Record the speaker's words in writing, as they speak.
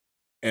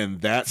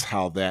And that's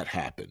how that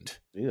happened.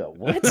 Yeah,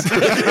 what?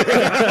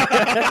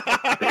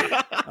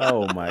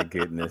 Oh my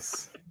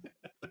goodness.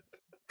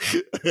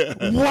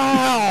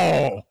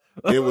 Wow.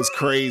 It was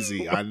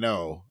crazy. I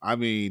know. I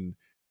mean,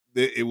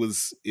 it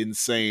was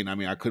insane. I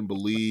mean, I couldn't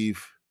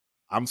believe.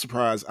 I'm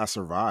surprised I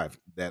survived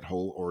that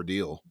whole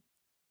ordeal.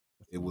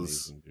 It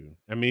was amazing, dude.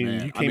 I mean,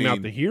 man, you came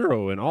out the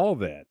hero and all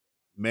that.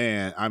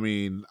 Man, I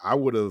mean, I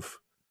would have.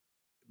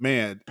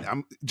 Man,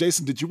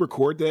 Jason, did you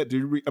record that?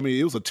 Did you? I mean,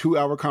 it was a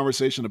 2-hour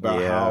conversation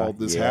about how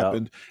this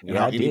happened and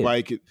how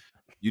anybody could.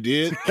 You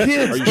did?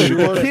 Kids, are you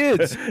sure?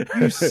 Kids,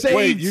 you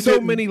saved so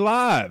many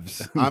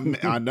lives.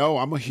 I know.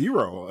 I'm a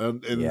hero.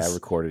 And yeah, I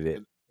recorded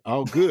it.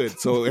 Oh, good.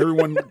 So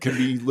everyone can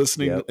be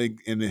listening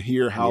and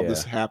hear how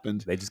this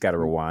happened. They just got to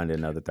rewind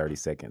another 30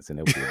 seconds and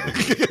it'll be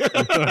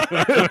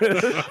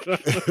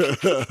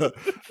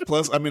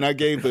Plus, I mean, I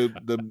gave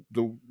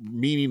the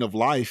meaning of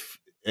life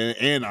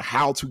and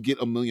how to get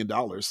 $1 million.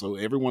 So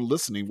everyone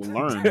listening will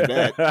learn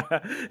that.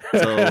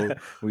 So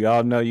we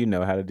all know you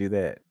know how to do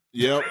that.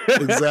 Yep,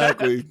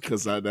 exactly.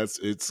 Because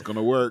it's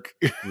gonna work.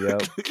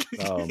 Yep.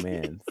 Oh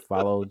man,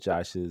 follow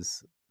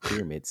Josh's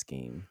pyramid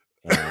scheme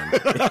and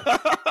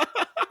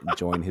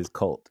join his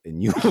cult,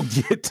 and you will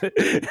get.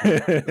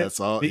 That's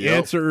all. The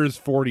answer is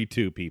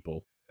 42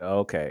 people.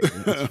 Okay,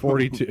 it's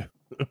 42.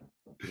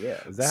 Yeah,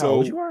 is that how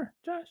old you are,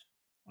 Josh?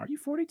 Are you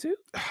 42?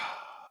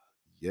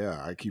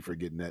 Yeah, I keep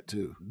forgetting that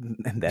too.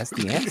 And that's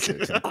the answer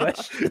to the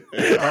question.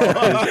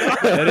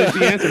 That is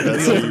the answer to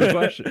the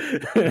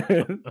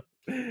question.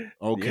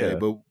 Okay,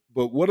 but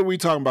what are we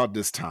talking about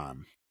this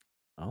time?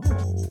 Oh,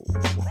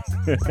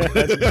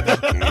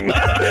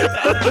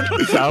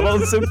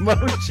 Charles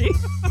emoji.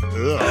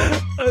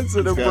 That's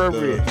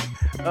inappropriate.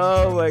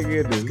 Oh my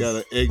goodness! It's got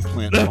an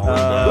eggplant falling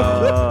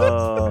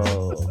down.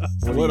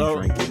 What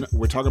are you drinking?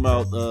 We're talking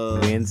about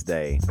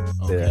Wednesday,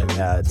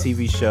 the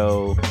TV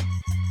show.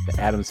 The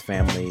Addams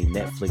Family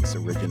Netflix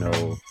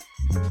original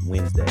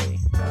Wednesday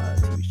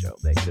TV show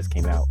that just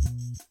came out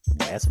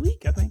last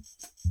week, I think.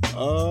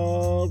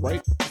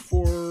 Right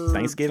before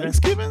Thanksgiving.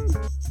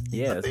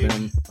 Yeah, it's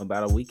been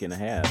about a week and a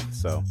half.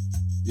 So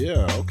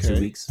yeah, okay,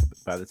 2 weeks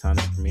by the time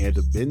it premiered. I had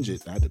to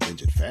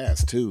binge it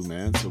fast too,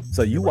 man.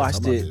 So you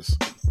watched it.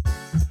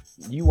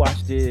 You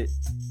watched it.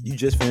 You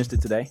just finished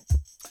it today.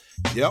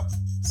 Yep.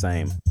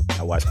 Same.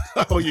 I watched it.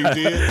 Oh, you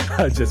did?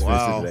 I just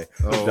finished it today.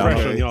 Oh,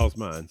 fresh on y'all's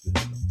minds.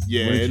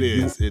 Yeah, it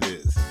is.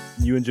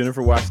 You and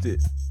Jennifer watched it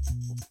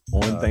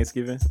on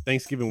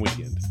Thanksgiving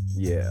weekend.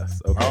 Yeah.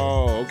 Okay.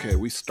 Oh, okay.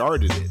 We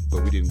started it,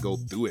 but we didn't go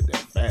through it that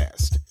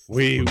fast. I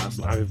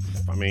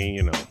mean,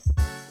 you know,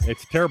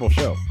 it's a terrible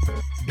show.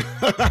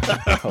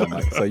 Oh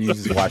my! So you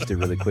just watched it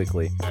really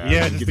quickly?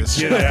 Yeah, just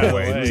to get it out of the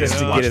way. Just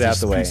to get it out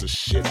the way. Piece of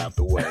shit out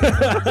the way.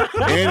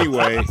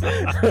 Anyway,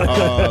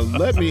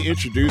 let me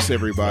introduce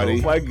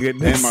everybody. Oh my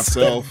goodness! And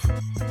myself.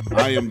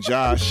 I am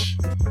Josh.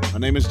 My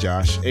name is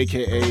Josh,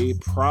 aka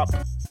Prop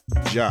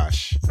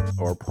Josh,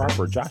 or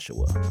Proper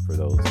Joshua, for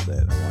those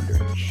that are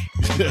wondering.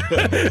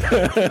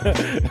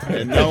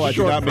 And no, I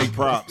do not make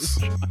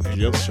props.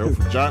 Yep, short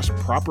for Josh,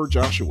 Proper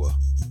Joshua.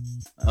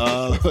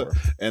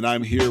 And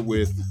I'm here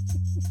with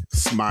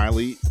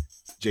Smiley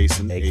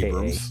Jason AKA,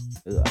 Abrams.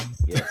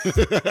 Yes,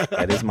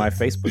 that is my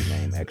Facebook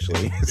name,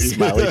 actually.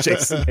 Smiley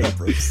Jason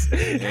Abrams.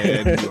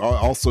 And we're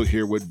also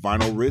here with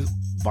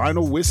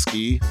Vinyl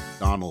Whiskey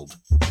Donald.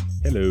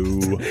 Hello.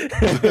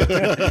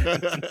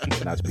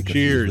 Not to be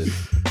Cheers,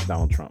 with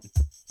Donald Trump.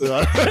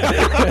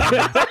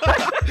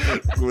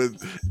 With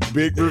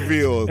big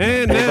reveal.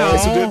 And now,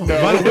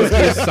 Vinyl Whiskey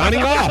is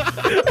signing off.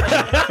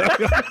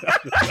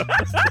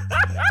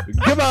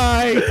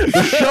 Goodbye.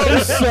 The show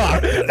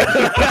sucked.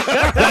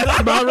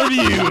 That's my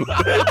review.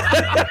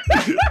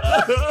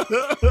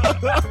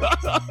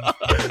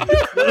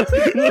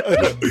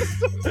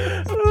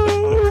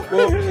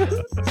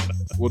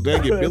 Well,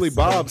 dang it, Billy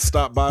Bob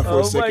stopped by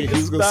for a second. He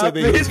was going to say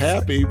that he was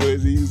happy, but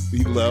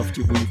he left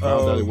when he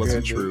found out it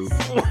wasn't true.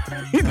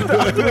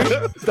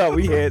 Thought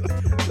we had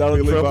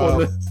Donald Trump on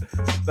the.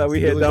 Thought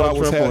we had Donald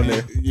Trump on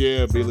there.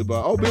 Yeah, Billy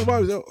Bob. Oh, Billy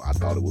Bob. I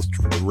thought it was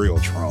the real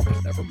Trump.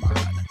 Never mind.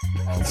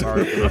 Oh,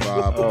 sorry, Billy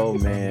Bob. Oh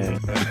man.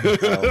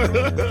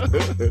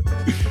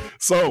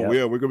 So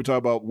yeah, we're going to be talking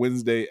about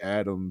Wednesday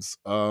Addams.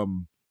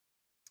 From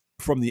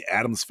the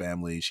Addams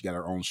Family. She got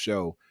her own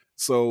show.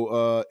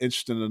 So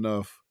interesting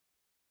enough.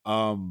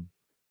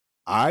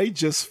 I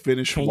just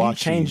finished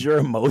watching. You change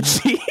your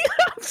emoji?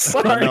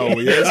 Sorry. I know.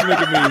 Yeah, it's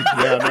making me.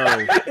 Yeah,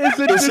 I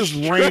know. This is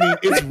raining.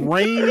 It's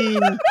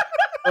raining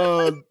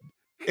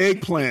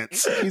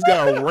eggplants. He's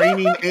got a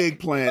raining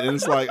eggplant, and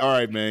it's like, all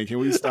right, man, can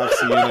we stop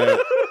seeing that?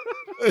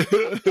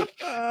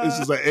 It's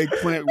just an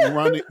eggplant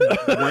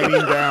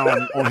raining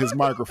down on his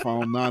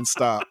microphone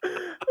nonstop,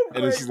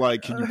 and it's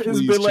like, can you please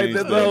it's been like change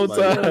that the whole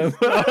time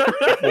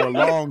for a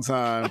long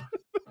time.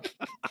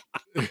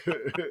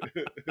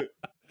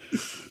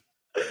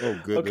 Oh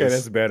goodness. Okay,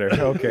 that's better.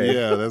 Okay.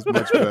 Yeah, that's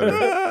much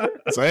better.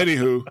 So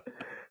anywho,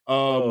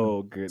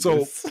 oh goodness.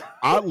 So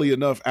oddly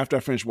enough, after I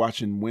finished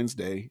watching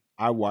Wednesday,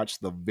 I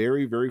watched the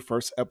very, very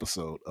first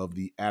episode of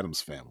the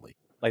Addams Family.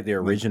 Like the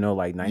original,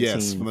 like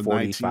Yes, from the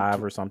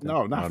 1945 or something.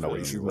 No, I not don't know from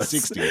what the year it was.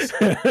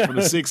 60s. From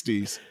the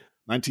 60s,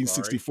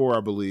 1964,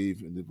 I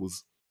believe, and it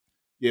was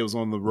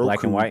on the Roku.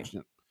 Black and white?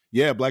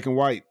 Yeah, black and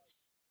white.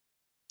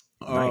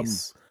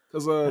 Nice.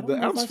 Because I don't the know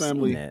if Addams I've seen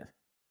Family, that.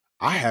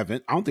 I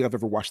haven't. I don't think I've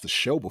ever watched the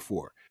show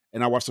before.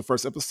 And I watched the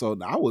first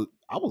episode, and I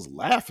was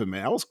laughing,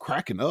 man. I was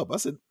cracking up. I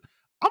said,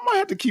 I might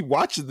have to keep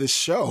watching this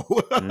show.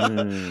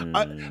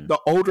 The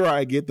older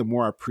I get, the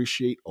more I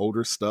appreciate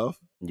older stuff.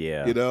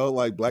 Yeah. You know,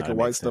 like black That and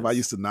white makes stuff. I sense.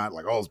 used to not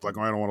like, oh, it's black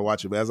and white. I don't want to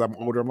watch it. But as I'm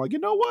older, I'm like, you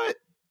know what?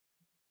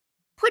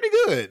 Pretty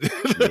good.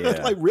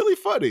 Yeah. Like really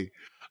funny.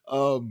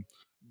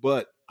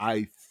 But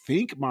I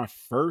think my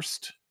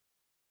first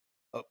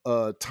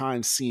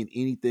time seeing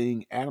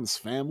anything Addams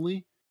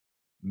Family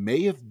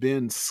may have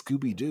been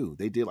Scooby Doo.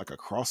 They did like a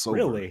crossover.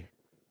 Really?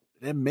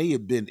 That may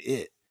have been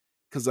it.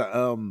 Because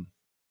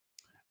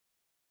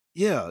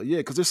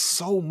because there's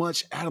so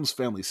much Addams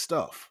Family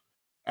stuff.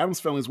 Addams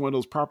Family is one of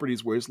those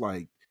properties where it's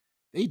like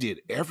they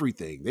did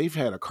everything. They've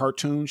had a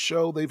cartoon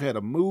show, they've had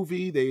a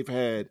movie, they've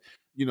had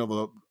a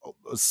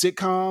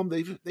sitcom.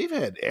 They've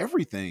had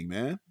everything,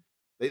 man.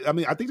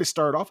 I think they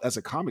started off as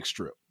a comic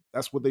strip.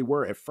 That's what they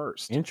were at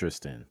first.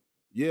 Interesting.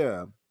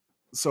 Yeah.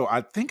 So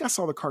I think I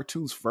saw the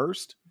cartoons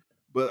first,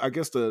 but I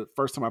guess the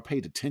first time I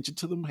paid attention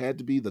to them had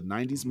to be the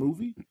 90s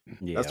movie.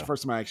 Yeah. That's the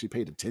first time I actually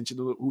paid attention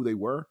to who they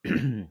were.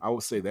 I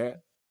would say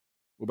that.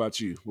 What about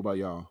you? What about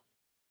y'all?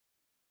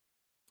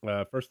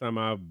 First time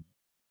I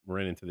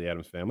ran into the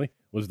Addams Family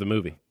was the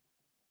movie.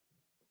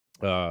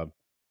 I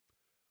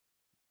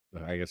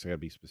guess I gotta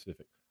be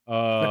specific.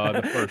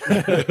 The first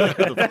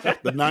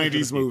the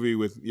 90s movie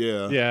with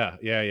yeah.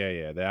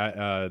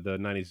 The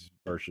 90s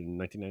version,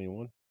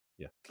 1991.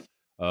 Yeah.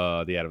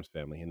 The Addams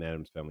Family and the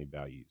Addams Family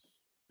Values.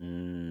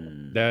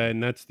 And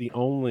that's the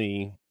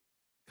only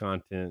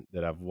content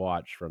that I've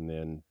watched from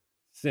then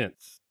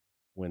since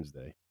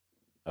Wednesday.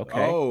 Okay.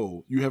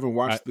 Oh, you haven't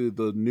watched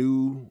the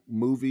new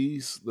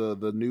movies,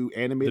 the new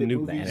animated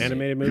movies?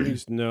 Animated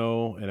movies,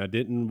 no. And I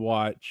didn't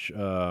watch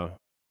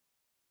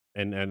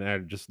and I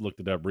just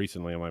looked it up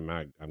recently. I'm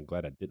like, I'm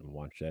glad I didn't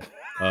watch that.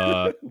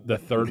 The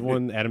third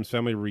one, Addams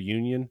Family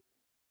Reunion.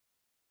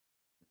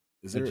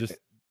 Is there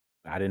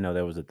I didn't know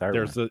there was a third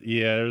one.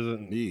 There's a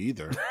me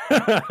either.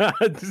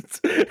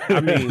 I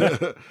mean,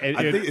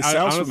 I think it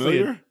sounds honestly,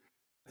 familiar.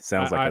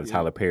 Sounds like a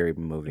Tyler Perry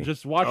movie.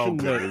 Just watching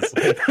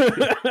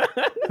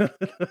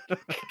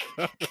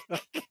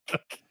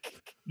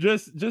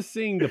just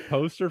seeing the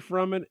poster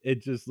from it,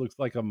 it just looks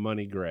like a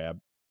money grab.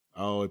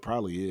 Oh, it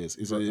probably is.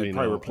 It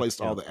probably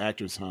replaced all the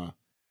actors, huh?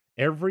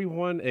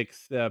 Everyone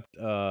except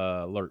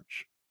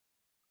Lurch.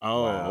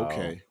 Oh, Wow.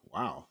 okay.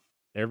 Wow.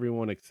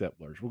 Everyone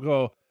except Lurch. We'll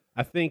go.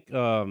 I think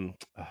I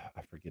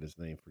forget his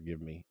name.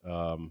 Forgive me.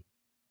 What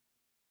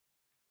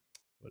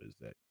is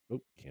that?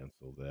 Oh,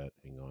 cancel that.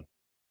 Hang on.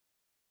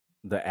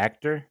 The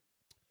actor?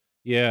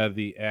 Yeah,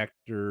 the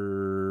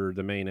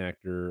main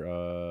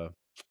actor,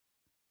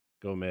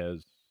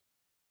 Gomez.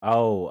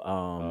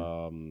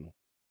 Oh,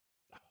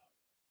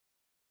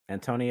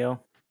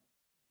 Antonio?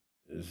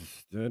 Is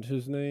that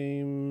his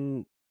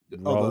name?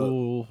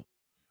 Oh,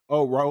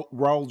 Raul.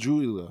 Raul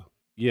Julia.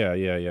 Yeah.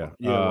 Yeah,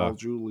 Raul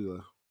Julia.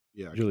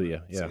 Yeah.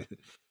 Julia. Yeah.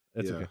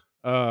 That's Yeah.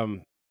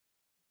 okay.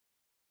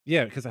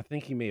 Yeah, because I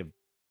think he may have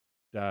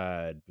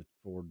died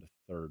before the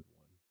third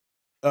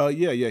one.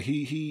 Yeah.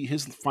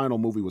 His final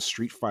movie was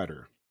Street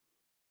Fighter.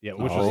 Yeah,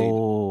 which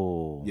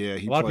Oh. Yeah,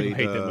 he a lot of played.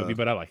 people hate that movie,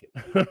 but I like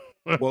it.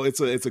 Well, it's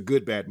a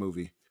good bad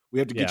movie. We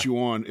have to get Yeah. you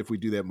on if we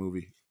do that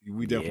movie.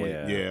 We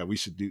definitely, Yeah. we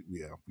should do.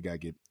 Yeah, we gotta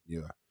get.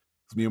 Yeah,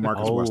 because me and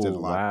Marcus watched it a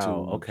lot too. wow,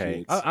 when we were okay.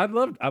 kids.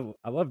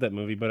 I love that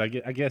movie, but I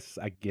guess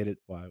I get it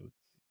why.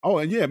 Oh,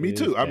 and yeah, me It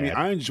too. is I mean, bad,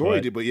 I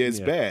enjoyed but- it, but yeah, it's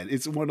yeah. bad.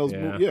 It's one of those.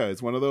 Yeah. Yeah,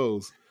 it's one of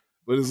those.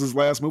 But it's his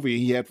last movie,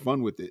 and he had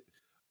fun with it.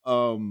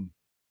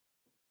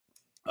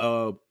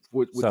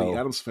 With the So-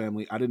 Addams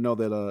Family, I didn't know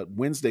that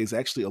Wednesday's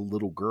actually a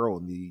little girl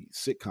in the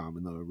sitcom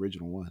in the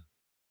original one.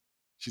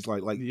 She's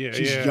like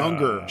she's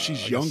younger.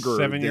 She's like younger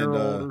a 7-year-old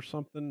than or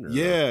something. Or-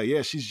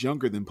 yeah, she's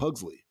younger than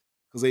Pugsley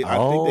because I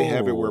think they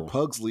have it where Oh.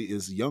 Pugsley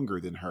is younger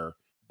than her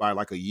by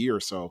like a year or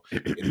so.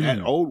 And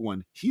that old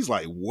one, he's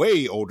like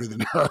way older than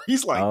her.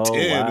 He's like Oh,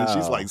 10 and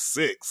she's wow. like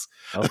 6.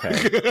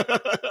 Okay.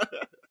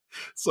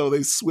 So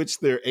they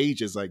switched their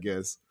ages, I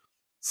guess.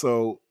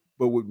 So,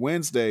 but with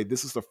Wednesday,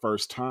 this is the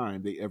first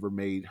time they ever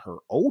made her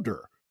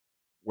older.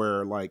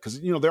 Where like, because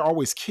they're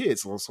always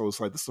kids, so it's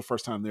like this is the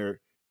first time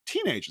they're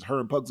teenagers. Her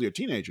and Pugsley are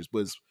teenagers,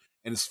 but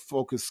it's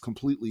focused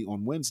completely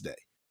on Wednesday.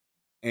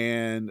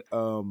 And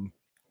I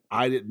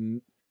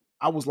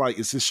was like,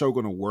 is this show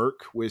going to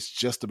work where it's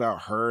just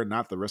about her,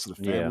 not the rest of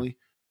the Yeah. family?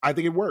 I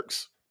think it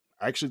works.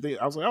 I actually think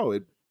I was like, oh,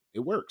 it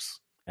works.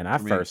 And I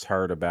mean- first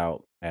heard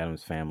about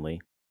Addams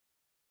Family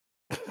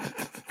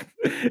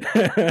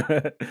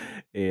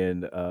in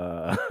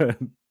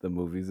the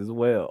movies as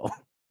well.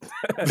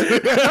 Just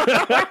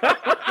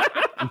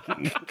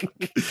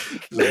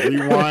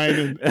rewind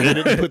and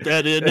edit and put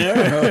that in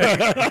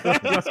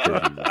Just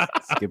 'cause you there.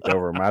 skipped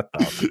over my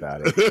thoughts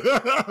about it.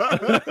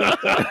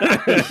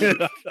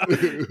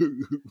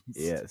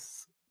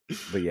 Yes.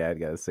 But yeah, I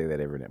gotta say that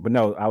every now. But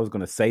no, I was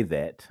gonna say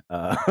that.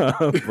 But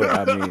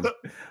I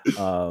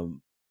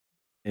mean,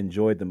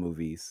 enjoyed the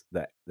movies,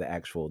 the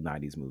actual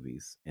 '90s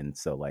movies, and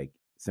so like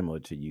similar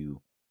to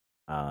you,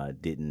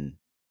 didn't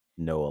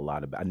know a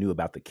lot about. I knew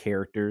about the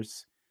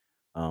characters,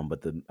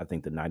 but I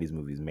think the '90s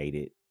movies made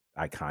it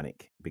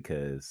iconic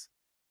because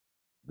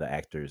the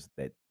actors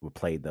that were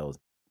played those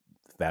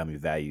family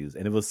values,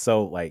 and it was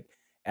so like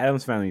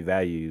Adam's Family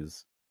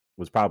Values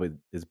is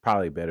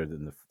probably better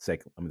than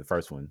the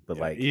first one, but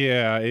like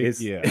I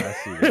see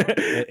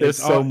that. There's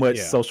so much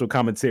social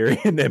commentary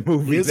in that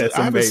movie.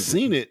 I haven't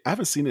seen it. I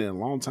haven't seen it in a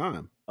long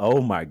time.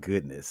 Oh my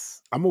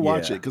goodness! I'm gonna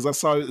watch it because I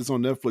saw it's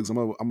on Netflix.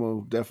 I'm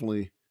gonna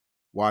definitely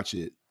watch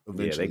it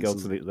eventually. Yeah, they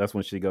go that's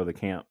when she go to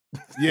camp.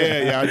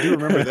 Yeah, I do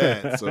remember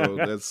that. So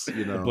that's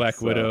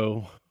Black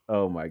Widow.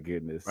 Oh my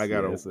goodness! I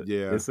gotta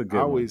it's a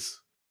good one.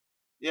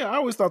 Yeah, I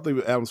always thought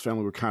the Addams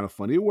Family were kind of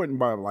funny. It wasn't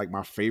like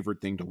my favorite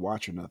thing to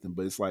watch or nothing,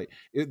 but it's like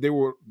they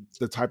were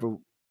the type of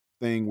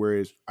thing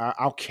where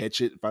I'll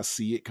catch it if I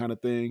see it kind of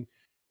thing.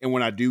 And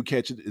when I do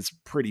catch it, it's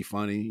pretty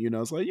funny.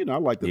 It's like, I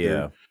like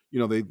that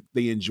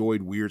they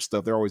enjoyed weird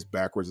stuff. They're always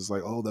backwards. It's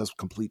like, oh, that's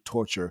complete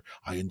torture.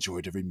 I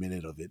enjoyed every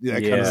minute of it.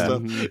 That kind of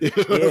stuff.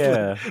 Mm-hmm.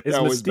 Yeah.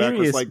 It's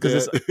mysterious like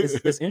because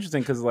it's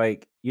interesting because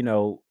like, they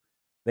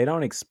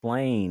don't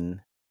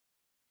explain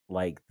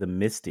like the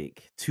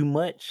mystic too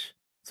much.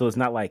 So it's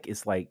not like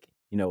it's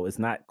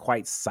not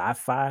quite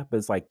sci-fi, but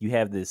it's like you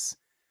have this.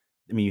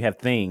 I mean, you have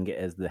Thing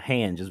as the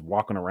hand just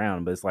walking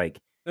around, but it's like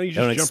no, you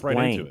just jump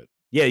right into it.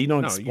 Yeah, you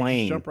don't explain.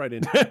 You just jump right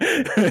into it.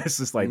 It's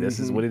just like this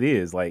is what it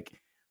is. Like,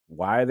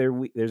 why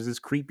there's this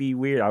creepy,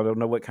 weird. I don't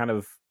know what kind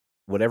of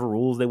whatever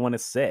rules they want to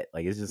set.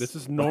 Like, it's just this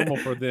is normal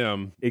for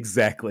them.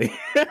 Exactly.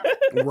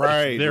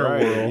 Right. Their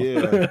world.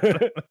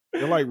 Yeah.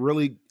 They're like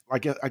really,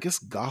 like I guess,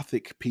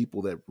 gothic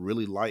people that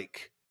really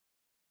like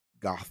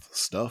goth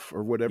stuff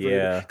or whatever.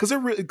 Yeah, because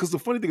the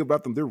funny thing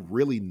about them, they're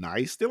really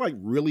nice. They're like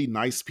really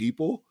nice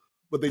people,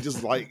 but they're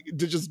just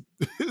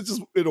it's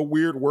just in a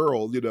weird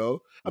world,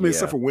 I mean,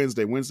 except for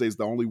Wednesday. Wednesday's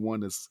the only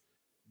one that's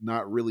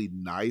not really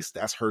nice.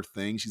 That's her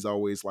thing. She's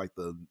always like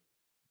the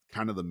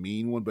kind of the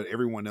mean one, but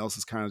everyone else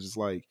is kind of just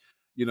like,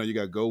 you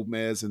got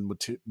Gomez and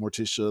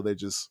Morticia. They're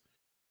just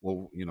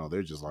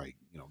they're just like,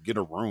 get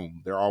a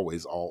room. They're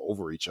always all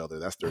over each other.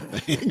 That's their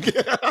thing.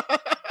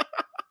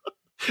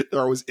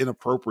 They're always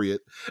inappropriate.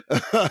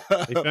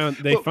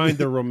 They find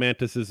their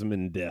romanticism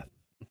in death.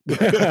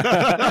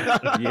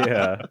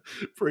 Yeah,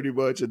 pretty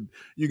much. And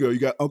you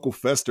got Uncle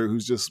Fester,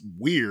 who's just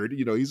weird.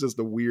 He's just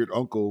a weird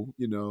uncle.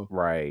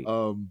 Right.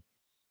 I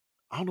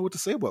don't know what to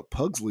say about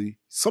Pugsley.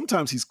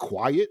 Sometimes he's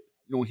quiet.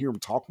 You don't hear him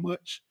talk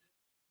much.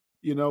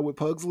 With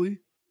Pugsley,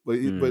 but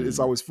it's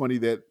always funny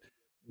that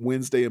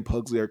Wednesday and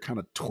Pugsley are kind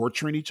of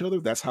torturing each other.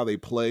 That's how they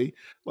play.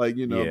 Like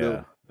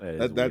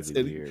that's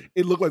weird.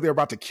 It looked like they're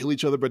about to kill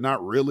each other, but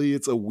not really.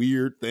 It's a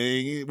weird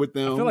thing with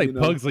them. I feel like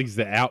Pugsley's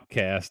the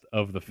outcast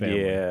of the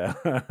family. Yeah,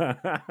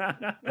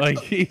 like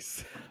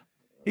he's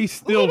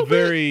still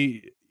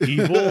very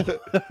evil.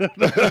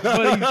 But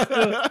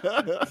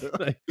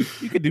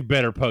you could do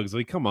better,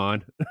 Pugsley. Come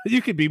on,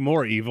 you could be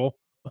more evil.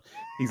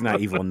 He's not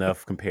evil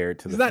enough compared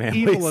to he's the not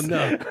families. evil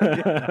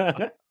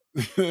enough.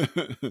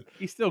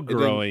 He's still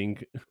growing.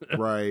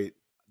 Right.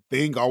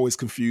 Thing always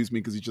confused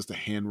me because he's just a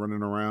hand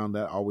running around.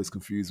 That always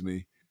confused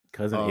me.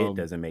 Cousin It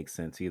doesn't make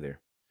sense either.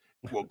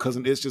 Well,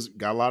 Cousin It's just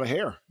got a lot of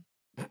hair,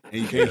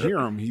 and you can't hear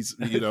him. He's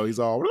he's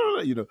all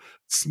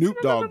Snoop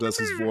Dogg does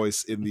his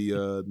voice in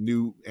the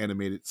new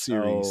animated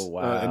series. Oh,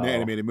 wow. In the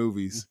animated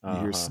movies. You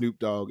hear Snoop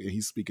Dogg and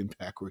he's speaking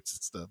backwards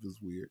and stuff.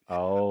 It's weird.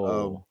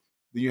 Oh,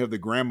 then you have the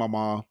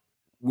grandmama,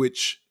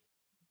 which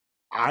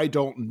I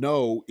don't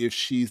know if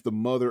she's the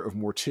mother of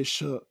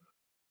Morticia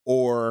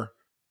or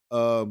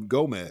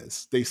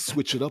Gomez. They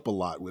switch it up a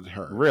lot with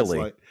her.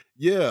 Really?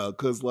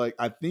 Because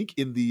I think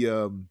in the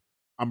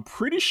I'm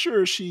pretty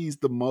sure she's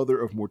the mother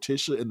of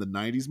Morticia in the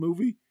 90s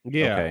movie.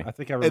 Yeah, okay. I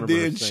think I remember.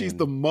 And then she's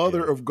the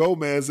mother of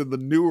Gomez in the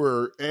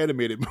newer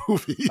animated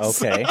movies.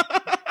 Okay.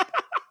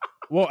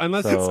 Well,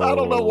 unless I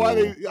don't know why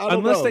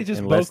they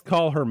just both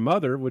call her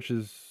mother, which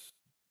is,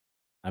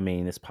 I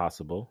mean, it's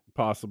possible.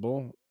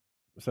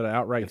 Instead of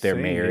outright if they're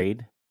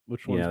married,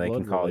 which one's they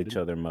can call related? each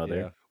other mother.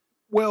 Yeah.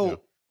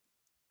 Well,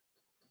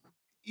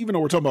 even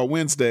though we're talking about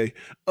Wednesday,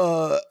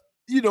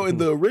 in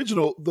the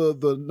original the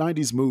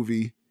 90s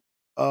movie,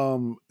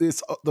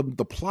 it's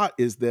the plot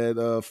is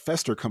that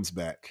Fester comes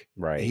back.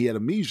 Right. He had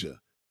amnesia.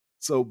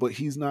 So, but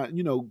he's not,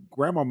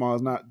 Grandmama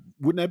is not,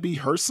 wouldn't that be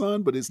her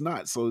son? But it's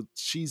not. So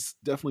she's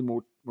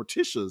definitely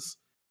Morticia's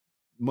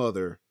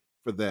mother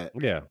for that.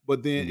 Yeah.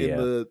 But then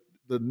in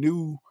the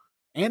new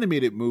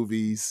animated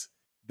movies,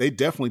 they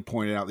definitely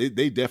point it out.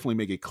 They definitely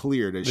make it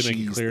clear that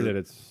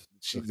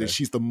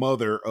she's the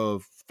mother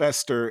of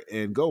Fester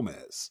and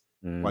Gomez.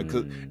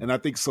 And I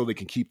think so they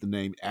can keep the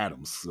name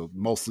Adams. So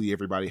mostly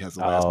everybody has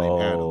the last name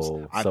Adams.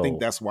 I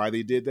think that's why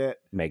they did that.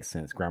 Makes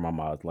sense.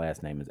 Grandmama's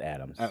last name is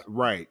Adams.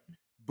 Right.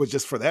 But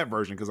just for that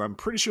version, because I'm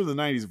pretty sure the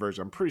 90s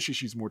version, I'm pretty sure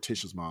she's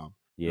Morticia's mom.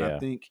 Yeah.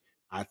 And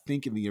I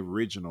think in the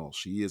original,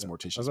 she is I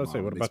Morticia's was mom. about to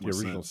say, what It makes about the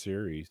more original sense.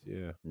 series?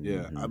 Yeah.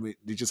 Yeah, I mean,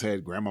 they just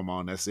had Grandmama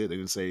and that's it. They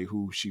didn't say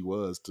who she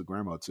was to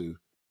Grandma to.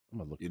 I'm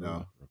gonna look You her know?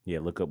 up. Yeah,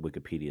 look up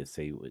Wikipedia,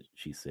 say what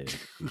she said,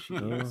 who she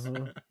is.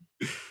 Uh-huh.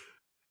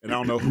 And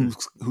I don't know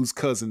whose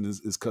cousin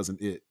is cousin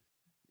It.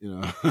 You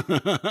know,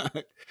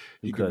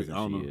 Who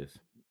cousin she is.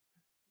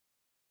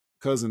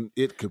 Cousin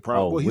It could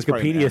probably. Oh, Well, he's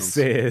probably Wikipedia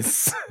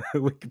says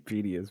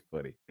Wikipedia is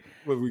funny.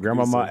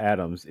 Grandmama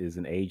Adams is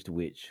an aged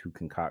witch who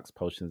concocts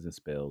potions and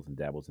spells and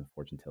dabbles in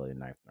fortune telling and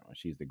knife throwing.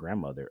 She's the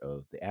grandmother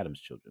of the Adams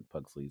children,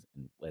 Pugsley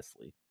and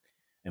Wesley,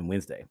 and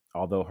Wednesday.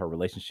 Although her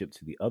relationship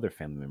to the other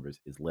family members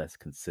is less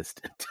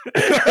consistent.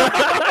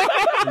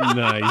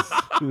 Nice.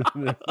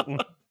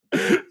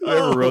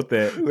 Whoever wrote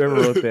that,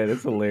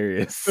 it's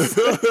hilarious.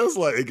 It's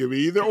like it could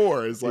be either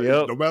or. It's like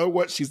no matter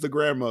what, she's the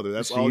grandmother.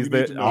 That's all you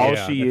need to know. All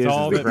she is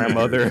the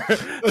grandmother.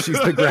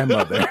 She's the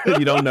grandmother.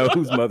 You don't know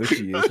whose mother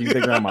she is. She's the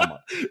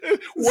grandmama.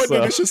 One day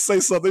they should say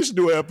something. They should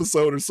do an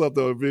episode or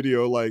something, a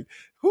video like,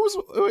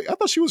 I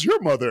thought she was your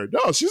mother.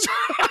 No, she's.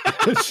 I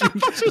thought she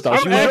was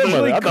your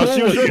mother. I thought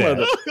she was your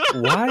mother.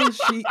 Why is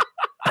she?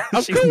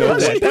 She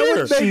knows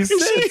that.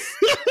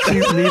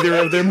 She's neither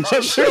of their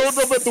mothers. She showed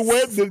up at the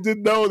wedding and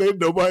didn't know.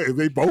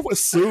 They both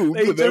assumed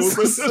they just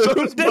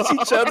assumed that's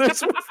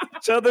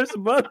each other's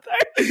mother.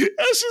 And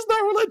she's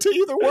not related to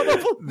either one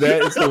of them.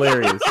 That is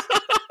hilarious.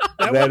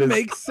 That would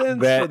make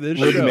sense for this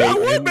show. That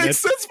would make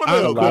sense for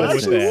them.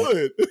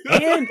 Would.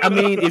 And I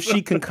mean, if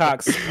she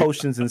concocts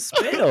potions and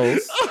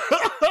spells,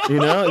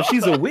 if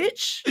she's a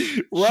witch,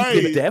 right,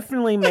 she could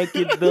definitely make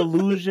it the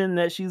illusion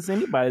that she's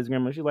anybody's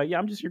grandmother. She's like, yeah,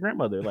 I'm just your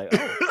grandmother. Like,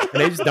 oh.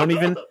 And they just don't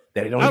even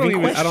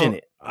question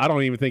it. I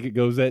don't even think it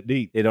goes that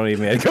deep. They don't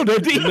even go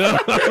that deep. No.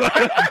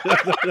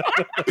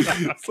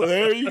 So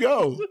there you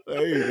go.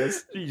 Hey,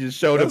 she just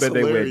showed up at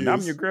their wedding.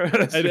 I'm your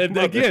grandmother. And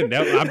again,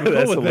 I'm cool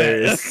with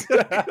hilarious.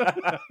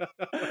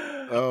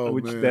 Oh,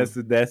 which man.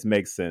 that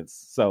makes sense.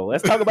 So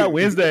let's talk about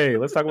Wednesday.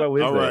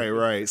 All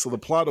right. So the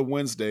plot of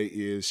Wednesday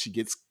is she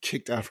gets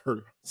kicked out of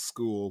her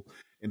school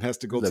and has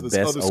to go to this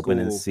other school. The best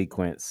opening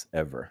sequence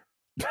ever.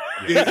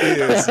 It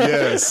is,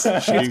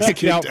 yes. She's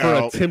kicked out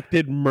for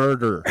attempted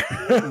murder.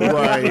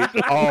 Right.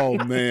 Oh,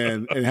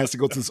 man. And has to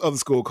go to this other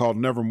school called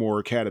Nevermore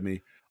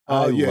Academy.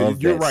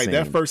 You're right. Scene.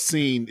 That first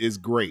scene is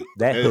great.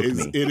 That hooked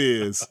me. It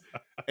is.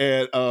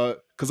 And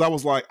because I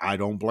was like, I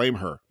don't blame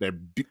her.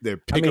 They're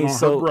picking on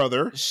her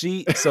brother.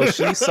 She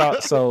saw.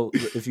 So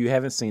if you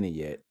haven't seen it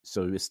yet,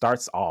 so it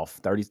starts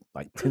off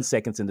 10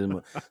 seconds into the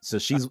movie. So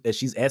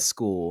she's at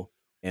school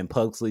and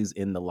Pugsley's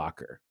in the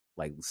locker,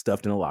 like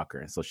stuffed in a locker.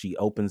 And so she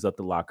opens up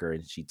the locker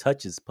and she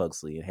touches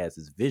Pugsley and has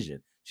this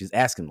vision. She's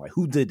asking like,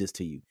 "Who did this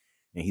to you?"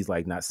 And he's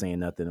like not saying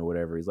nothing or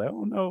whatever. He's like,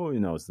 "Oh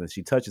no," So then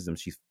she touches him.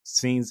 She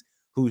sees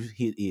who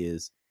he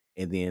is.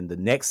 And then the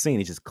next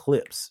scene, it just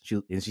clips.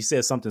 She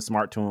says something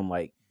smart to him,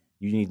 like,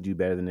 you need to do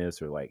better than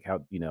this, or like, how,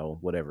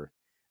 whatever.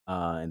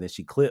 And then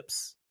she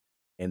clips,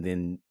 and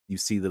then you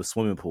see the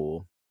swimming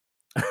pool.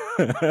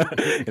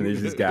 And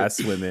there's this guy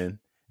swimming,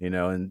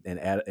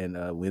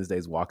 and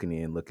Wednesday's walking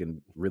in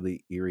looking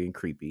really eerie and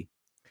creepy.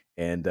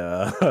 And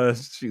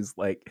she's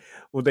like,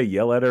 would they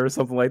yell at her or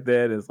something like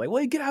that? And it's like,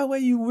 well, get out of the way,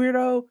 you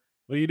weirdo.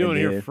 What are you doing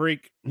here,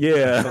 freak?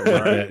 Yeah.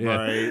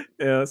 Right.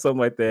 Yeah, something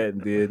like that.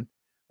 And then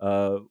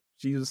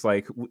she was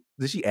like,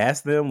 did she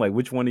ask them, like,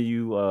 which one of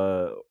you?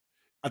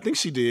 I think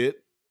she did.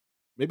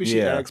 Maybe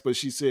she asked, but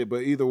she said, but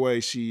either way,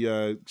 she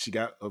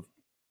got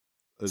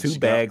two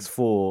bags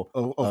full.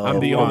 I'm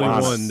the only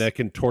one that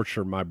can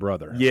torture my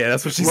brother. Yeah,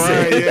 that's what she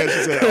said. Yeah,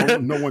 she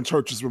said, no one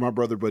tortures my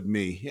brother but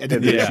me. And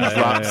then she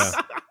drops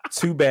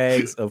 2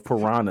 bags of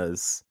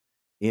piranhas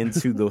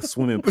into the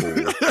swimming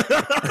pool.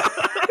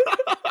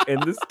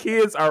 And these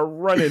kids are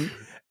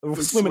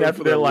swimming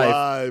after their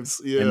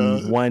lives. Yeah.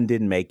 And one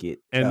didn't make it.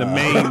 And the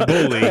main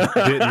bully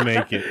didn't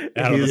make it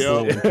out of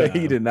the pool.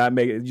 He did not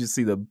make it. You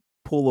see the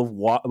pool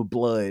of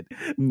blood,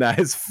 not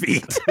his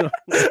feet.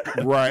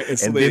 Right. And,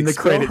 so then the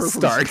credits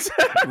start.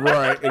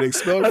 Right. And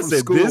expelled her from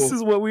school. This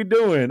is what we're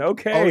doing.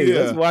 Okay,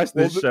 let's watch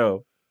this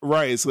show.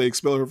 Right. So they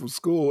expelled her from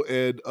school,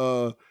 and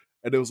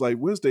it was like,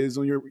 Wednesdays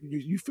on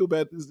you feel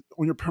bad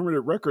on your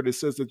permanent record. It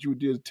says that you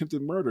did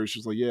attempted murder.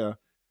 She's like, yeah.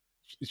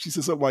 She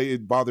said something like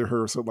it bothered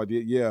her or something like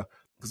that. Yeah,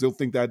 because they'll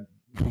think that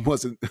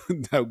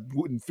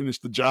wouldn't finish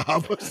the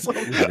job. So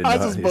I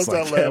just bust out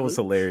laughing. That was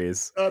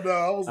hilarious. I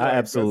know. I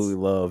absolutely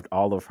loved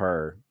all of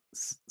her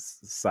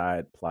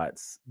side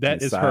plots.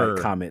 That is her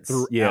comments.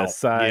 Throughout.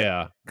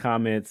 Yeah,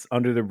 comments,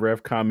 under the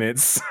breath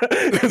comments.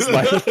 It's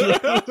like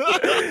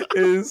it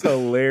is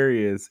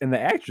hilarious, and the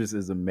actress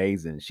is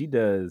amazing. She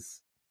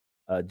does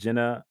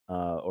Jenna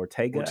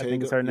Ortega, I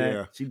think is her name.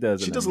 Yeah. She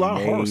does a lot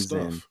of horror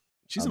stuff.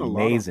 She's in a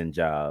amazing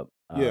job.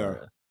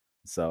 Yeah.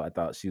 So I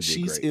thought she's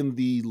great. In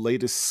the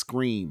latest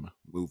Scream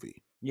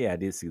movie. Yeah, I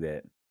did see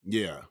that.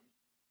 Yeah.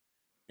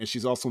 And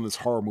she's also in this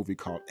horror movie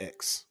called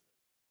X.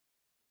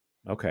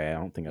 Okay, I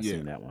don't think I've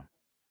seen that one.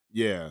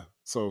 Yeah.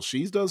 So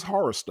she does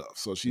horror stuff.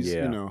 So she's,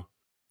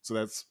 so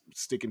that's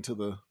sticking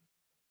to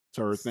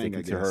her thing,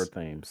 I guess. To her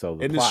thing. So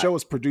this show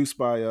is produced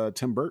by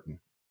Tim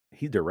Burton.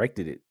 He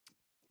directed it.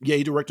 Yeah,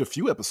 he directed a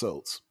few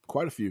episodes,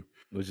 quite a few.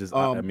 Which is,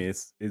 I mean,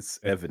 it's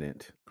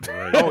evident.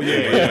 Right. Oh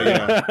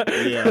yeah.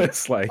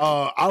 It's like,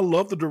 I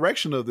love the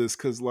direction of this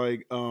because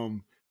like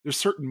there's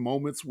certain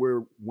moments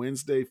where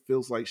Wednesday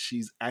feels like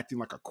she's acting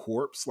like a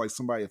corpse, like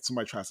if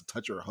somebody tries to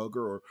touch her or hug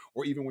her,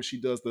 or even when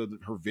she does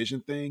her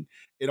vision thing,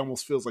 it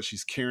almost feels like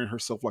she's carrying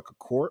herself like a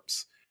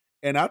corpse.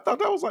 And I thought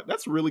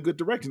that's really good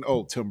directing.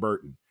 Oh, Tim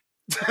Burton.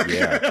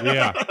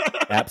 Yeah,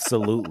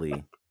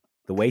 absolutely.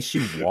 The way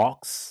she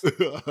walks,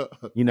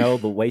 the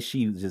way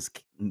she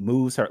just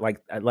moves her,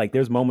 like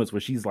there's moments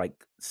where she's like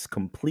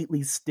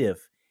completely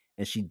stiff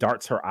and she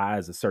darts her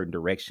eyes a certain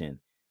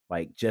direction,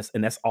 and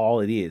that's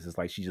all it is. It's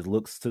like she just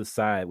looks to the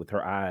side with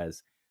her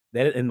eyes,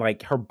 and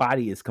like her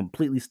body is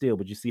completely still,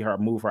 but you see her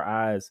move her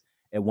eyes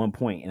at one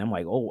point, and I'm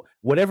like, oh,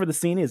 whatever the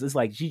scene is, it's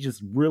like she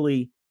just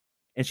really,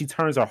 and she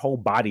turns her whole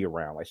body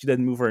around, like she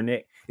doesn't move her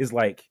neck. It's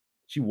like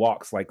she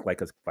walks like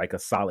a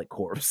solid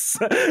corpse.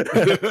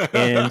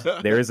 And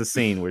there is a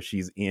scene where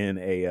she's in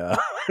a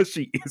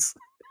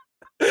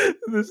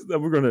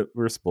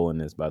we're spoiling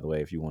this, by the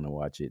way. If you want to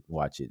watch it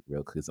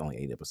real quick. It's only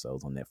 8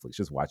 episodes on Netflix.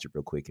 Just watch it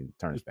real quick and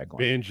turn it back on.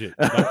 Binge it.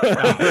 But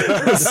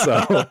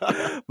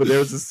there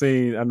was a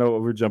scene, I know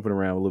we're jumping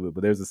around a little bit,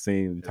 but there's a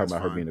scene talking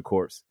about her being a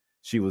corpse.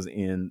 They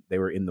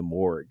were in the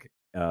morgue.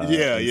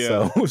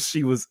 So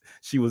she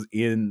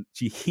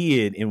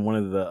hid in one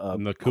of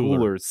the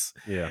coolers.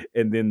 Yeah.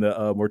 And then the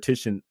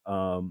mortician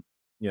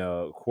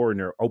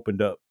coroner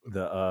opened up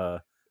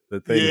the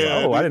thing.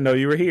 Yeah, I didn't know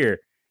you were here.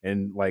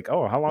 And like,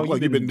 oh, how long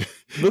look you been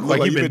look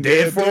like you've been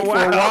dead for a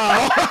while.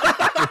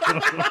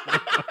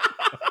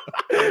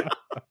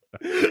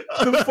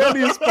 The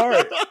funniest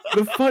part.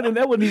 And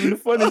that wasn't even the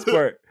funniest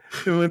part.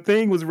 And when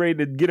Thing was ready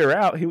to get her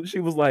out, she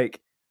was like,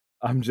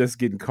 I'm just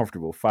getting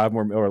comfortable. 5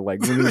 more, or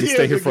like, we need to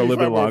stay here for a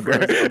little bit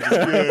longer.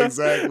 Yeah,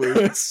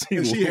 exactly.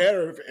 She had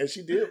her, and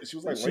she did. She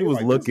was like, she was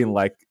like looking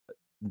like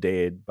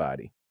dead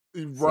body.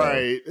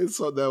 Right. So. And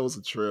so that was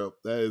a trip.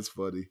 That is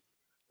funny.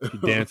 She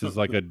dances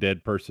like a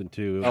dead person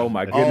too. Oh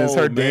my goodness,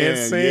 her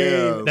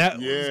dancing!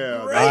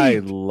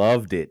 I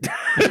loved it.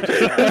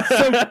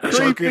 So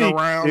creepy.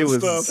 Around it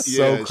was stuff.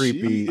 So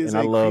creepy, and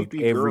I loved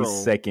every girl.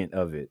 second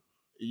of it.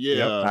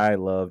 Yeah, I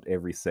loved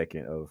every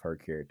second of her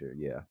character.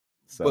 Yeah.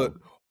 So, but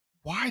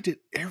why did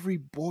every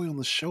boy on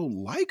the show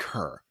like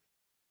her?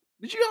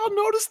 Did you all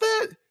notice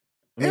that?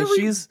 I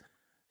mean,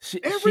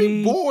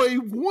 every boy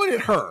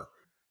wanted her.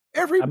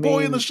 Every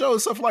boy in the show,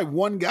 except for like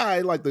one guy,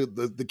 like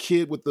the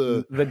kid with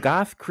the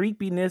goth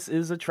creepiness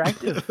is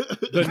attractive.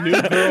 The new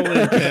girl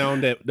in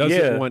town that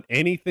doesn't want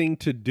anything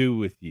to do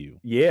with you.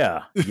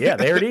 Yeah,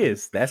 there it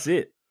is. That's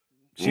it.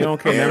 She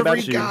don't care nothing about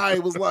you. Every guy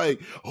was like,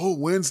 "Oh,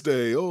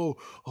 Wednesday. Oh."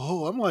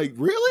 I'm like,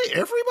 really?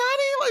 Everybody?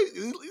 Like,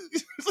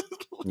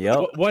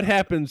 yep. What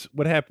happened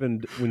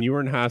when you were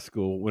in high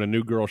school when a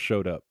new girl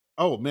showed up?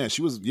 Oh man,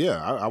 she was.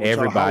 Yeah, I would.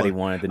 Everybody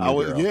wanted the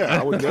new girl. Yeah,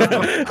 I would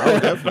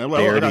definitely.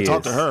 I gotta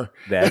talk to her.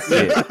 That's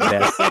it.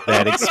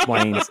 That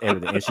explains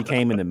everything. And she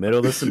came in the middle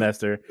of the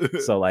semester,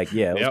 so like,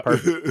 yeah, it was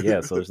perfect.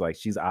 Yeah, so it's like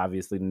she's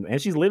obviously,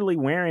 and she's literally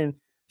wearing.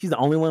 She's the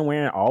only one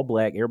wearing all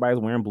black. Everybody's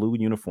wearing blue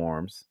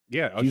uniforms.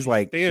 Yeah, she's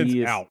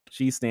out.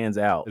 She stands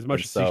out as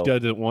much as she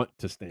doesn't want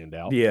to stand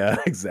out. Yeah,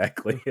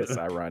 exactly. It's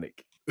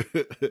ironic.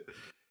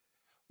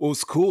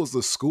 What's cool is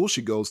the school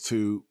she goes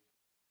to.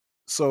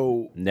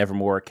 So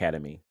Nevermore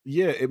Academy.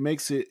 Yeah, it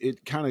makes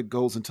it kind of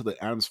goes into the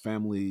Addams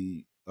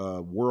Family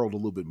world a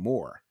little bit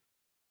more,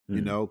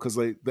 you know, because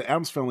the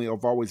Addams Family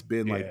have always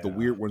been like the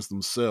weird ones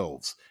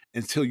themselves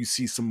until you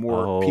see some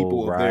more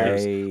people of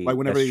theirs. Like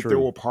whenever they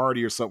throw a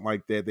party or something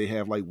like that, they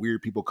have like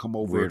weird people come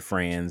over, weird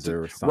friends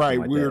or something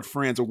like weird that.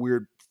 friends or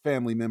weird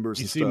family members.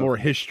 You and see stuff. more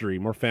history,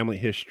 more family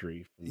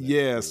history.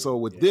 Yeah, so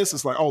with this,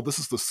 it's like, oh, this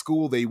is the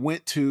school they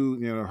went to.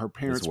 You know, her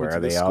parents went to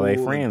this school. Where are they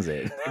all their friends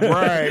at?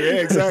 Right,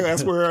 yeah, exactly.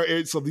 That's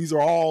where. So these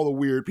are all the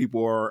weird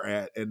people are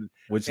at, and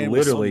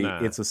literally,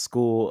 it's a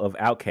school of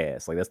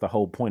outcasts. Like that's the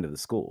whole point of the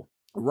school,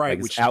 right?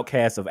 Like, it's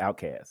outcasts of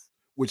outcasts,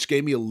 which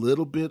gave me a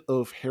little bit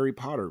of Harry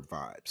Potter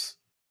vibes.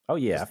 Oh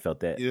yeah, I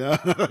felt that. Yeah,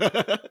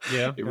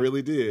 yeah, it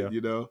really did. Yeah.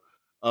 You know.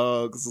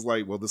 Because it's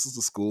like, well, this is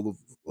the school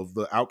of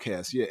the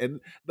outcasts. Yeah. And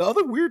the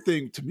other weird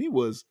thing to me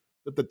was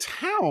that the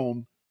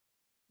town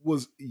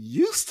was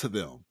used to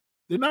them.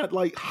 They're not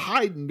like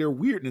hiding their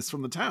weirdness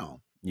from the town.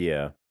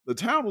 Yeah. The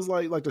town was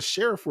like the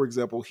sheriff, for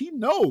example, he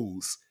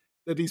knows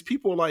that these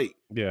people are like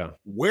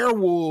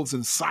werewolves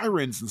and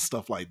sirens and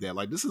stuff like that.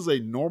 Like this is a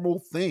normal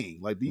thing.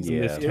 Like these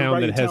this town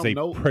that has a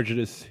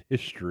prejudice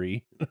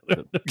history.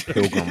 The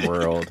Pilgrim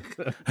World.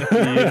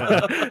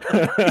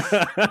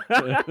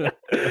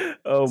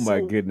 Oh my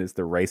goodness,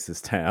 the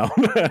racist town.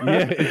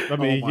 I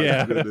mean,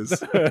 goodness.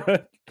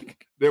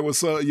 There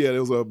was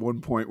one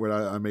point where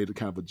I made a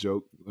kind of a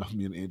joke.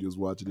 Me and Andy was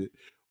watching it,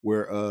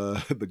 where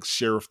the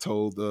sheriff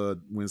told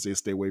Wednesday to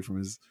stay away from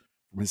his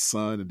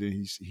son, and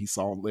then he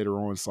saw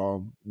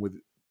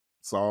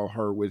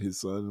her with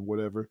his son and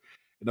whatever,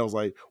 and I was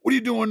like, "What are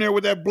you doing there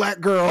with that black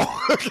girl?"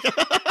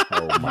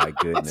 Oh my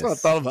goodness! That's what I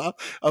thought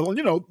about. I was like,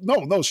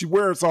 no, she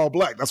wears all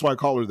black. That's why I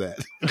call her that.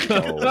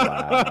 Oh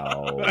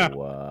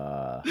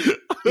wow!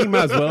 He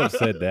might as well have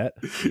said that.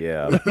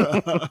 Yeah.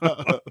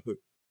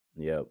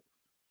 Yep.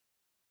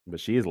 But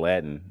she is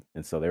Latin,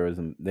 and so there is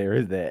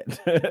that.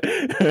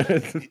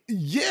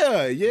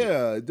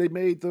 Yeah. They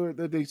made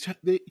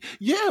the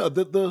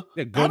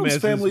Gomez Addams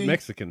family is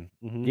Mexican.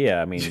 Mm-hmm.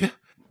 Yeah, I mean,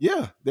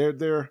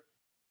 they're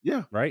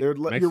right. You're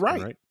Mexican,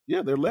 right.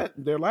 Yeah, they're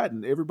Latin. They're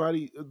Latin.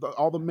 Everybody,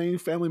 all the main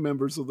family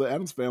members of the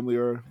Addams family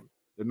they're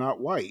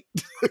not white.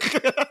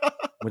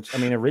 which I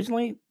mean,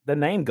 originally the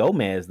name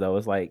Gomez though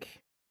is like,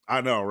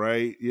 I know,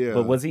 right? Yeah,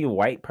 but was he a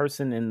white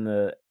person in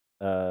the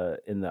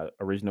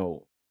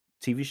original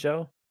TV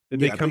show? Did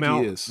they come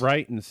out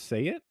right and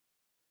say it?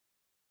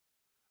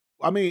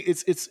 I mean,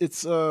 it's It's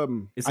I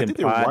think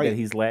they're implied white. that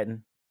he's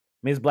Latin. I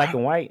mean, it's black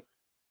and white.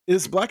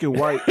 It's black and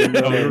white. Oh,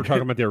 we were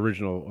talking about the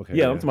original. Okay,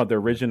 yeah, I'm talking about the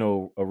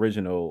original.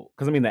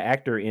 Because I mean, the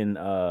actor in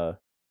the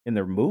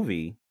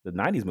movie, the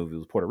 '90s movie,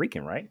 was Puerto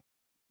Rican, right?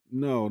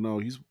 No,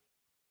 he's.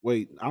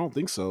 Wait, I don't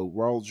think so.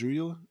 Raul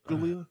Julia?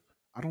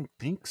 I don't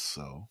think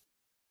so.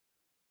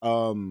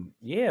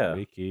 Yeah,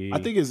 Ricky. I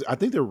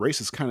think their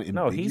race is kind of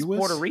ambiguous. No, he's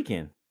Puerto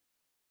Rican.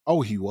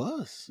 Oh, he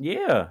was.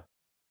 Yeah.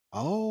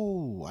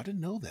 Oh, I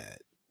didn't know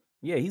that.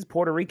 Yeah, he's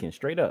Puerto Rican,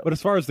 straight up. But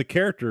as far as the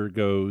character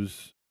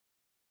goes,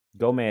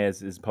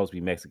 Gomez is supposed to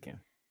be Mexican.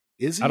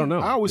 Is he? I don't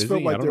know. I always Is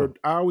felt he? I like don't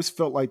I always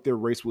felt like their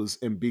race was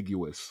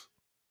ambiguous.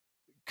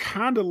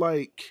 Kind of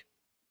like,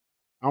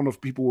 I don't know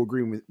if people will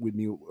agree with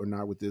me or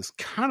not with this.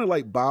 Kind of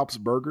like Bob's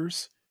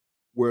Burgers,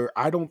 where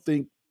I don't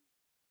think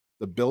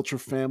the Belcher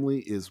family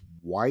is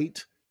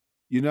white.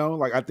 You know,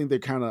 like I think they're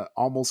kind of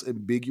almost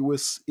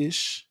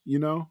ambiguous-ish. You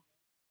know,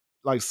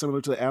 like similar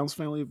to the Addams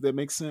family, if that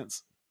makes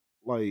sense.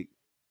 Like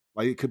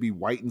it could be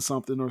white and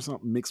something or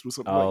something mixed with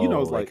something. Oh, like, you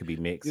know, it's like it could be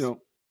mixed. You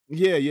know,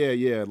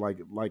 yeah.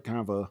 Like kind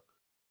of a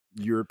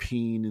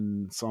European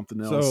and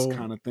something else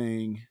kind of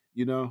thing.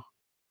 You know.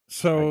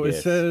 So it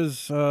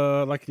says,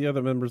 like the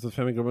other members of the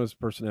family, Gomez's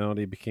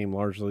personality became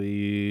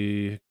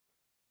largely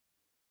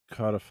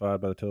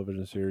codified by the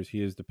television series.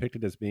 He is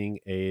depicted as being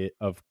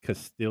of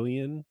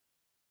Castilian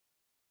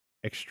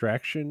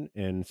extraction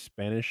and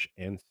Spanish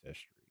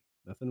ancestry.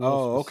 Nothing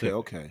else. Oh,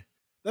 okay.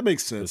 That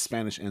makes sense. Just,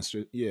 Spanish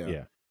ancestry. Yeah.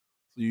 Yeah.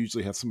 So you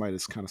usually have somebody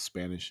that's kind of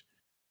Spanish.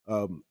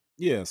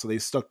 Yeah. So they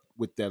stuck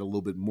with that a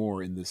little bit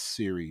more in this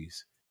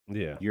series.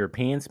 Yeah.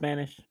 European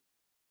Spanish.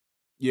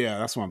 Yeah,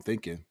 that's what I'm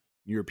thinking.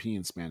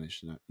 European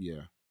Spanish.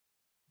 Yeah.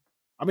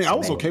 I mean, I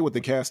was okay with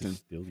the casting.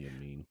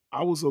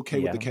 I was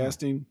okay with the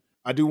casting.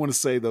 I do want to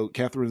say though,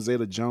 Catherine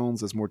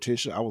Zeta-Jones as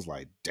Morticia. I was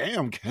like,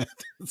 damn,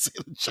 Catherine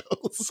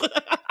Zeta-Jones.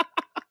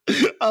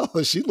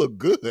 Oh, she looked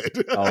good.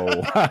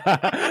 Oh.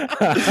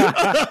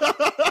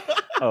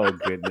 Oh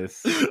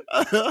goodness.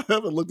 I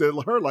haven't looked at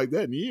her like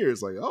that in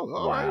years. Like, oh,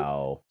 all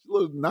wow. Right. She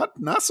look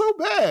not so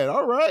bad.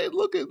 All right,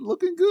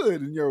 looking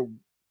good in your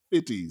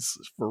 50s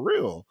for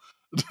real.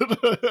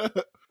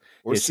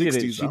 Or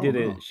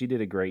 60s. She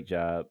did a great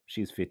job.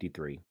 She's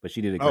 53, but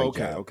she did a great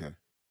job. Okay.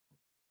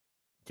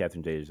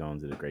 Catherine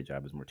Zeta-Jones did a great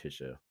job as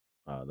Morticia,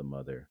 the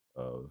mother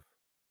of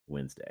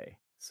Wednesday.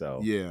 So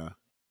yeah.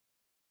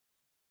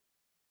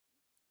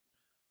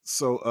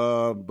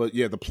 So, but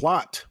yeah, the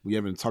plot, we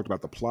haven't talked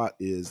about the plot,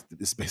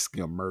 it's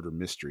basically a murder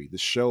mystery.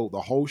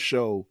 The whole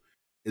show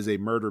is a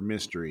murder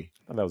mystery.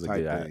 I thought that was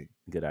a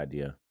good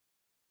idea.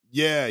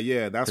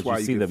 Yeah. That's why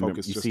you can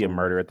focus. You see a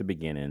murder at the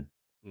beginning.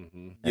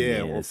 Mm-hmm.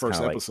 Yeah, or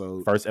first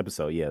episode. First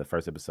episode, the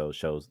first episode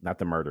shows not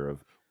the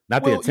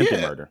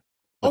attempted murder.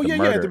 Oh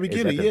yeah, at the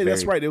beginning. Yeah,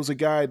 that's right. There was a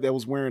guy that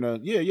was wearing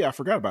I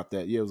forgot about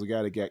that. Yeah, it was a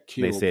guy that got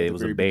killed. They said it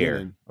was a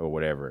bear or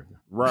whatever.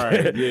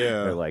 Right,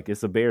 yeah. They're like,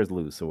 it's a bear's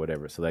loose or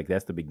whatever. So like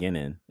that's the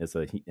beginning.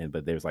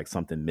 But there's like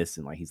something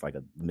missing, like he's like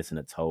missing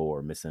a toe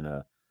or missing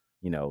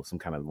some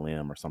kind of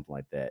limb or something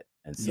like that.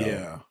 And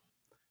so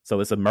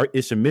so it's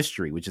a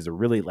mystery, which is a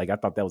really, like, I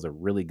thought that was a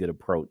really good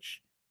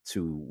approach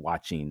to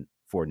watching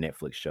for a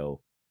Netflix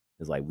show.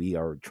 Is like, we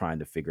are trying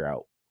to figure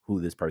out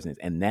who this person is.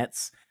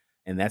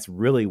 And that's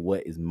really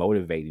what is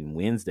motivating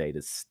Wednesday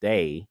to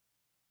stay,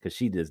 because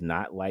she does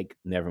not like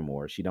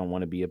Nevermore. She don't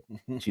want to be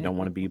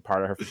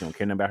part of her. She don't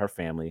care about her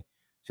family.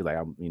 She's like,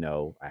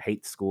 I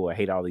hate school. I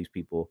hate all these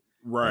people.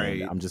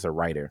 Right. I'm just a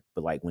writer.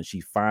 But like when she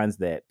finds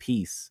that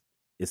peace,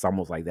 it's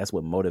almost like that's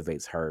what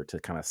motivates her to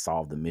kind of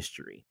solve the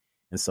mystery.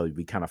 And so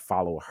we kind of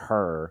follow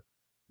her,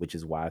 which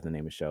is why it's the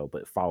name of the show,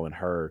 but following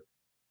her,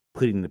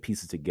 putting the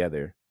pieces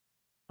together.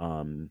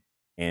 And,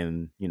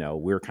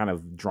 we're kind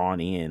of drawn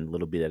in a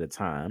little bit at a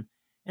time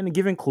and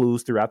giving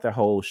clues throughout the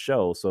whole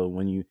show. So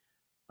when you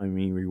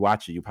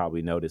watch it, you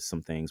probably notice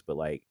some things, but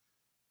like,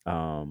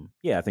 I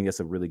think that's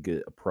a really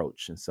good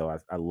approach. And so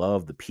I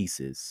love the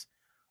pieces.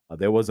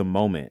 There was a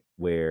moment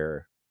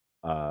where,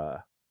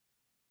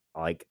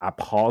 like I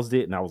paused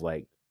it and I was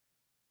like,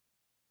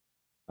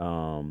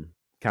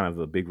 kind of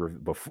a big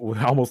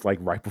almost like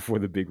right before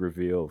the big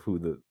reveal of who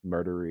the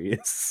murderer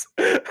is.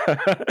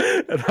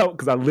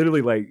 Because I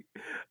literally like,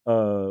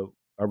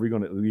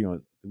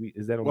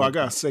 is that? Well, I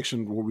got a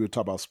section where we would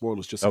talk about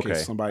spoilers just in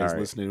case somebody's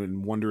listening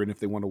and wondering if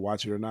they want to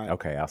watch it or not.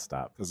 Okay, I'll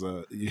stop. Because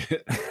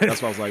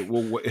that's why I was like,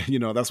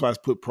 well, that's why I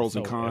put pros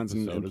and cons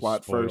and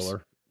plot first.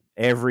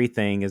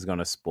 everything is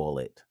gonna spoil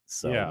it.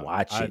 So Yeah,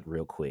 watch it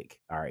real quick.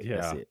 All right,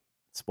 that's Yeah. it.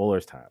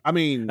 Spoilers time. I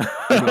mean,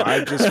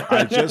 I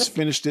just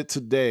finished it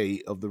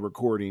today of the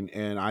recording,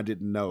 and I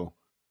didn't know.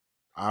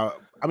 I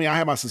mean, I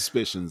had my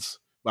suspicions,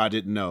 but I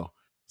didn't know,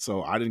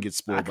 so I didn't get I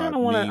spoiled by kind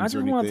of want to. I memes just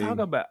or want to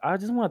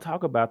anything.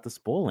 talk about the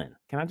spoiling.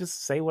 Can I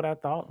just say what I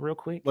thought real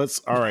quick?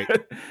 All right.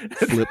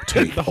 Flip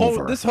tape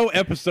over. This whole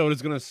episode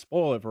is going to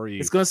spoil it for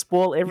you. It's going to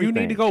spoil everything.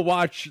 You need to go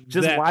watch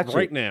watch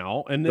right it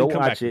now, and then Go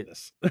come watch back to it.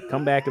 this.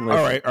 Come back and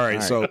listen. All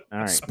right. So All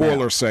right.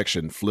 spoiler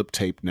section. Flip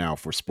tape now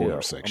for spoiler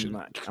Ew, section.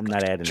 I'm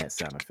not adding that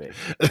sound effect.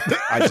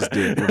 I just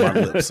did with my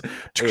lips.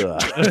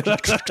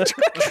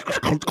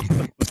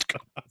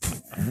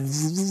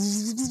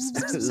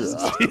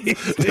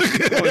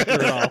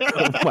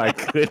 Oh my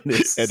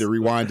goodness. Had to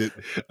rewind it.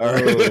 All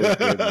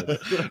right.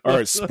 All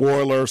right.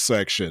 Spoiler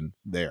section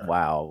there.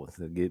 Wow. It's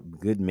a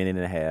good minute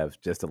and a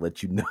half just to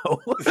let you know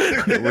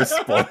we're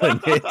spoiling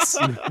it.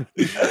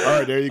 All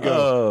right. There you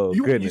go. Oh,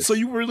 goodness. So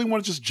you really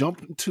want to just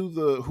jump into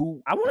the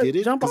who I wanna did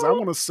it? jump Because on. I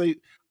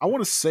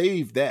want to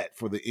save that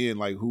for the end.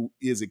 Like, who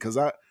is it? Because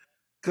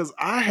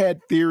I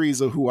had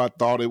theories of who I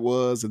thought it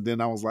was, and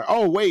then I was like,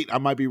 oh wait, I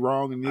might be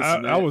wrong in this.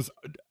 And that.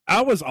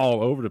 I was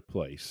all over the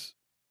place.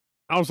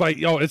 I was like,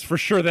 yo, it's for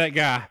sure that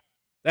guy.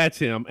 That's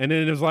him. And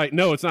then it was like,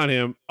 no, it's not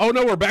him. Oh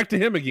no, we're back to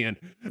him again.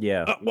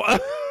 Yeah.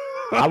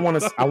 I want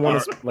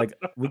to like,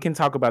 we can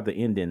talk about the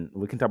ending.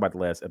 We can talk about the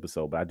last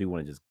episode, but I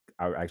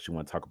actually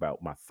want to talk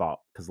about my thought.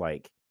 Cause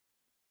like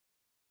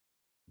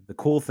the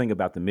cool thing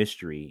about the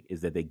mystery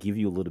is that they give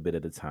you a little bit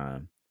at a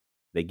time.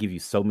 They give you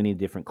so many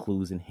different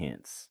clues and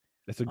hints.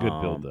 It's a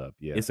good build up.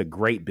 Yeah. It's a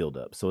great build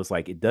up. So it's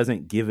like, it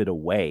doesn't give it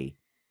away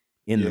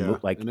in the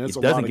like, it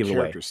doesn't give it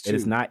away. It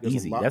is not There's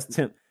easy.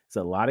 It's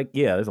a lot of,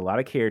 there's a lot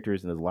of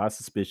characters and there's a lot of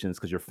suspicions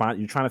because you're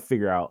trying to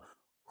figure out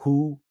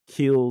who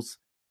kills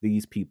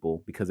these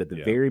people, because at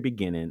the very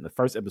beginning, the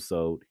first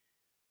episode,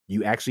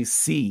 you actually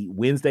see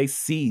Wednesday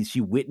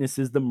she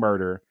witnesses the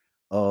murder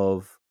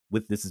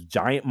with this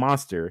giant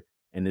monster,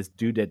 and this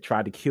dude that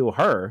tried to kill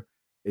her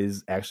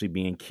is actually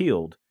being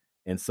killed.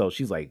 And so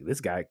she's like,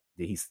 this guy,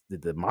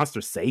 did the monster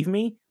save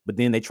me? But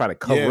then they try to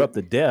cover up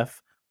the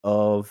death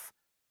of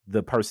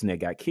the person that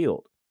got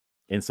killed.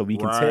 And so we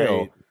can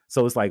tell.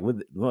 So it's like,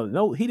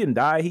 no, he didn't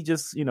die. He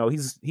just,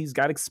 he's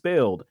got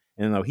expelled.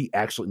 And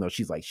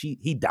she's like,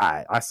 he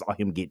died. I saw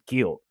him get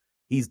killed.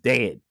 He's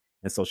dead.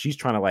 And so she's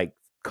trying to like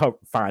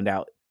find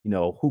out,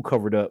 who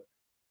covered up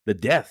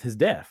his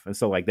death. And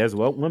so like, there's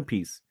one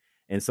piece.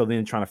 And so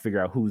then trying to figure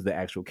out who's the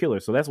actual killer.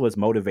 So that's what's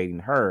motivating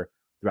her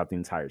throughout the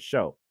entire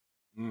show.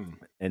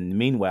 And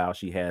meanwhile,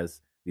 she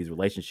has these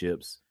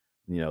relationships,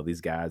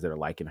 these guys that are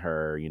liking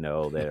her,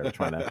 that are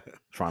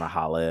trying to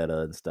holler at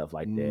her and stuff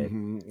like that.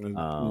 And,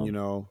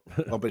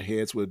 bumping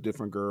heads with a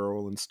different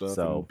girl and stuff,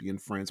 and being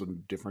friends with a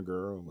different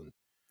girl, and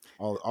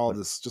all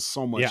this, just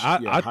so much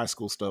high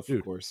school stuff,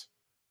 of course.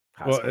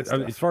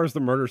 As far as the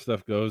murder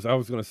stuff goes, I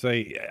was going to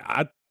say,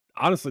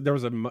 honestly, there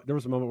was a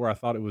moment where I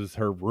thought it was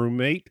her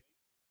roommate.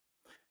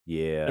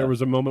 Yeah, there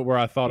was a moment where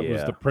I thought it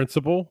was the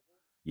principal.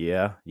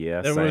 Yeah,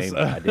 same.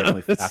 I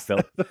definitely,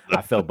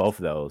 I felt both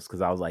of those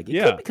because I was like,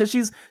 because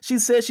she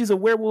says she's a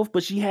werewolf,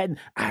 but I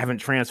haven't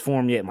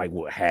transformed yet. I'm like,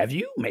 well, have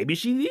you? Maybe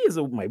she is,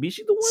 or maybe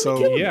she's the one. So that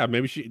killed yeah, me.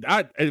 maybe she.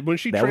 When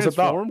she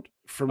transformed,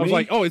 for me, I was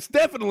like, oh, it's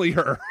definitely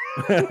her.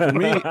 For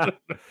me,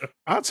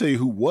 I'll tell you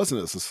who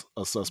wasn't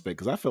a suspect,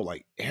 because I felt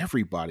like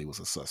everybody was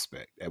a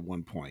suspect at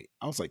one point.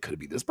 I was like, could it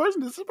be this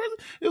person? This person?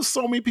 There was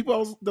so many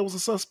people that was a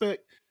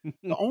suspect.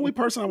 The only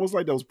person I was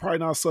like that was probably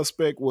not a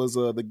suspect was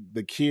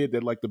the kid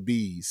that liked the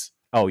bees.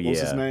 Oh what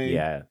was his name?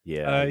 Yeah.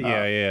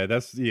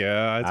 That's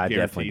I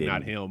definitely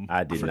not him.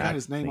 I forgot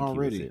his name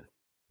already.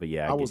 But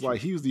yeah, I was like,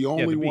 he was the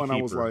only one.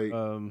 I was like,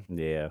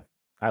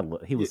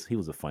 he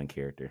was a fun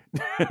character.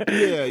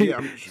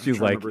 She's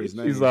like,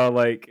 she's all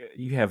like,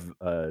 you have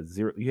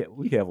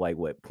we have like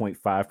what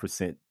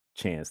 0.5%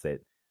 chance that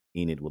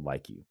Enid would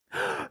like you.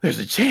 There's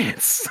a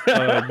chance.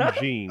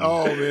 Eugene.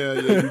 Oh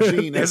man,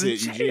 Eugene. That's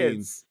it,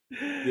 Eugene.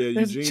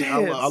 Yeah,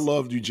 Eugene. I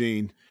loved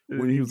Eugene.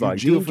 When he was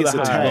Eugene like, gets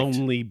attacked,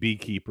 lonely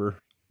beekeeper.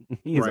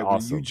 He's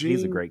awesome.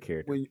 He's a great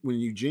character. When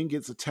Eugene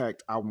gets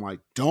attacked, I'm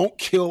like, don't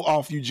kill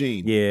off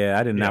Eugene. Yeah,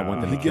 I did not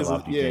want them to kill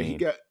off Eugene. He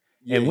got.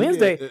 And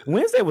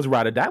Wednesday was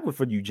ride or die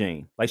for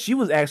Eugene. Like, she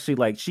was actually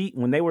like,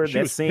 when they were in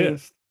that scene.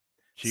 Pissed.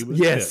 She was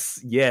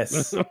pissed.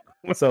 Yes.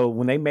 So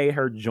when they made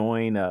her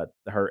join her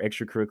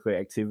extracurricular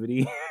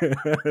activity,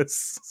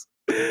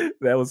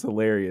 that was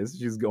hilarious.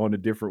 She's going to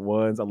different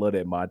ones. I love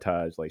that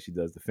montage. Like, she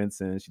does the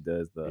fencing, she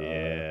does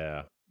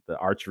the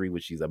archery,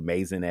 which she's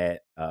amazing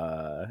at,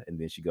 and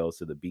then she goes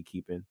to the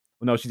beekeeping.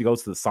 Well, no, she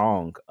goes to the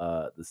song.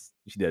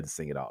 She doesn't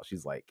sing it all.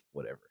 She's like,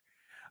 whatever.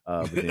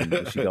 But then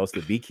when she goes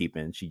to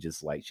beekeeping,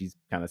 she's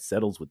kind of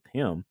settles with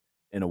him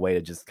in a way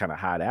to just kind of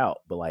hide out.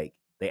 But like,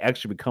 they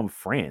actually become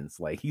friends.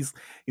 Like, he's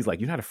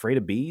like, you're not afraid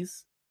of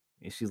bees?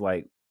 And she's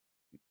like,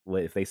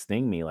 well, if they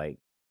sting me, like,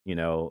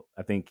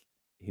 I think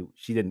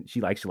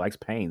she likes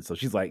pain. So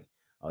she's like,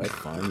 oh, that's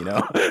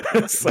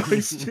fun,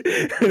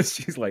 So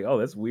she's like, oh,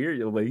 that's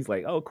weird. But he's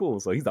like, oh, cool.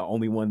 So he's the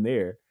only one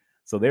there.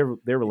 So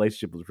their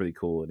relationship was pretty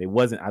cool, and it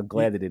wasn't. I'm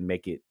glad they didn't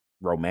make it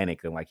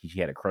romantic and like he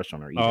had a crush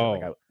on her either. Oh,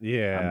 like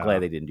yeah. I'm glad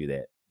they didn't do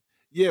that.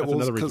 Yeah, That's well,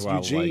 another reason because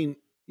why I Eugene,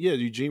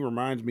 Eugene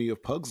reminds me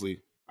of Pugsley.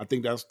 I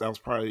think that was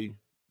probably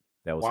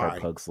That was why. her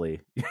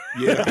Pugsley.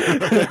 Yeah.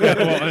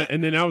 Well,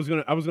 and then I was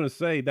gonna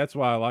say that's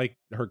why I like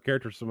her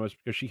character so much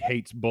because she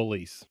hates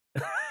bullies.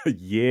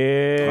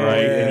 Yeah.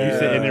 Right. And you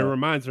said, and it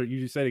reminds her.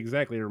 You said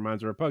exactly. It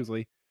reminds her of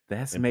Pugsley.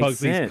 That And makes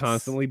Pugsley's sense.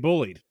 constantly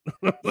bullied.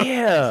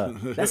 Yeah,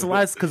 that's a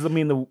lot. Because I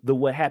mean, the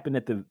what happened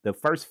at the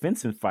first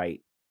fencing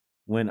fight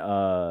when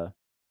the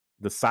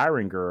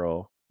siren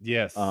girl.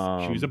 Yes,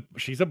 she's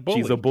a bully.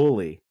 She's a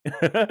bully,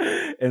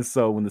 and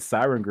so when the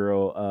siren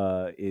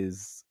girl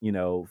is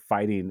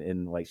fighting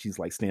and like she's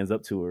like stands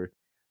up to her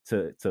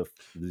to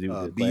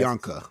do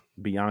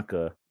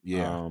Bianca,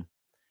 Yeah.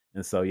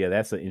 And so yeah,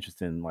 that's an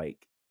interesting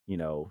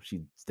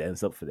she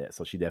stands up for that,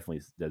 so she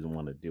definitely doesn't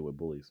want to deal with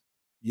bullies.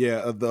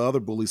 Yeah, the other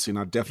bully scene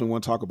I definitely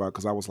want to talk about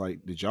because I was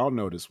like, did y'all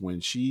notice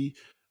when she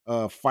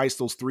fights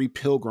those 3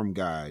 pilgrim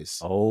guys?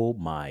 Oh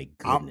my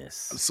goodness!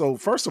 So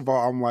first of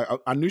all, I'm like,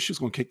 I knew she was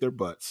going to kick their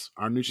butts.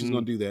 I knew she was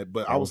going to do that,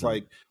 but I was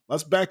like,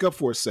 let's back up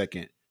for a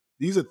second.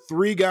 These are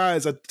 3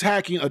 guys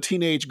attacking a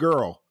teenage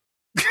girl.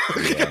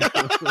 Yeah.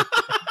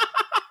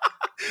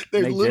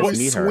 They're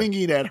literally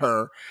swinging at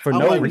her for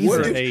no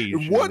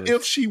reason. What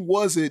if she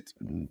wasn't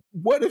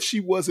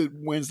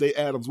Wednesday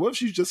Addams? What if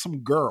she's just some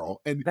girl?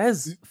 And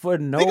that's for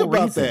no think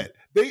about reason. that.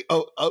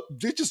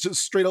 They just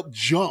straight up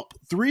jump.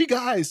 3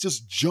 guys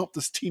just jump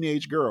this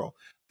teenage girl.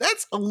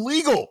 That's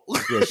illegal.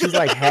 Yeah, she's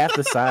like half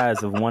the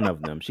size of one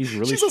of them. She's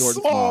really she's short, a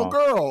small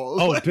girl.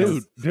 Oh,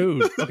 dude.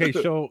 Okay,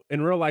 so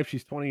in real life,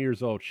 she's 20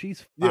 years old.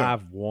 She's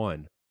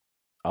 5'1".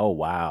 Oh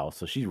wow!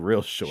 So she's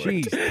real short.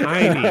 She's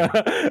tiny.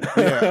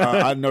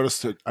 Yeah, I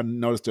noticed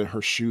that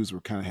her shoes were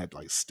kind of had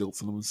like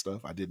stilts in them and stuff.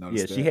 I did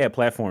notice. Yeah, she had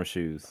platform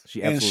shoes.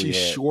 She's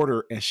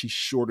shorter, and she's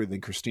shorter than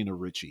Christina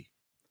Ricci.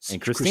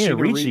 And Christina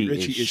Ricci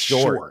is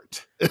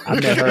short. I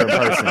met her in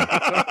person.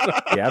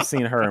 Yeah, I've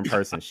seen her in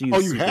person. She's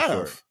you have?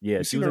 Short.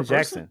 Yeah, she was in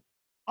Jackson.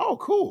 Oh,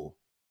 cool.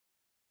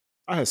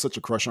 I had such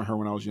a crush on her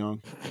when I was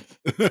young.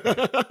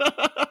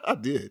 I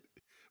did.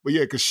 But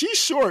yeah, because she's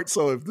short,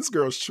 so if this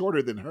girl's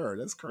shorter than her,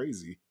 that's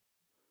crazy.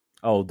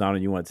 Oh, Donna,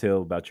 you want to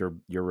tell about your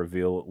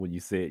reveal when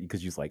you said,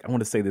 because you was like, I want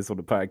to say this on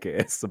the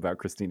podcast about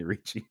Christina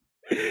Ricci.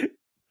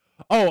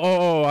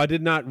 I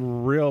did not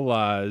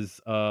realize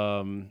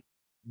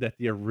that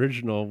the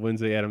original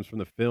Wednesday Addams from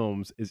the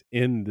films is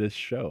in this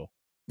show.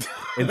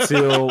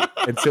 until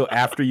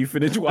after you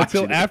finished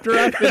watching Until after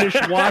I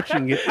finished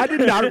watching it, I did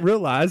not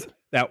realize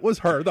that was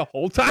her the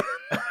whole time.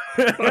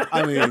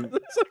 I mean...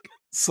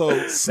 So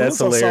as I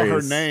saw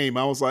her name,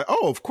 I was like,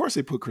 "Oh, of course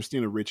they put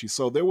Christina Ricci."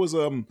 So there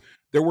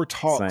were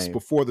talks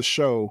before the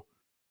show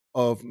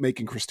of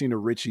making Christina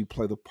Ricci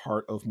play the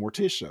part of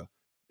Morticia.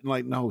 And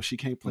like, no, she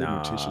can't play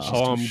Morticia.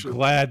 I'm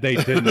glad they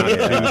did not do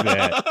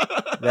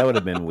that. That would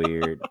have been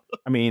weird.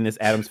 I mean, it's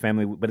Addams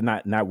Family, but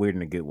not weird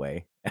in a good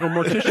way. Well,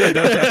 Morticia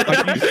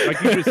does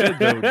like you just said,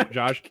 though,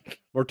 Josh.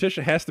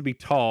 Morticia has to be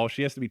tall.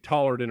 She has to be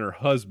taller than her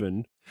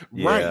husband.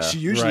 Yeah, right. She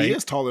usually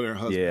is taller than her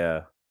husband.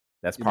 Yeah.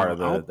 That's part of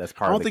the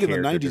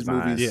character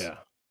design. Movies. Yeah,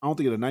 I don't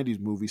think in the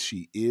 90s movies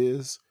she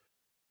is,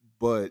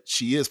 but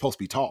she is supposed to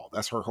be tall.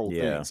 That's her whole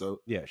thing.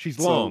 So yeah, she's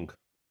long.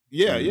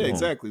 Yeah,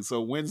 exactly. So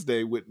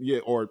Wednesday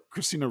or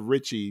Christina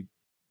Ricci,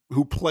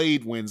 who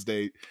played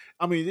Wednesday.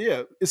 I mean,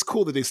 yeah, it's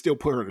cool that they still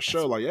put her in the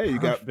show. Like, hey, you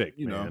got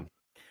man.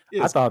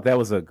 I thought that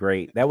was I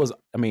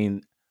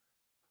mean,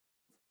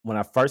 when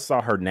I first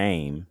saw her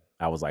name,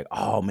 I was like,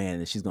 oh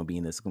man, she's gonna be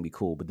in this. It's gonna be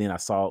cool. But then I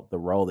saw the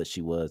role that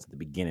she was at the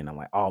beginning. I'm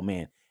like, oh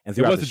man. And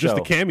it wasn't just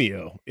a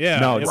cameo. Yeah.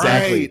 No,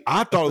 exactly. Right.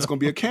 I thought it was going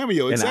to be a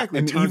cameo. Exactly.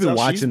 And even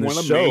watching the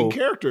show, main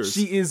characters.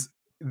 She is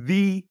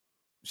a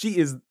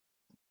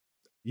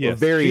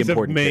very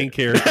important main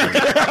character.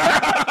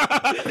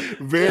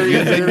 very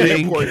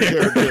important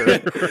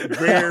character.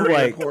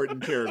 Very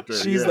important character.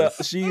 She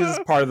is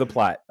part of the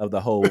plot of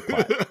the whole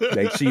plot.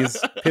 Like she is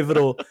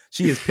pivotal.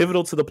 She is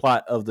pivotal to the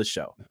plot of the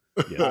show.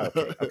 Yeah.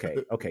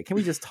 Okay. Can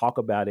we just talk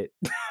about it?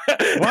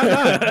 Why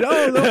not?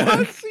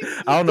 No.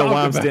 I don't know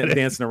why I'm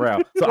dancing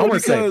around. So I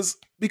want to say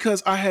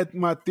because I had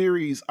my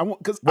theories.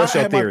 What's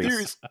your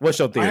theories?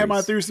 I had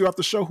my theories throughout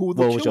the show who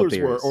the killers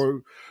were.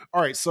 Or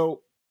all right,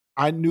 so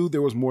I knew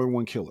there was more than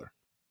one killer.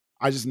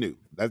 I just knew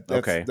that's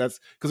because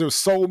there were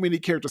so many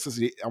characters.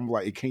 I'm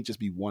like, it can't just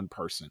be one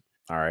person.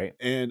 All right,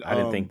 and I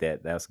didn't think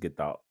that. That's a good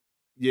thought.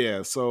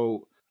 Yeah.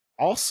 So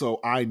also,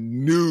 I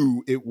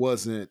knew it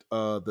wasn't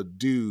the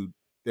dude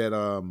that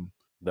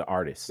the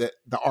artist.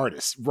 The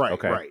artist, right?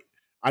 Okay. Right.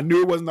 I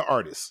knew it wasn't the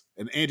artist,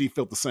 and Andy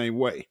felt the same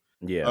way.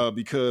 Yeah.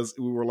 Because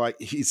we were like,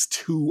 he's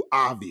too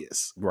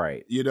obvious.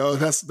 Right.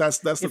 That's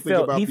the thing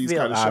about these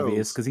kind of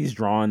shows. Because he's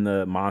drawing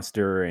the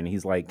monster, and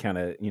he's like kind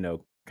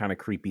of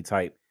creepy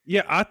type.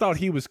 Yeah, I thought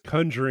he was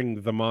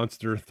conjuring the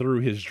monster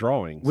through his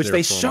drawings. Which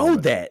they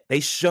showed that.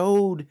 They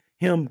showed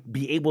him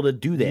be able to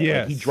do that. Like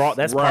Yes. he draw.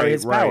 That's part of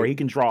his power. He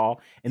can draw,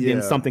 and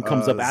then something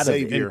comes up out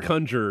Xavier. of it. And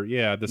conjure,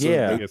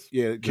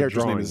 the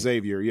character's name is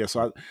Xavier. Yeah,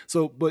 so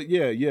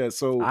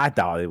I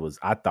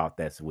thought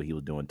that's what he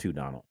was doing too,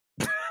 Donald.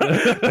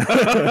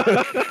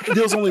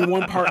 There's only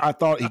one part I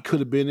thought he could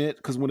have been it,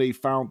 because when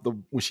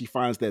she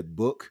finds that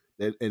book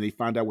and they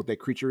find out what that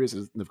creature is,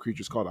 and the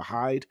creature's called a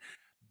Hyde.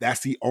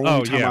 That's the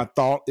only time I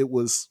thought it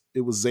was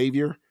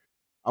Xavier.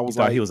 I was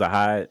thought he was a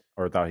Hyde,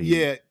 or thought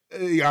he? I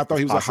thought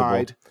he was a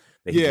Hyde.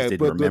 Yeah,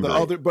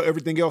 but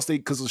everything else,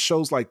 because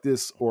shows like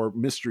this or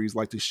mysteries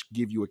like to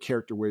give you a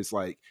character where it's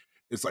like,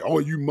 oh,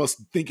 you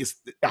must think it's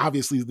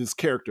obviously this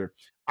character.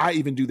 I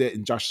even do that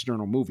in Josh's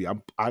Journal movie.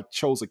 I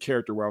chose a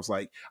character where I was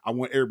like, I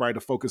want everybody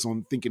to focus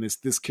on thinking it's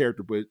this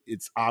character, but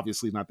it's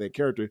obviously not that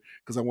character,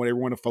 because I want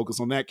everyone to focus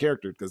on that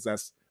character, because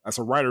that's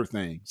a writer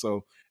thing.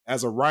 So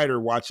as a writer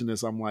watching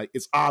this, I'm like,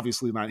 it's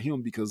obviously not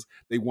him, because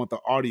they want the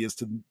audience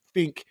to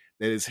think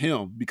that it's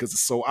him because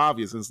it's so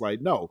obvious. And it's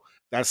like, no,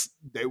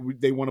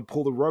 they want to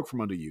pull the rug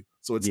from under you.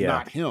 So it's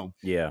not him.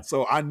 Yeah.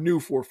 So I knew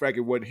for a fact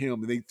it wasn't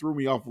him. And they threw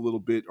me off a little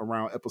bit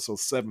around episode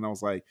 7. I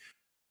was like,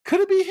 could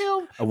it be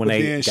him? When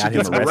they got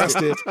him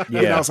arrested,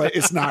 and I was like,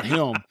 it's not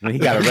him. When he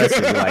got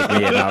arrested, you're like,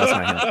 yeah, no, it's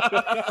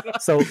not him.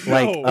 So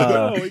like,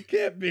 no, it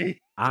can't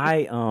be.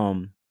 I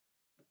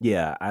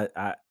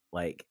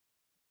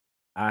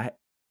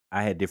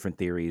had different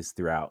theories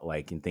throughout,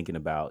 like, in thinking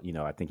about,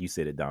 I think you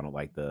said it, Donald,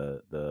 like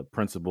the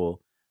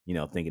principal,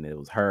 thinking it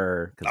was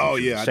her. I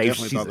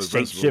definitely thought it was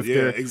shapeshifter.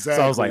 Yeah, exactly.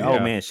 So I was like, oh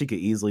man, she could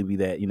easily be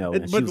that,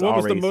 But what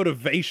was the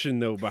motivation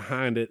though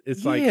behind it?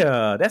 It's like,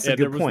 that's a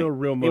good point. There was point. no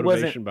real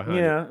motivation behind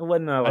it. Yeah, it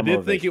wasn't. I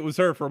did think it was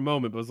her for a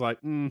moment, but it was like,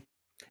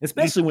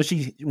 especially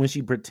when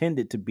she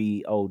pretended to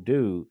be old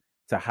dude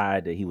to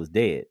hide that he was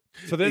dead.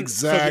 So then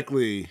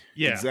exactly.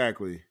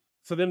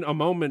 So then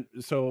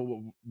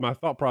so my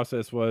thought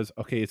process was,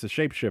 okay, it's a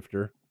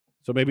shapeshifter,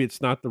 so maybe it's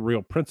not the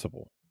real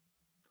principal.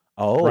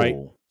 Oh, right.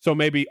 So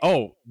maybe,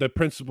 the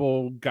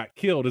principal got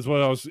killed is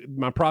what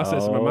my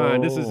process in my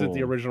mind. This isn't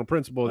the original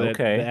principal that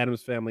the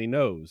Addams family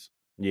knows.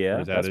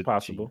 Yeah, that's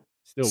possible.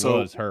 Still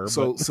was her.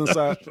 So since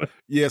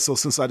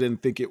I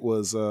didn't think it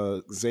was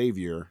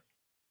Xavier,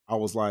 I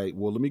was like,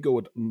 well, let me go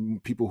with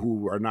people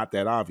who are not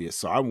that obvious.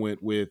 So I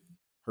went with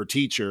her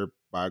teacher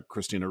by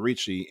Christina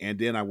Ricci, and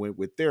then I went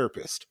with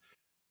therapist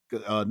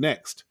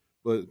next.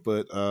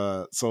 But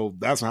so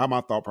that's how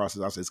my thought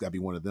process. I said it's got to be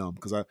one of them,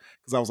 because I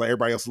was like,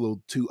 everybody else a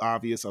little too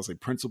obvious. I was like,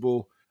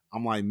 principal.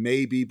 I'm like,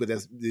 maybe, but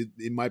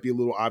it might be a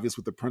little obvious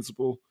with the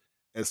principal.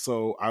 And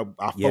so I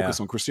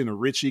focused on Christina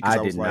Ricci,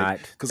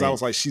 because I was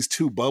like, she's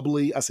too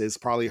bubbly. I said it's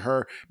probably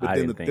her. But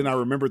then I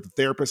remembered the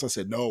therapist. I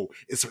said, no,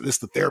 it's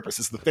the therapist.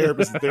 It's the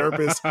therapist.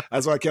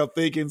 That's what I kept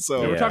thinking.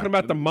 So we're talking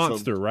about the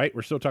monster, right?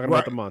 We're still talking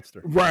about the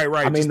monster, right?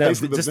 I mean,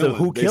 just the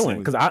who killing,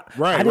 because I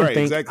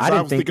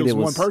didn't think it was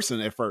one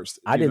person at first.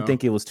 I didn't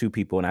think it was two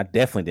people, and I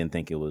definitely didn't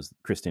think it was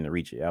Christina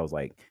Ricci. I was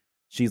like,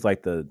 she's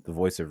like the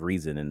voice of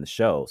reason in the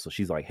show, so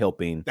she's like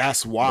helping.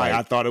 That's why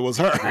I thought it was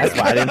her. That's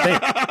why I didn't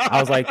think. I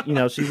was like,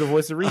 she's the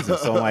voice of reason,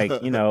 so like,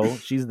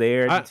 she's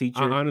there to teach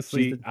her.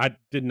 Honestly, I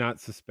did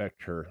not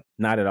suspect her.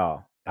 Not at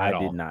all. I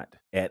did not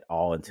at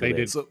all until they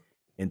did.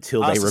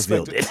 Until they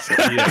revealed it.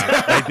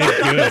 Yeah, they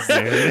did good, man.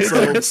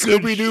 So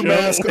Scooby-Doo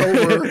mask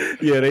over.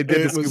 Yeah, they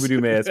did the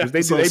Scooby-Doo mask. They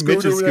mentioned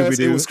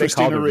Scooby-Doo. They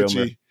called her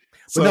Vilma.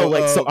 But no,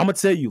 like, so I'm gonna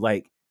tell you,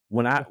 like,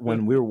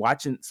 when we were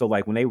watching, so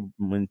like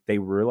when they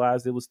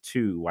realized it was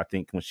 2, I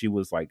think when she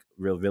was like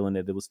revealing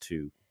that it was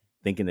 2,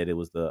 thinking that it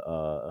was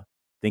the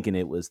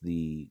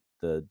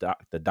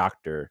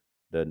doctor,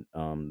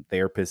 the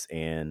therapist,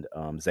 and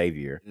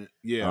Xavier.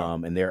 Yeah.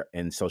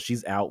 And so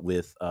she's out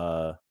with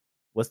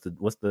what's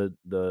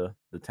the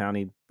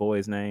townie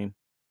boy's name?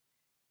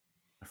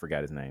 I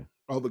forgot his name.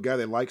 Oh, the guy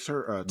that likes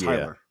her, Tyler.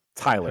 Yeah.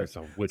 Tyler.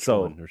 So which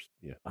one?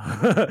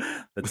 The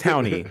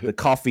townie, the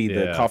coffee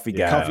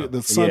guy,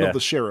 the son of the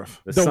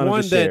sheriff, the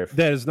one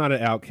that is not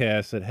an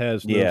outcast, that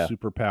has no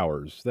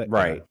superpowers. That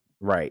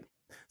right.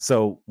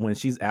 So when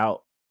she's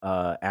out,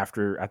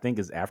 after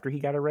he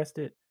got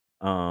arrested,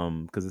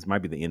 because this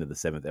might be the end of the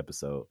 7th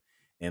episode,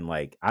 and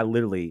like I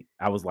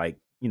was like,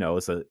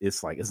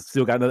 it's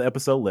still got another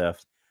episode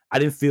left. I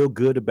didn't feel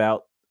good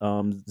about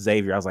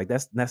Xavier. I was like,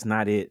 that's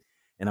not it.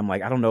 And I'm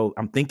like, I don't know.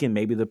 I'm thinking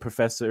maybe the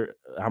professor.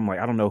 I'm like,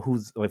 I don't know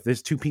who's, like,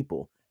 there's 2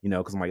 people,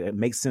 because I'm like, it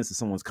makes sense that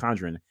someone's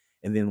conjuring.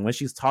 And then when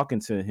she's talking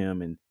to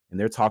him and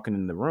they're talking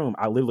in the room,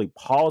 I literally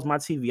paused my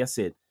TV. I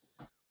said,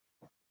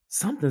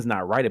 something's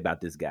not right about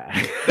this guy.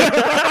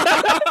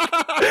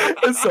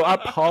 And so I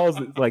paused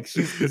it, like,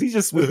 because he's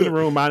just sweeping the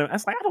room. I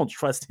was like, I don't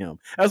trust him.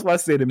 That's what I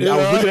said to me.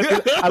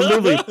 I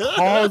literally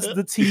paused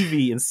the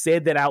TV and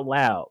said that out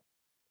loud.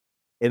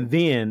 And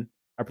then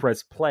I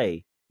pressed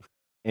play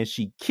and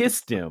she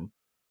kissed him.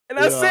 And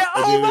I said,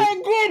 "Oh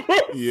my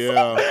goodness!"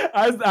 Yeah,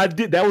 I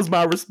did. That was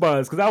my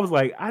response, because I was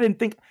like, I didn't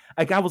think.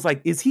 Like, I was like,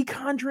 "Is he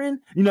conjuring?"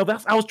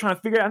 I was trying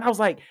to figure it out. And I was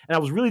like, and I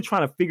was really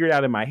trying to figure it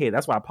out in my head.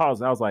 That's why I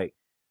paused. And I was like,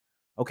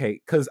 okay,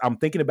 because I'm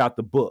thinking about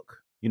the book.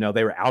 They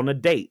were out on a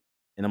date,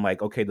 And I'm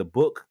like, okay, the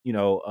book,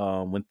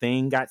 when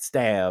Thing got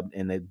stabbed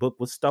and the book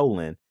was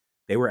stolen,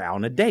 they were out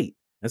on a date.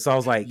 And so I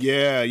was like,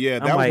 yeah,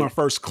 that was my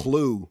first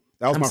clue.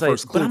 That was my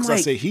first clue because I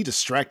said he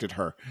distracted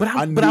her.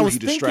 I knew he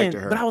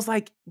distracted her. But I was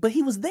like, but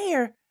he was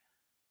there.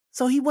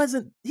 So he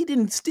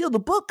didn't steal the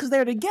book because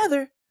they're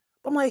together.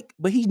 I'm like,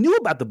 but he knew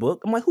about the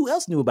book. I'm like, who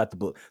else knew about the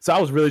book? So I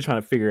was really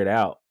trying to figure it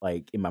out,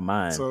 like in my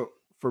mind. So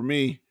for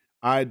me,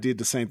 I did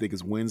the same thing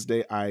as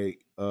Wednesday.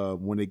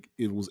 When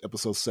it was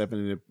episode 7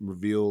 and it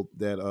revealed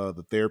that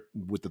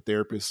with the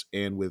therapist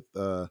and with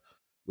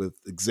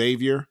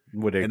Xavier,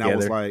 and I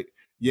was like,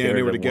 yeah, and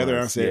they were together.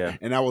 And I said,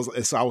 and I was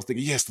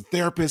thinking, yes, the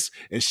therapist,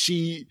 and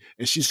she's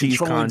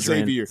controlling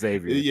Xavier.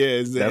 Yeah,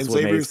 and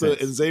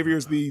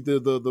Xavier's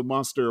the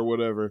monster or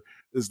whatever,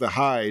 is the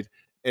Hyde.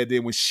 And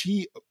then when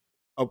she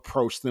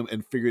approached them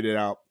and figured it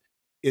out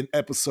in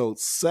episode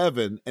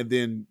 7, and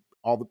then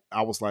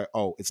I was like,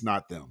 oh, it's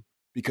not them.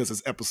 Because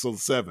it's episode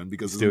 7.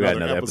 Because it's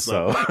another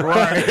episode.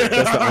 Right.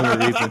 That's the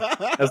only reason.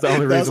 That's the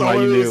only reason why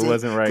you knew it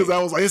wasn't right. Because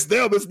I was like, it's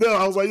them.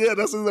 I was like, yeah,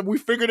 we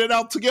figured it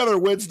out together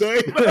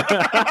Wednesday.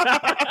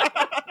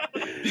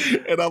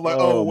 And I'm like,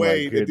 oh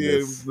wait. And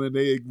then when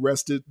they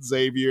arrested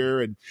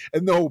Xavier and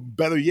no,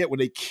 better yet, when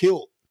they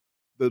killed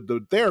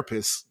the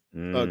therapist,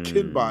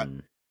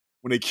 Kinbot.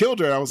 When they killed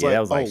her, I was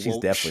like, she's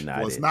definitely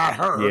not. It's not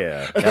her.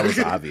 Yeah, that was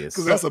obvious.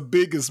 Because that's the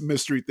biggest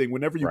mystery thing.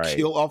 Whenever you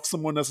kill off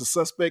someone that's a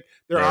suspect,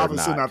 they're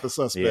obviously not the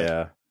suspect.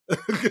 Yeah.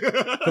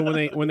 So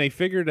when they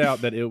figured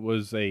out that it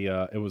was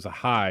a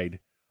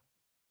Hyde,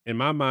 in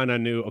my mind I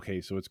knew,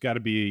 okay, so it's got to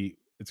be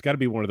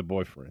one of the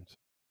boyfriends.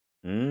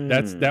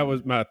 That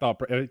was my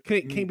thought. It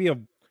can't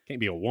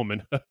be a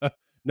woman.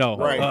 No.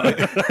 Right.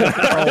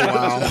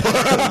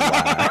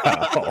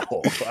 Oh,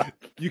 wow.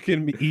 You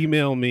can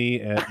email me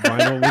at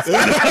vinyl.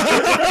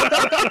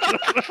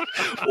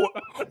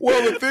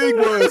 Well, the thing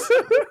was,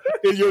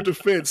 in your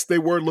defense, they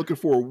were looking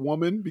for a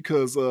woman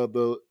because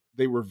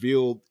they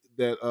revealed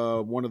that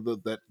one of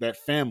that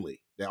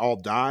family, they all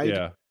died.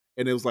 Yeah.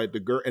 And it was like the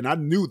girl, and I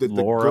knew that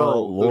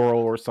Laurel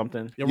or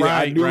something. Yeah,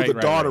 I knew the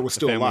daughter was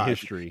still alive.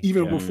 History.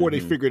 Even before they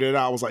figured it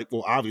out, I was like,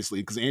 well, obviously,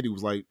 because Andy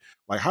was like,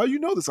 how you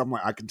know this? I'm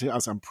like, I can tell.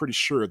 I'm pretty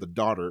sure the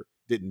daughter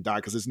didn't die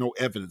because there's no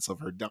evidence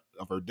of her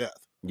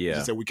death. Yeah,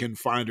 she said we couldn't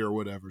find her or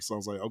whatever. So I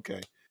was like,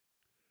 okay.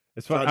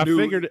 It's fine. I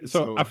figured it.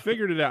 So I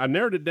figured it out. I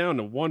narrowed it down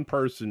to one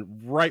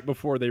person right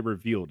before they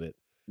revealed it.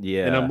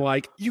 Yeah. And I'm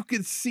like, you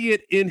could see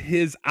it in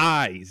his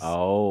eyes.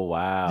 Oh,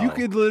 wow. You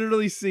could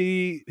literally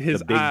see his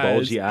the big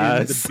bulgy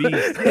eyes. The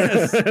beast.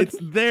 Yes, it's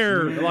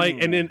there.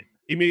 Like, and then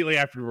immediately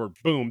afterward,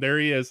 boom, there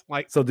he is.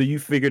 Like, so you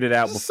figured it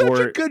out before?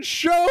 Such a good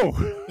show.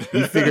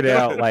 You figured it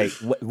out. Like,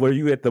 were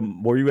you at the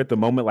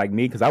moment like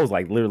me? Because I was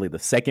like literally the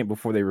second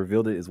before they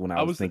revealed it is when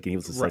I was thinking he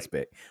was a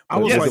suspect. I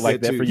was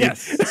like that for you.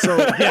 Yes.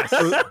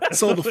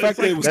 So the fact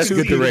that it was that's two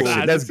good people,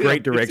 direction. That's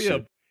great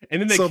direction. And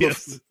then they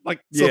kissed.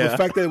 The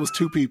fact that it was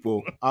two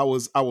people, I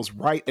was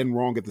right and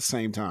wrong at the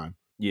same time.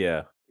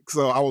 Yeah.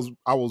 So I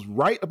was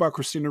right about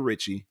Christina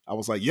Ricci. I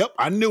was like, yep,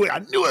 I knew it. I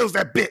knew it was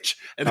that bitch.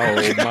 And oh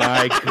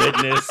my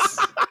goodness.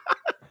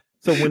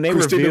 So when they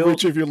Christina revealed,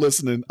 Ricci, if you're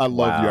listening, I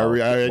love you.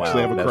 I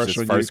actually have a crush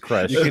on first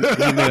crush. You can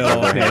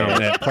email him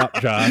at Prop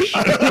Josh.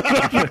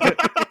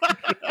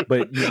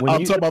 But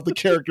I'm talking about the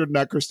character,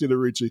 not Christina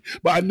Ricci.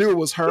 But I knew it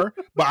was her.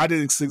 But I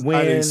didn't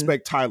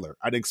expect Tyler.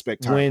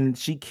 When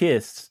she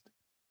kissed.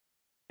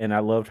 And I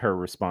loved her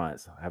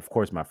response. Of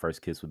course, my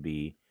first kiss would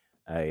be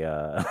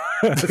a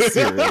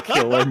serial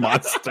killer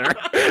monster.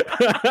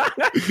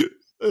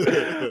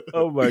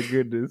 Oh my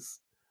goodness!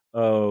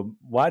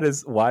 Why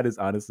does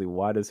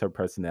her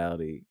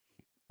personality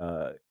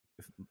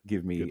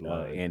give me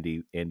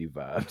Andy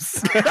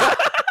vibes?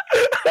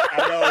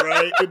 I know,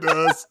 right? It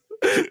does.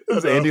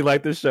 Does Andy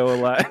like the show a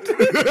lot?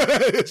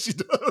 She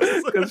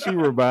does, because she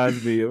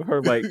reminds me of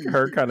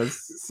her kind of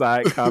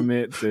side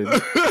comments and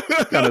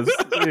kind of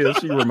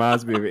she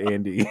reminds me of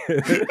Andy.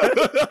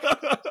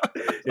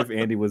 If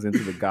Andy was into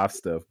the goth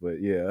stuff,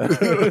 but yeah.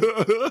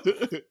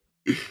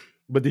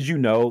 But did you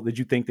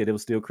think that it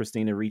was still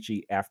Christina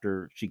Ricci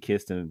after she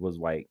kissed and was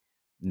like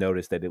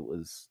noticed that it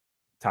was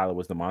Tyler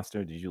was the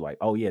monster? Did you like,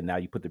 oh yeah, now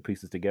you put the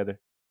pieces together?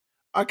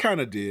 I kind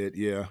of did,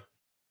 yeah.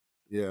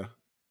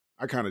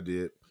 I kind of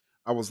did.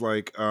 I was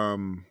like, I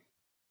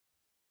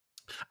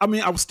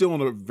was still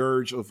on the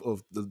verge of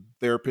the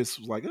therapist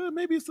was like,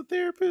 maybe it's the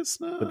therapist.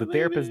 No, but the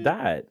therapist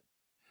died.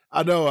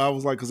 I know. I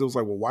was like, because it was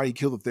like, well, why he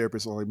killed the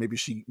therapist? Or like, maybe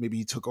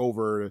he took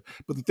over.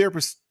 But the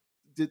therapist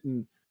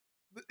didn't.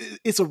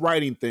 It's a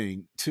writing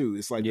thing too.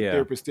 It's like the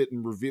therapist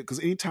didn't reveal, because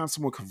anytime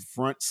someone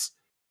confronts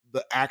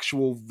the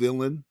actual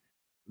villain,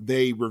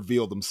 they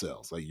reveal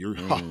themselves. Like you're.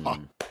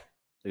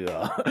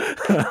 Yeah.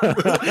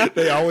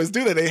 They always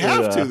do that. They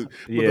have to.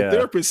 But the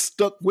therapist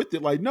stuck with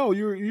it. Like, no,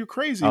 you're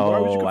crazy. Oh, why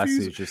would you confuse?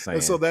 I see what you're saying.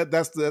 And so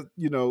that's the,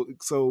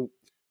 so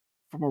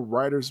from a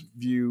writer's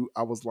view,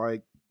 I was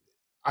like,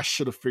 I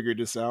should have figured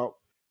this out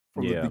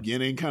from the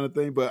beginning, kind of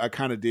thing. But I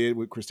kind of did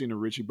with Christina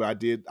Ricci.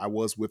 But I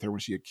was with her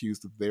when she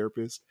accused the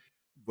therapist.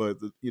 But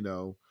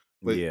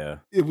But yeah,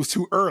 it was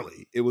too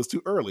early. It was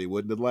too early. It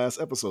wasn't the last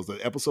episode.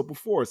 The episode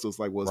before, so it's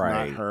like, well, it's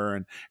not her.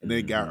 And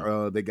they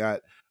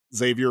got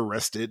Xavier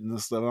arrested and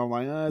stuff. And I'm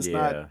like,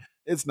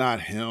 it's not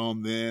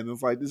him. Then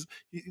it's like this.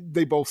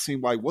 They both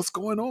seem like, what's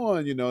going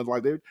on?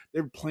 Like they're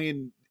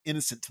playing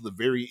innocent to the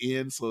very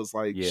end. So it's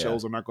like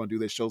shows are not going to do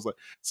that. Shows like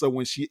so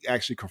when she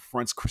actually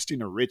confronts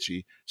Christina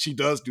Ricci, she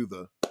does do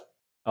the.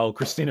 Oh,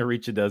 Christina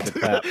Ricci does the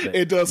clap.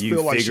 It does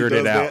feel like she does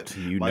it out. That.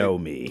 You know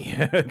me.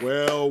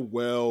 well.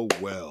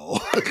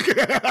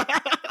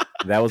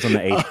 That was on the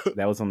 8th.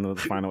 That was on the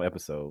final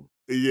episode.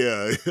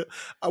 Yeah,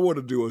 I want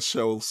to do a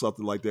show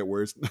something like that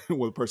where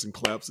when a person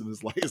claps and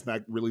it's like it's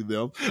not really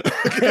them.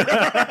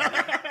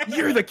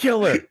 You're the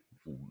killer.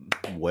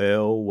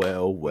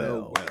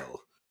 Well.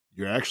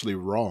 You're actually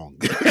wrong.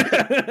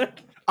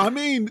 I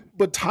mean,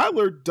 but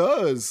Tyler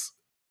does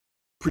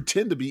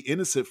pretend to be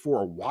innocent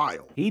for a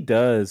while. He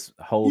does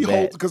hold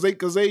that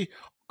because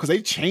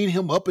they chain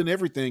him up and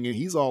everything, and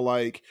he's all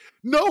like,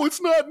 "No, it's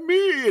not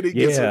me," and he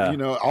gets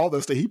all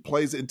that stuff. He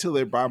plays it until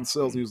they're by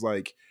themselves. And he was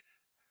like,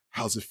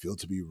 "How's it feel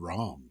to be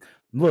wrong?"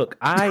 Look,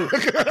 he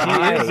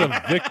is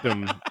a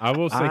victim. I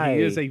will say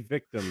he is a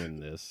victim in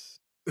this.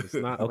 It's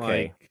not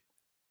okay.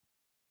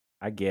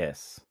 I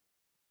guess.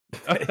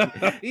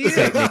 He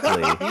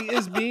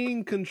is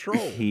being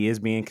controlled. He is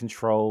being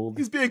controlled.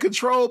 He's being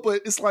controlled,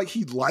 but it's like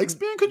he likes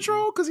being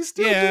controlled because he's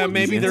still doing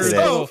maybe there's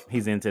stuff.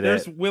 He's into that.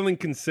 There's willing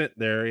consent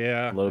there,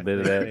 a little bit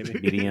of that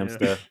BDM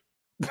stuff.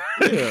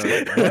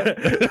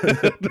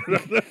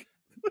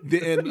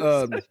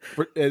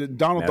 And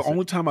Donald, the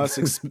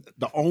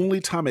only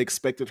time I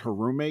expected her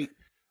roommate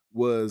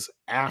was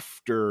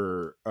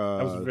after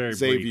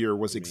Xavier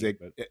was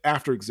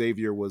after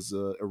Xavier was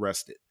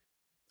arrested.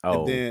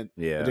 Oh, and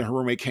then her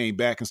roommate came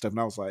back and stuff, and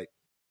I was like,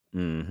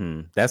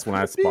 That's when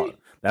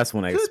That's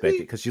when I expected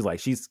because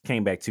she's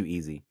came back too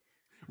easy.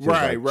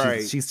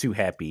 Right. She's too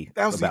happy.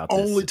 That was the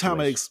only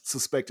time I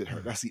suspected her.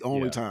 That's the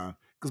only time.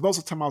 Because most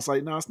of the time I was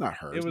like, no, it's not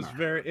her. It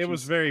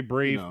was very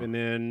brief, and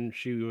then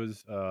she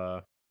was.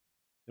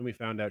 Then we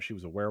found out she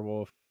was a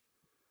werewolf.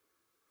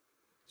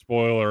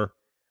 Spoiler.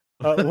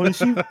 When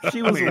she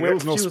was there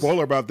was no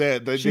spoiler about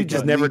that. She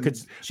never could.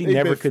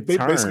 They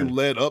basically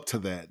led up to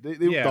that.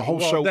 The whole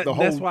show, the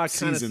whole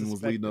season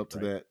was leading up to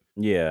that.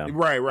 Yeah.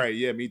 Right.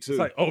 Yeah, me too. It's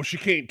like, she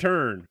can't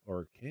turn,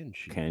 or can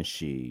she? Can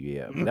she?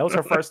 Yeah. That was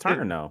her first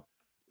turn, though.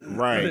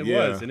 Right. And it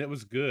was, and it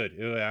was good.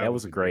 That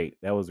was great.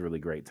 That was a really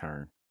great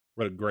turn.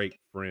 What a great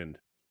friend.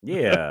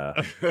 Yeah.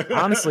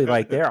 Honestly,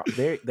 like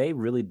they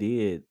really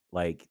did.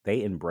 Like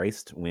they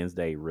embraced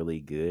Wednesday really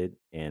good,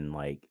 and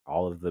like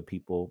all of the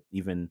people,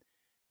 even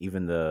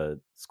the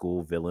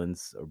school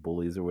villains or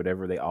bullies or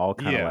whatever, they all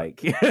kind of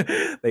like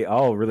they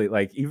all really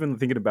like, even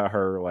thinking about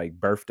her like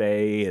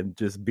birthday and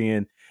just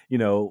being,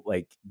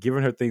 like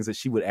giving her things that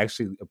she would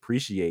actually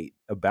appreciate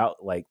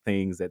about like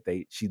things that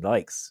she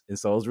likes. And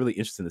so it was really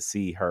interesting to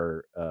see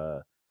her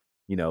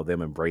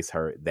them embrace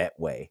her that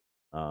way.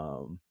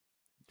 And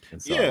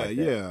so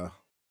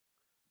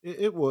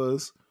it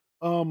was.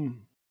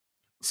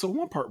 So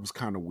one part was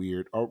kind of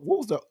weird.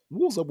 What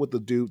was up with the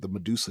dude, the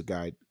Medusa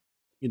guy?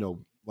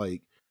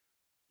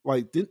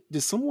 Like did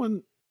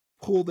someone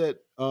pull that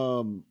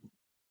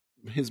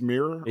his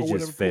mirror? It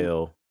just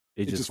fell.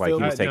 It just like he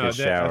was taking a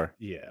shower.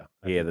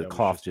 The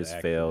cloth just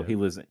fell. It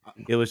was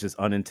just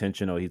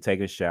unintentional. He take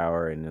a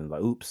shower and then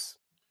like, oops.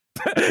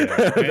 And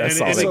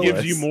it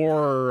gives you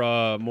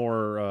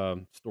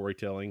more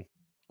storytelling.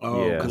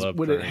 Oh, because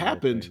when it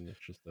happened,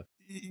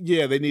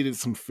 they needed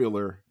some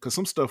filler because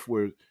some stuff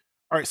were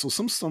all right. So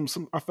some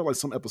I felt like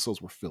some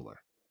episodes were filler.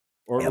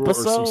 Or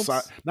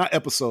not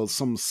episodes,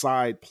 some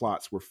side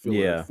plots were filler.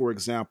 Yeah. For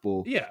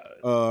example,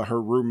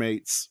 her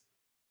roommate's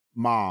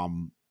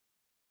mom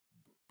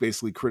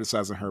basically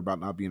criticizing her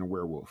about not being a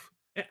werewolf.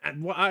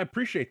 Well, I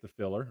appreciate the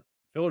filler.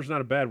 Filler's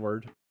not a bad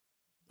word.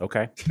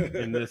 Okay.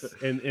 In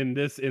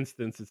this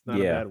instance, it's not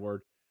a bad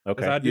word.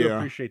 Okay. I do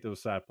appreciate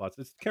those side plots.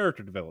 It's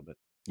character development.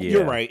 Yeah,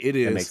 you're right. It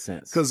is. That makes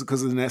sense.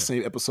 Because in that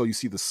same episode, you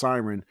see the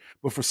siren,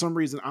 but for some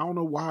reason, I don't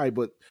know why,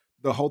 but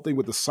the whole thing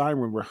with the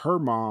siren with her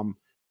mom,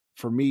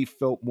 for me,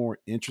 felt more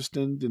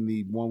interesting than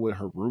the one with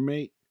her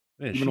roommate.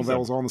 Man, even though that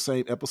was all in the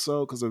same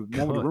episode. Because the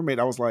one with the roommate,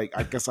 I was like,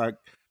 I guess maybe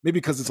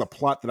because it's a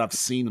plot that I've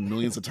seen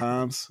millions of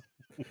times.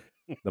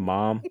 The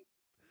mom.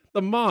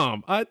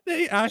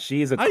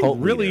 She's a cult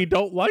leader. Really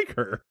don't like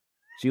her.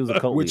 She was a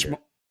cult leader.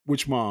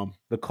 Which mom?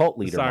 The cult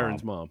leader. The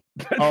siren's mom.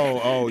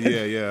 Oh,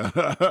 yeah.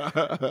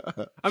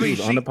 I mean,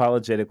 she's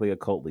unapologetically a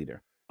cult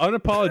leader.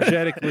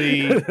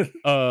 Unapologetically,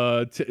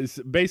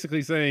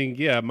 basically saying,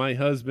 yeah, my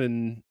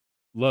husband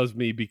loves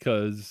me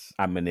because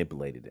I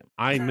manipulated him.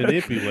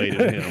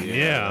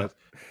 Yeah.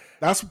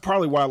 That's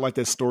probably why I like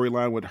that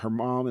storyline with her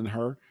mom and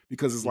her,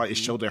 because it's like it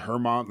showed that her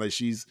mom, like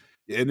and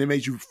it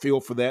made you feel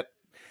for that.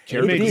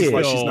 character. It It's did.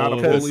 like she's not a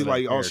Because- bully.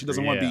 Like, oh, she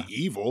doesn't want to Yeah.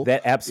 be evil.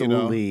 That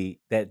absolutely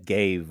that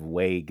gave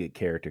way good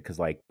character because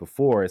like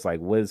before it's like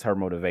what is her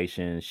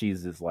motivation?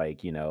 She's just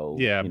like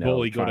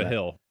bully, go to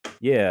hell.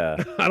 Yeah,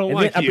 I don't And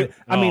like then- you.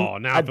 I mean, oh,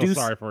 now I feel do,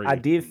 sorry for you. I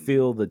did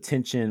feel the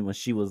tension when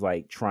she was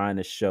like trying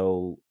to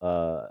show,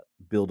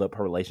 build up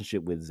her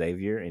relationship with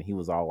Xavier, and he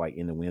was all like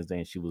into Wednesday,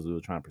 and she was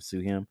really trying to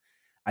pursue him.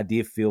 I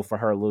did feel for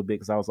her a little bit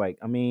because I was like,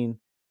 I mean,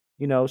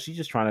 she's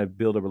just trying to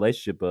build a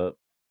relationship up.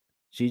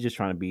 She's just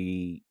trying to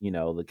be,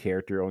 the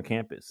character on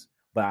campus.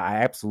 But I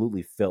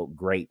absolutely felt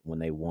great when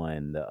they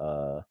won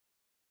the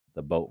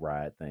boat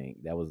ride thing.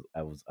 I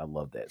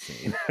love that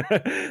scene.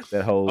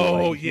 That whole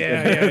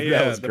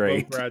that was the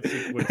great. boat ride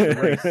sequence, the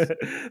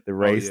race. The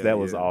race yeah, that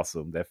was yeah.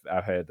 awesome. That I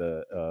had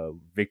a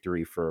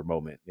victory for a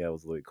moment. Yeah, it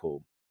was really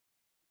cool.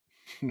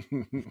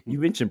 You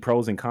mentioned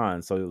pros and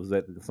cons, so it was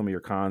that some of your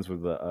cons were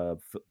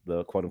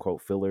the quote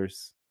unquote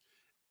fillers.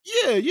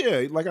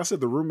 Yeah. Like I said,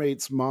 the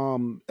roommate's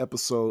mom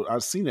episode,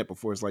 I've seen that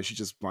before. It's like she's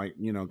just like,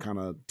 kind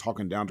of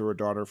talking down to her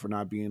daughter for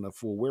not being a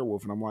full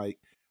werewolf. And I'm like,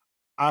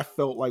 I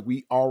felt like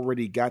we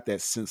already got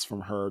that sense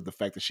from her, the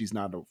fact that she's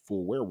not a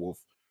full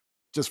werewolf,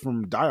 just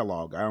from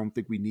dialogue. I don't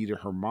think we needed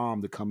her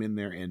mom to come in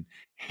there and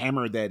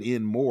hammer that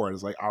in more.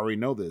 It's like, I already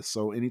know this.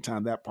 So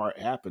anytime that part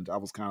happened, I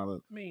was kind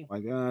of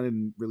like, I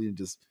didn't really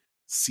just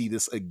see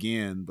this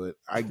again, but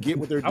I get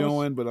what they're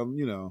doing, but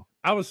I'm,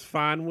 I was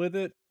fine with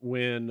it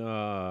when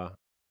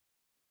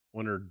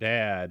her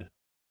dad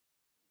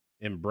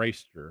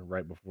embraced her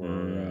right before.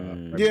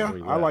 Yeah, before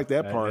he I like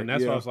left. that part, and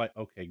that's why yeah. I was like,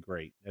 okay,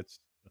 great, that's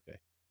okay,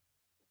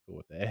 cool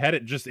with that. Had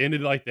it just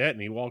ended like that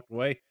and he walked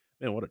away,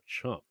 man, what a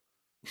chump.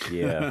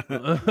 Yeah.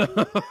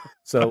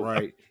 So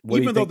right. what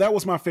do you Even though think- that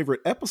was my favorite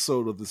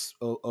episode of this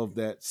of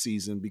that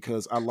season,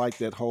 because I like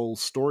that whole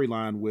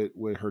storyline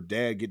with her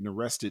dad getting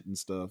arrested and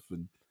stuff,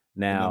 and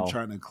now them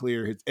trying to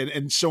clear his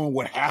and showing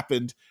what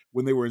happened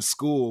when they were in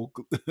school.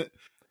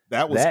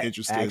 That was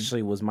interesting.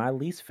 Actually, was my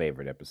least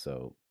favorite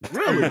episode.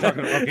 Really?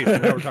 Okay, so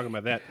now we're talking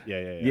about that.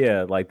 Yeah.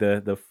 Yeah, like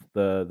the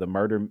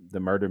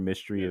murder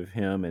mystery of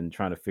him and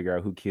trying to figure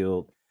out who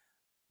killed.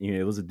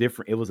 It was a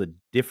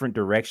different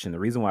direction. The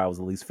reason why I was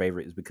the least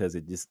favorite is because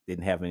it just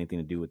didn't have anything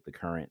to do with the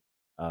current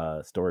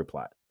story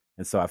plot,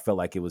 and so I felt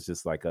like it was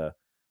just like a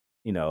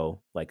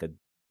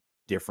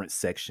different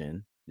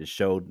section that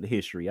showed the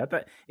history. I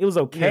thought it was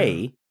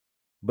okay,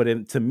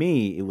 but to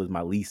me, it was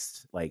my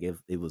least. Like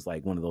it was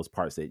like one of those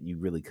parts that you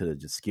really could have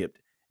just skipped.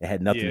 It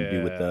had nothing to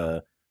do with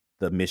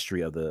the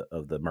mystery of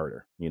the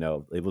murder.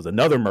 It was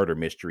another murder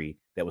mystery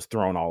that was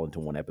thrown all into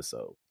one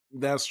episode.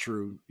 That's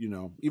true.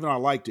 Even I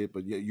liked it,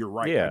 but you're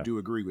right. Yeah. I do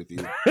agree with you.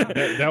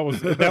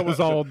 that was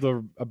all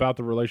about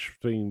the relationship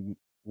between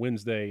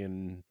Wednesday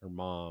and her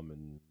mom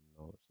and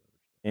all that stuff.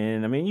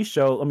 And I mean, you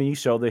show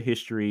the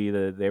history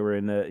that they were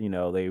in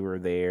they were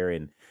there,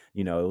 and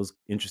it was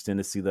interesting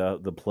to see the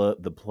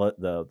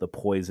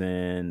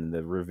poison,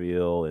 the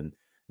reveal, and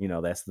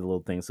that's the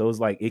little thing. So it was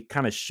like it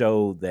kind of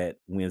showed that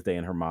Wednesday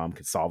and her mom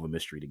could solve a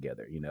mystery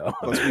together.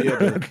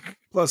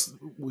 Plus,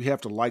 we have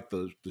to like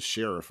the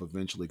sheriff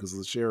eventually, because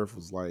the sheriff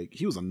was like,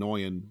 he was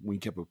annoying when he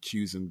kept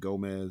accusing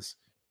Gomez.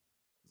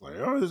 Like,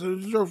 oh,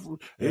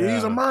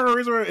 he's a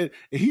murderer. And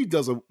he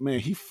does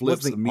he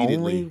flips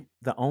immediately.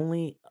 The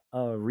only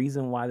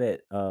reason why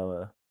that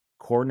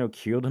coroner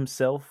killed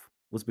himself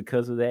was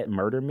because of that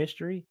murder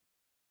mystery.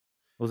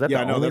 Was that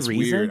the only reason?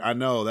 Weird. I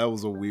know that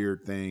was a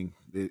weird thing.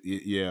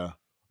 Yeah.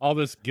 All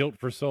this guilt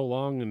for so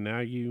long, and now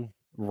you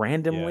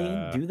randomly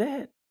do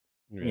that?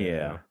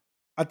 Yeah.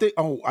 I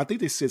think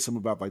they said something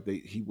about like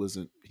he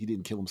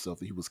didn't kill himself,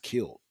 that he was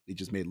killed. It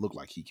just made it look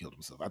like he killed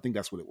himself. I think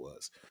that's what it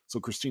was. So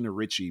Christina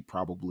Ricci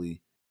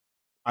probably,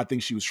 I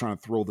think she was trying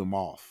to throw them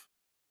off.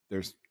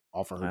 There's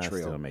off of her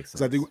trail. Still makes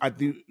sense. I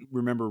do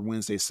remember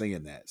Wednesday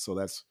saying that. So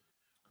that's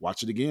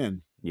watch it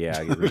again. Yeah,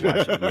 I can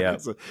rewatch it. Yeah,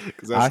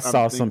 I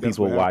saw some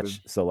people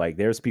watch. So like,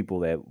 there's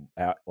people that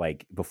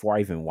like before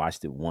I even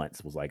watched it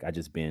once was like, I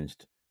just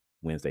binged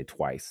Wednesday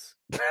twice.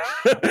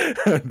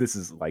 This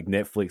is like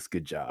Netflix.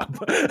 Good job.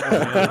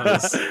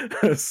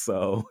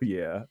 So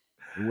yeah,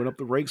 it went up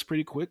the ranks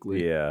pretty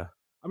quickly. Yeah,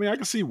 I mean, I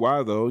can see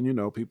why though.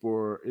 People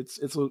are. It's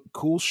a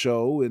cool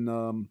show,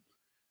 and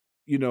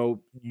you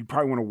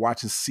probably want to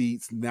watch and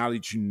see now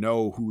that you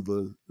know who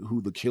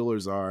the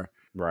killers are.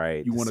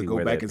 Right. You want to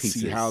go back and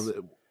see how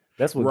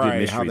that's what good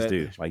mysteries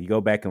do. Like you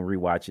go back and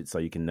rewatch it so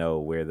you can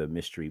know where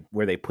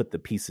they put the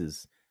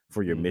pieces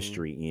for your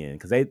mystery in.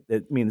 Because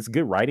it's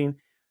good writing.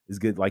 It's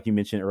good, like you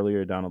mentioned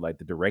earlier, Donald. Like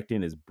the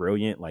directing is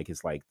brilliant. Like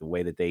it's like the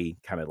way that they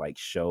kind of like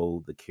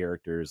show the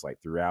characters like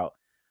throughout.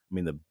 I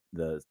mean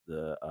the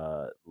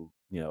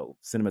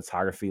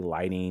cinematography,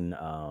 lighting.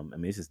 I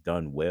mean it's just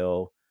done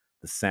well.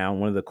 The sound.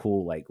 One of the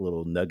cool like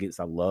little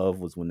nuggets I love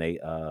was when they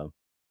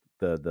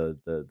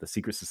the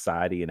secret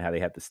society and how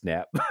they have to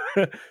snap.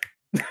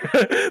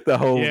 That's the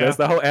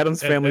whole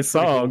Addams Family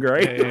song, cool.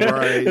 Right? Yeah.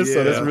 Right.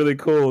 So that's really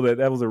cool.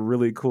 That was a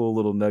really cool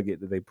little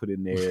nugget that they put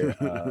in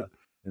there.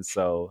 And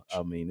so,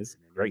 I mean, it's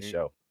a great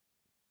show.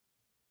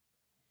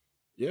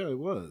 Yeah, it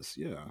was.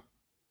 Yeah.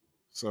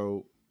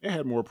 So It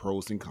had more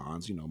pros than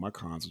cons. My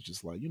cons was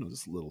just like,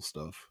 just little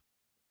stuff.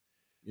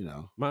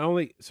 My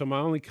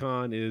only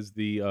con is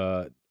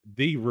the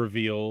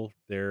reveal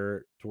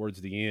there towards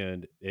the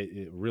end.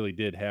 It really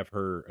did have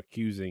her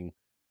accusing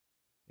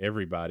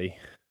everybody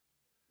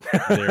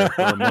there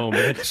for a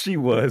moment. She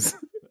was.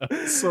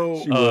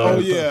 So, she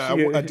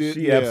was. I did.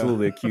 She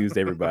absolutely accused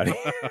everybody.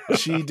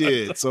 She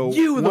did. So,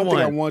 you the one thing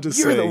I wanted to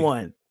say. You're the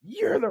one.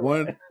 You're the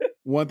one.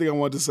 One thing I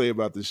wanted to say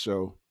about this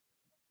show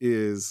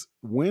is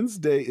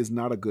Wednesday is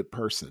not a good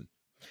person.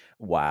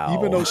 Wow.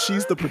 Even though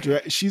she's the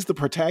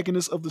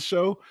protagonist of the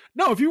show.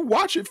 No, if you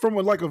watch it from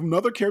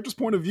another character's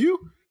point of view,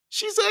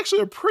 she's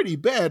actually a pretty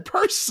bad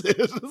person.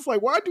 It's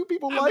like, why do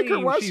people like her?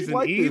 Why she's she an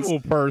like evil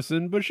this?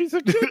 person, but she's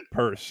a good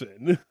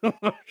person.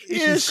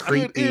 She's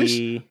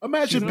creepy.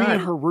 Imagine She's being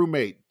not. her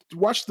roommate.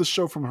 Watch the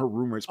show from her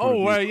roommate's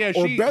point of view. Yeah.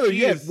 Or better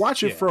she yet, is,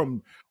 watch it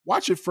from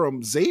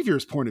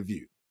Xavier's point of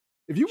view.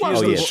 If you watch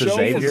is the a show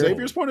bully. from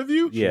Xavier's point of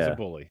view, She's a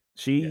bully.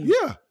 She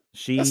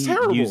that's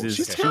terrible. uses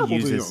She's terrible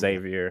to him.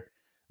 Xavier.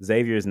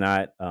 Xavier's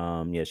not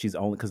she's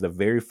only because the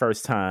very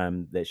first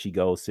time that she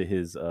goes to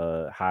his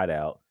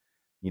hideout,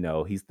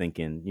 he's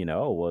thinking,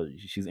 oh well,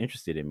 she's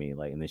interested in me,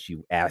 like, and then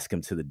she asked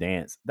him to the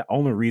dance. The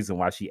only reason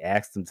why she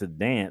asked him to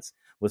dance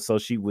was so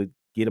she would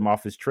get him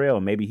off his trail,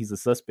 and maybe he's a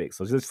suspect.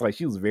 So it's just like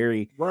she was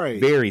very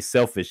very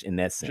selfish in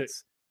that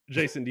sense.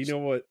 Jason, do you know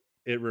what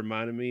it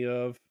reminded me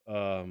of?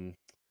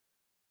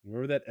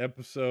 Remember that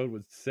episode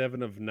with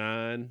 7 of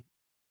 9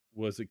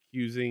 was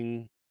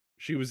accusing,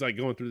 she was like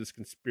going through this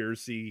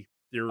conspiracy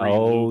theory.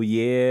 Oh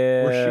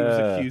yeah, where she was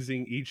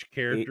accusing each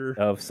character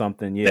of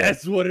something. Yeah,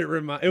 that's what it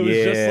reminded. It was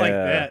just like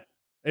that,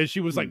 and she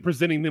was like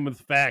presenting them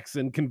with facts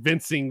and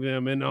convincing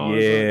them, and all.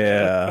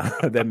 Yeah,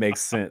 that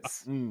makes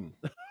sense.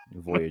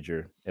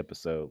 Voyager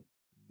episode.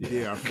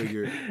 Yeah, I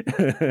figured.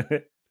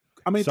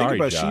 I mean, sorry,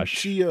 think about Josh.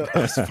 She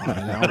that's fine.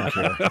 I don't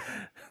care.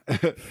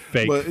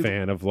 Fake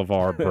fan of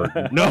LeVar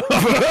Burton. No,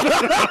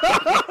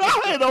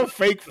 no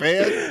fake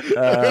fan.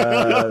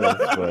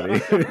 That's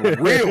funny.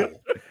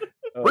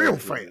 Real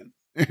fan.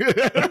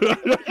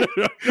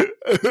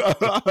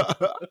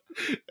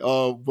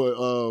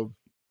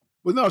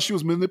 But no, she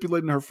was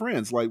manipulating her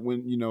friends. Like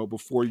when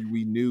before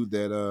we knew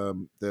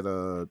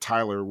that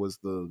Tyler was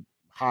the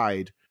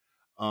Hyde,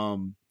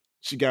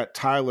 she got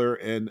Tyler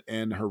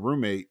and her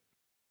roommate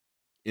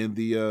in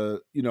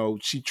the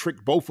she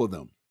tricked both of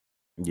them.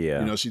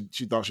 Yeah, she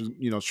thought she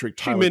tricked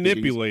she Tyler.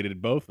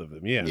 manipulated both of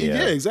them. Yeah,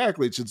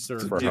 exactly.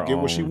 To get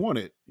what she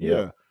wanted.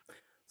 Yeah.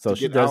 So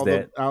she does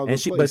that, but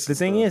the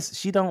thing is,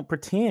 she don't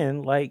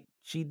pretend like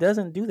she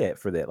doesn't do that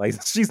for that. Like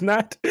she's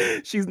not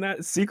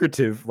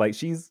secretive.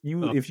 Like if you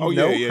know her,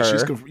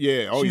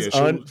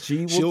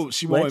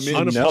 she won't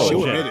admit it.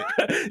 She'll admit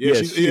it.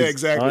 She's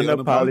exactly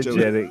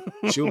unapologetic.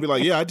 She'll be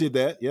like, yeah, I did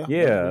that.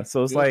 Yeah.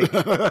 So it's like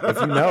if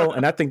you know,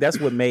 and I think that's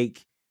what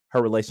make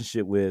her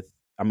relationship with,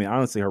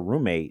 honestly, her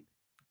roommate.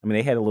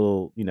 They had a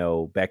little,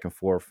 back and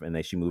forth, and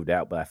then she moved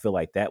out. But I feel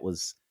like that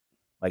was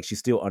like she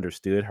still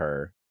understood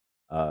her.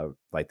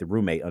 Like the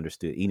roommate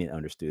understood, Enid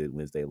understood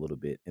Wednesday a little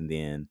bit, and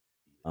then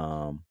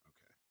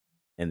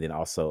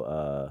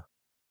also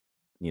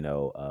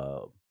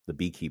the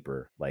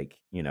beekeeper, like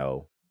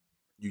Eugene.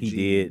 He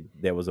did.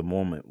 There was a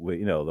moment where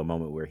the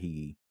moment where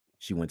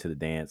she went to the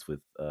dance with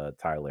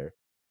Tyler,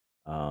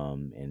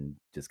 and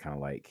just kind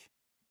of like,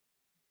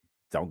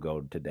 don't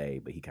go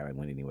today, but he kind of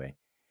went anyway.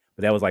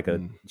 But that was like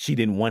she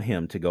didn't want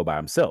him to go by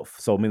himself.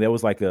 So there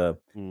was like there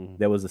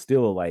was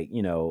still like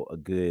a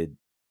good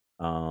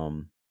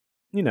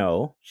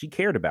she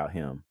cared about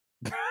him.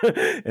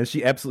 And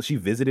she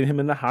visited him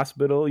in the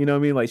hospital,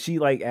 like she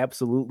like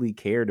absolutely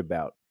cared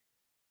about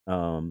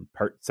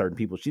certain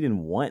people. She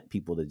didn't want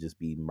people to just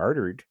be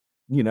murdered,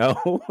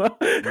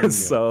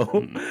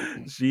 so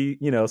she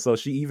so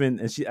she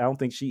even, and I don't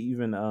think she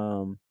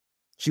even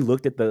she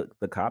looked at the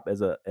cop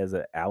as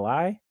an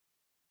ally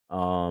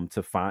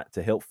to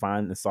help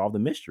find and solve the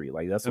mystery.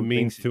 Like that's a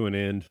means to an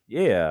end.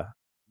 Yeah,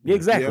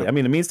 exactly. A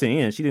means to an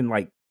end. She didn't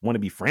like want to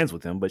be friends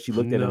with him, but she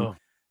looked at him.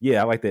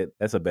 Yeah, I like that.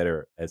 That's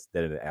better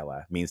than an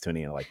ally. Means to an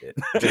end. I like that.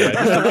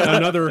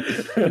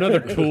 another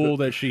tool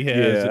that she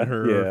has in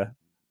her.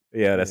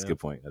 Yeah. That's a good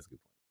point.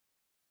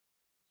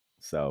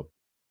 So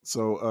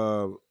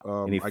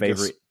any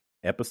favorite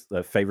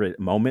episode, favorite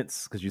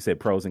moments? Because you said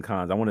pros and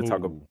cons. I want to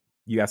talk about.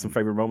 You got some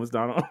favorite moments,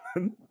 Donald?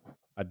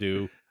 I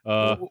do.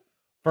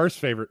 First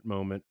favorite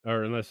moment,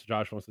 or unless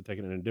Josh wants to take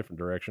it in a different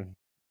direction.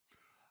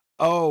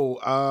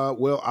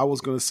 Well, I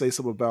was going to say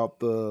something about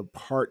the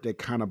part that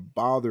kind of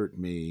bothered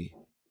me.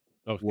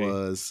 Okay.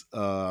 Was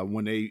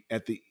when they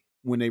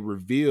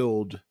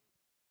revealed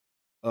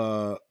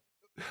well,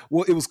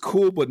 it was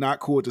cool but not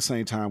cool at the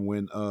same time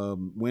when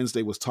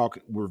Wednesday was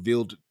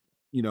revealed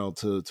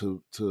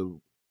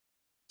to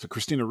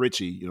Christina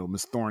Ricci,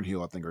 Miss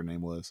Thornhill, I think her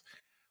name was,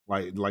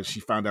 like she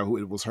found out who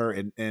it was her,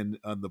 and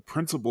the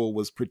principal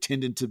was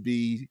pretending to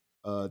be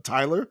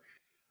Tyler,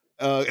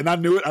 and I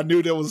knew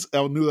that was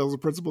a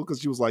principal because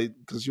she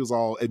was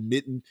all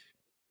admitting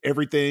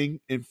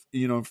everything in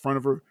front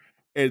of her.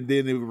 and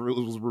then it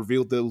was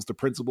revealed that it was the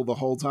principal the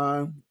whole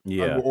time.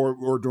 Yeah.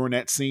 Or during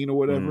that scene or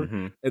whatever.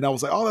 Mm-hmm. And I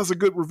was like, oh, that's a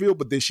good reveal.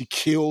 But then she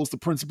kills the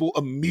principal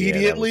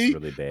immediately. Yeah,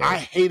 that was really bad. I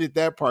hated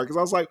that part because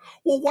I was like,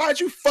 well,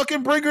 why'd you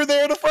fucking bring her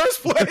there in the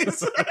first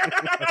place?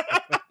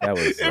 That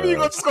was, if you're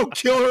just going to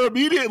kill her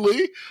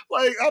immediately.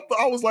 Like,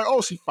 I was like,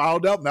 oh, she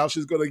found out. Now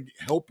she's going to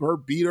help her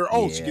beat her.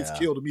 Oh, she gets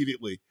killed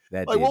immediately.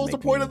 Like, what was the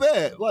point of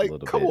that? Like,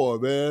 come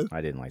on, man.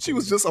 I didn't like She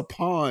was just a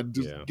pawn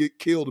to get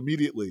killed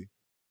immediately.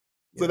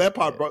 So that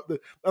part,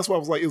 that's why I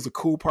was like, it was a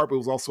cool part, but it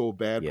was also a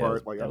bad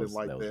part. Like, I didn't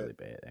like that. That was really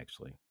bad,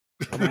 actually.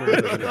 I don't know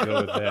where they're gonna go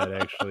with that.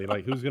 Actually,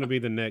 like, who's gonna be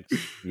the next?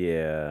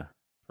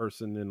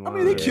 Person in line? I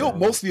mean, they killed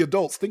most of the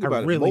adults. Think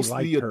about it. Most of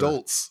the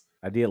adults.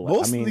 I did.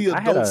 Most of the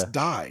adults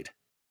died.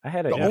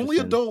 The only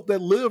adult that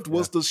lived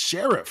was the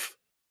sheriff.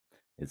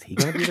 Is he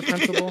going to be the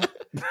principal?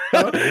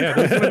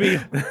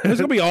 There's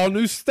gonna be all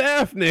new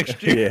staff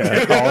next year.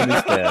 Yeah, all new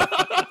staff.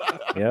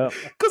 Yep.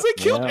 Because they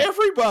killed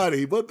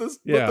everybody, but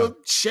the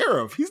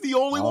sheriff. He's the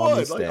only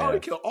one. Like, they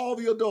killed all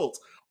the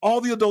adults.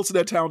 All the adults in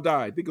that town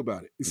died. Think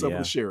about it. Except for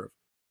the sheriff.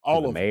 All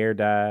of them. The mayor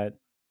died.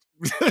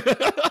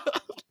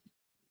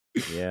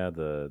 Yeah,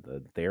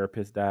 the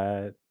therapist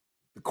died.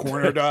 The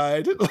coroner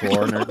died. The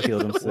coroner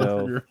killed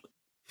himself.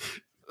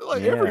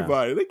 Like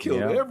everybody. They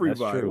killed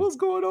everybody. What's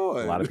going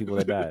on? A lot of people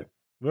that died.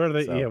 Where are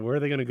they? So, where are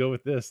they going to go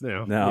with this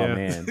now? No,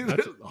 man.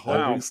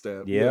 Whole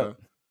step. Yeah.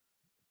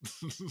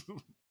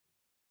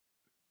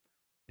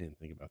 Didn't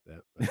think about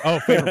that. Oh,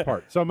 favorite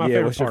part. So my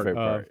favorite part.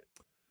 Favorite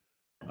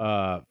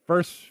part?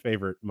 First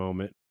favorite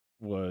moment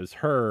was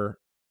her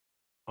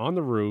on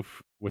the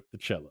roof with the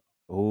cello.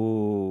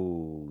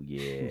 Oh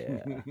yeah.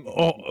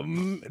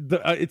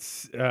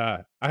 It's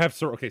I have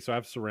so I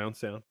have surround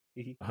sound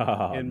in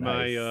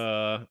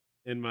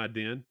my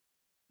den,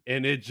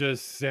 and it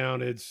just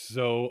sounded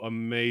so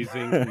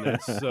amazing from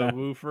that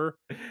subwoofer,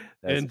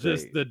 and great.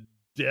 Just the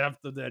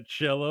depth of that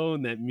cello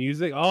and that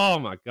music. Oh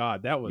my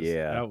god, that was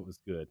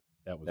good.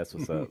 That's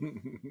what's up.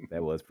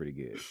 That was pretty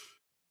good.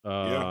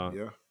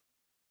 Yeah.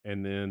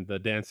 And then the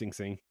dancing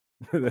scene.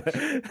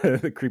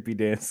 The creepy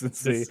dancing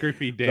scene.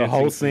 The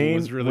whole scene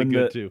was really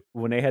good too.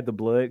 When they had the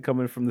blood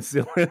coming from the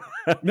ceiling.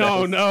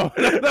 No.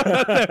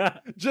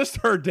 Just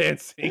her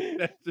dancing.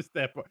 That's just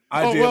that part.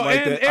 I did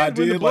like that. I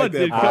did like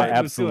that part. I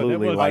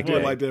absolutely liked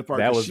that part.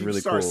 That was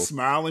really cool. She started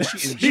smiling.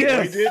 She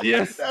enjoyed it.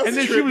 Yes. And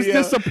then she was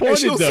disappointed.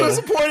 She was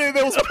disappointed.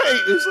 There was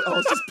paint. It's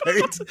just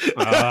paint.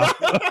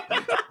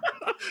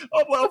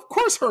 Oh well, of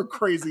course her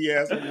crazy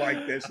ass would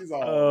like that. She's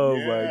all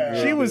my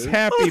god. She was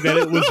happy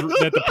that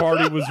the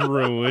party was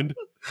ruined.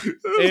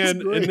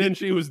 And then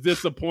she was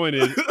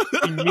disappointed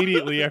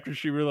immediately after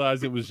she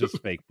realized it was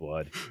just fake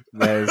blood.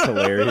 That is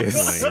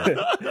hilarious.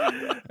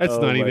 That's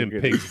not even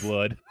pig's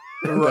blood.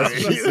 Right.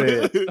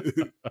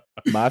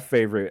 My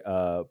favorite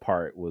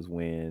part was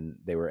when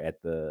they were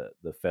at the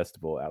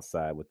festival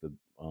outside with the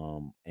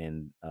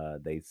and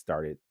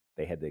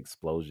they had the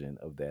explosion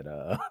of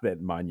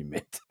that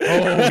monument. Oh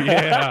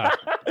yeah.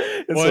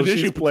 Well,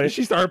 so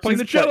she started playing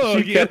the cello.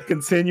 She kept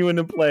continuing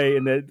to play,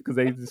 and that because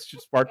they just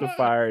sparked a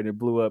fire and it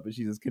blew up, and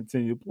she just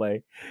continued to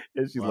play.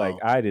 And she's like,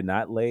 "I did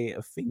not lay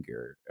a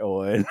finger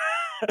on."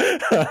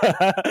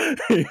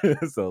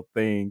 So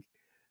Thing,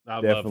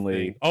 I definitely.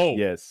 Love Thing. Oh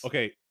yes.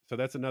 Okay, so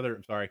that's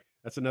another.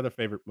 That's another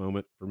favorite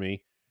moment for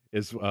me.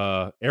 Is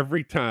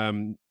every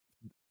time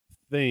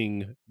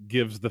Thing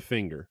gives the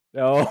finger.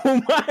 Oh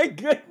my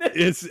goodness.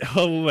 It's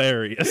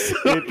hilarious.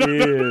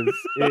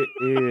 It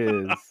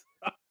is.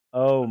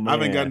 Oh man.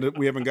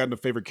 We haven't gotten to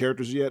favorite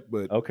characters yet,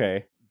 but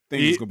okay.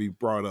 Thing is gonna be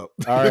brought up.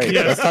 All right.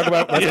 Let's talk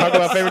about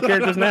favorite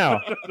characters now.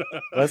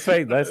 Let's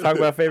talk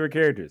about favorite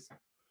characters.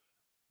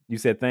 You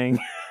said Thing.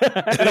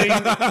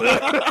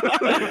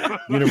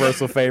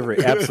 Universal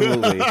favorite,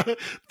 absolutely.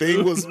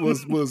 Thing was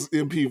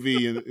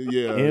MPV and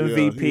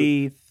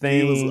MVP.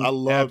 Thing. I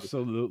loved.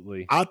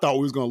 Absolutely. I thought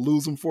we was gonna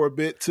lose him for a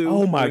bit too.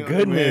 Oh my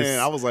goodness! Man,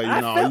 I was like,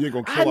 you're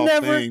gonna kill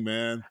off Thing,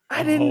 man.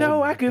 I didn't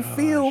know I could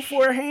feel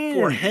for a hand.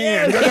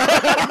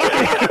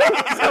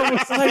 I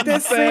was like,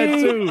 that's sad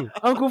too.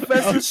 Uncle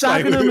Fester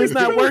shocking him is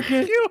not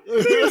working.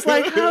 It's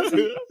like, how's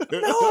he?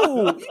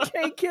 No, you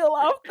can't kill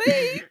off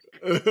Thing.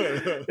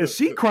 And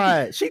she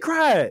cried.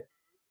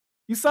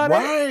 You saw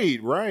that?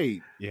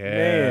 Right. Yeah.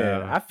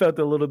 Man, I felt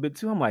a little bit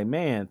too. I'm like,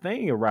 man,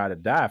 Thing a ride or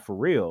die for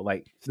real.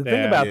 Like the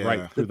thing about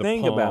the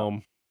thing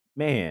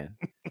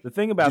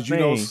about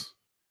Thing.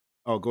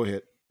 Oh, go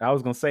ahead. I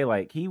was gonna say,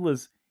 like, he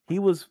was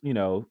with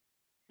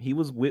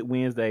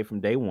Wednesday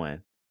from day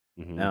one.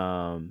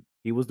 Mm-hmm.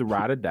 He was the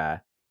ride or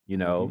die.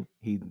 But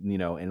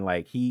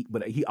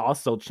he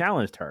also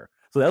challenged her.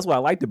 So that's what I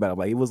liked about him.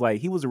 Like, it was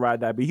like he was a ride or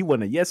die, but he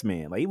wasn't a yes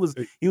man. Like he was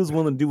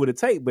willing to do what it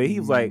takes, but he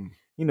was like,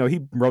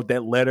 he wrote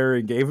that letter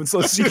and gave him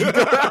so she could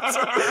go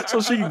out, so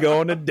she could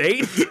go on a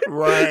date.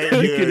 Right.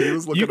 He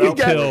was looking out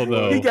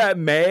though. He got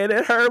mad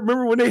at her.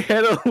 Remember when they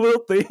had a little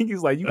thing?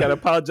 He's like, you gotta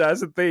apologize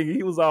to Thing.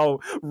 He was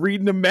all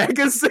reading the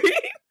magazine.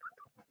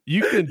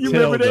 You can You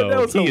tell remember that? That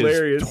though was he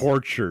hilarious. is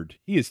tortured.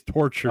 He is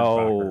tortured by her.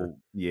 Oh,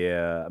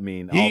 yeah. I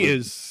mean, He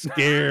is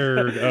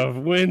scared of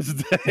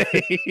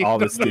Wednesday. all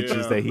the stitches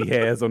Yeah. that he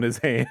has on his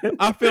hand.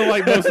 I feel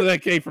like most of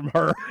that came from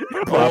her.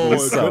 Probably it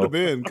so. could have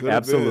been.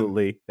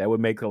 Absolutely. That would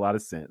make a lot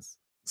of sense.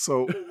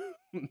 So,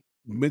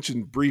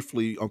 mentioned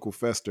briefly Uncle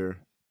Fester.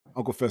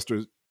 Uncle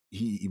Fester,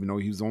 even though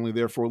he was only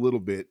there for a little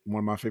bit, one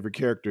of my favorite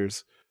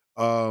characters.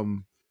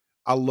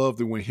 I loved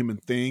it when him and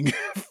Thing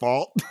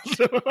fought.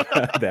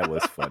 That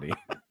was funny.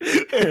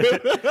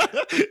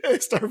 They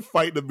started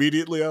fighting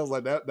immediately. I was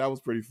like, that was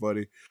pretty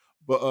funny.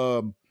 But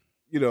I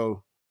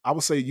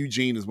would say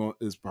Eugene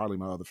is probably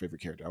my other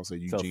favorite character. I would say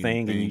Eugene. So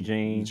Thing and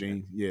Eugene.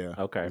 Eugene, yeah.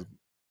 Okay.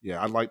 Yeah,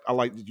 I like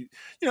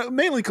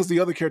mainly because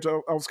the other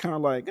character I was kind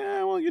of like,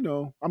 well,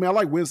 I mean, I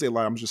like Wednesday a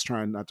lot. I'm just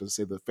trying not to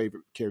say the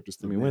favorite characters.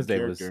 I mean,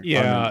 Wednesday was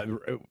Yeah,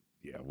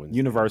 Wednesday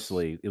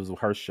universally, it was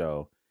her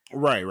show.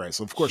 Right.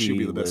 So of course she'd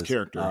be the best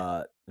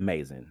character.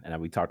 Amazing,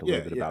 and we talked a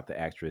little bit about the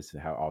actress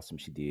and how awesome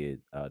she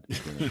did.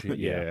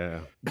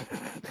 Yeah.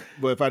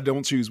 But if I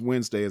don't choose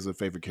Wednesday as a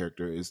favorite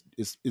character,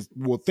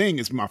 Thing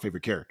is my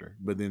favorite character.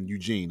 But then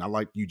Eugene, I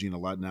liked Eugene a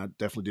lot, and I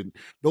definitely didn't.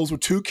 Those were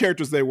two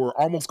characters that were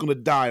almost going to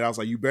die. And I was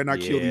like, you better not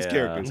kill these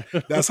characters.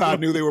 That's how I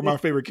knew they were my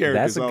favorite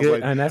characters.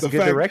 That's a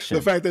good direction.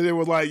 The fact that it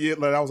was like,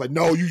 I was like,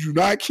 no, you do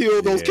not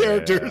kill those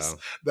characters.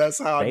 That's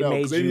how I know.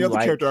 Because any other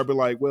character, I'd be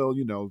like, well,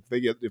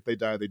 if they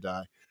die, they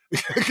die.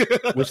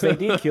 Which they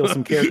did kill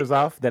some characters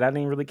off that I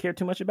didn't really care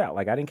too much about.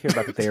 Like I didn't care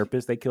about the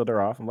therapist. They killed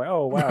her off. I'm like,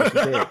 oh wow, she's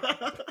dead.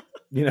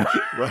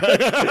 Right.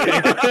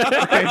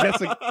 Okay,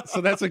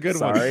 that's a good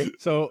one.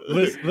 So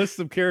list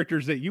some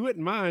characters that you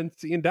wouldn't mind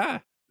seeing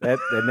die.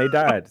 And they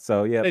died.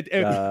 So yeah.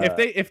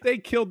 If they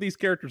killed these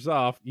characters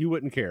off, you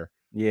wouldn't care.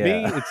 Yeah.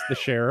 Me, it's the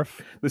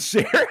sheriff. The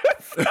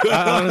sheriff.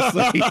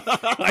 Honestly,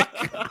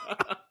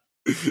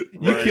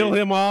 you kill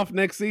him off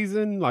next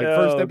season,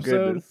 first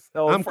episode.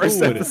 I'm first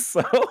cool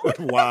episode. with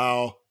it.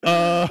 Wow.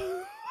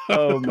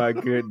 Oh my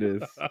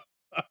goodness.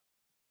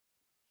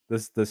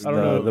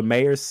 The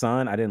mayor's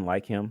son, I didn't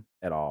like him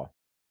at all.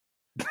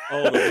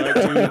 Oh, the black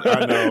dude.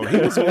 I know.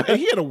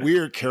 He had a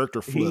weird character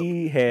flip.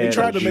 He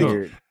tried to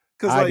make.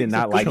 I did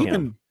not like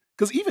him.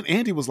 Because even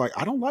Andy was like,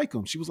 I don't like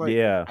him. She was like,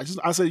 yeah. I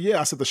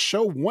said, the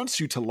show wants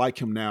you to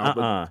like him now.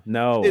 But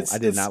no, I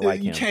did not like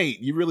him. You can't.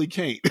 You really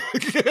can't.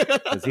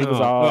 Because he was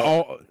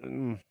all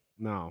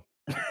no.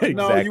 Exactly.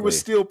 No, you were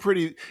still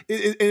pretty. And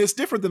it's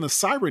different than the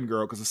Siren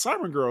Girl, because the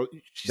Siren Girl,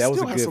 that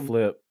was a good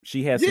flip.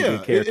 She had some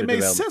good character it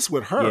made sense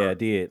with her. Yeah, it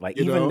did. Like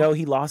even though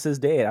he lost his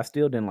dad, I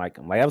still didn't like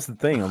him. Like that was the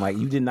thing. I'm like,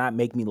 you did not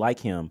make me like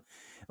him.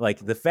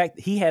 Like the fact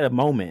he had a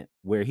moment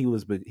where he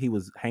was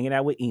hanging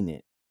out with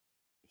Enid.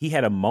 He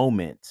had a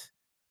moment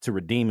to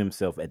redeem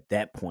himself at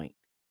that point.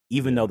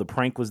 Even though the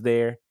prank was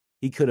there,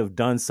 he could have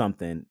done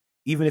something,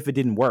 even if it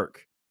didn't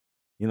work.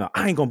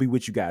 I ain't gonna be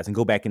with you guys, and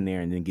go back in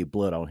there and then get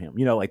blood on him.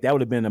 Like that would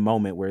have been a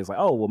moment where it's like,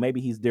 oh, well,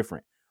 maybe he's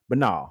different. But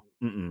no,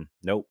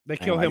 nope. They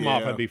kill him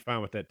off. I'd be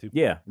fine with that too.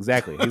 Yeah,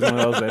 exactly. He's one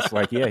of those that's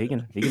like, yeah, he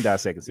can die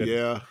second.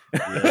 Yeah.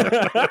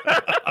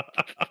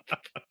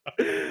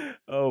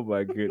 Oh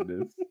my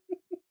goodness.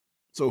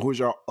 So who's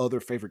your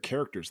other favorite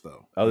characters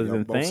though? Other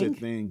than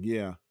Thing?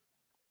 Yeah.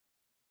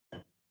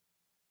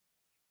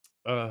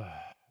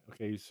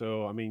 Okay,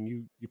 so I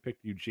mean, you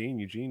picked Eugene.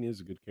 Eugene is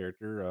a good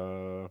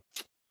character.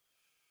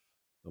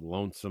 The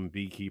lonesome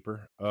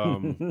beekeeper.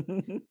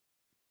 Besides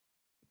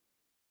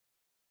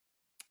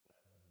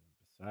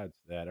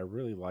that, I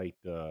really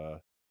liked the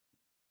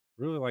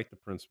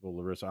principal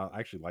Larissa. I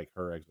actually like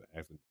her as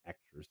an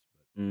actress.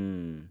 But,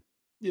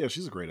 yeah,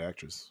 she's a great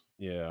actress.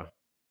 Yeah.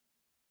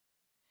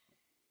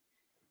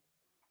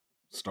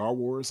 Star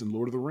Wars and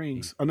Lord of the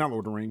Rings. Not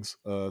Lord of the Rings.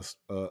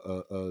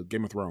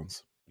 Game of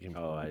Thrones.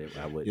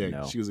 I wouldn't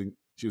know. She was in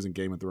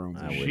Game of Thrones.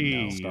 I wouldn't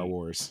know. Star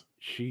Wars.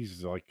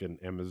 She's like an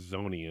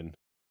Amazonian.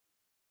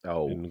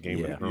 In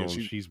Game of Thrones.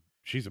 Yeah,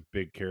 she's a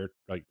big character,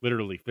 like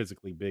literally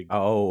physically big.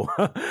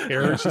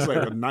 Character. She's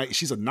like a knight.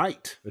 She's a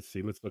knight. Let's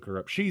look her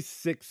up. She's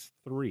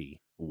 6'3".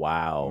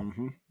 Wow.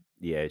 Mm-hmm.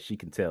 Yeah, she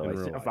can tell.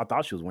 I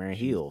thought she was wearing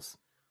heels.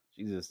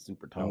 She's just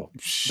super tall.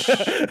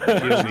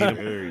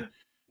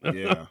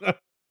 Yeah.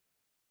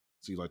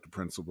 So you like the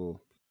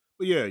principal,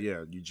 but yeah,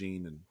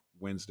 Eugene and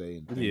Wednesday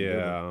and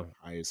the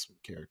highest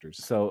characters.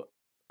 So,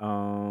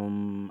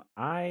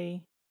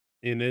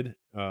 Enid.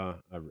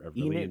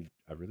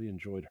 I really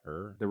enjoyed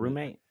her. The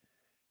roommate.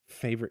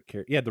 Favorite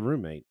character. Yeah, the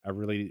roommate. I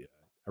really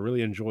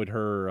enjoyed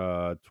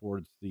her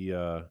towards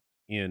the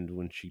end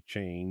when she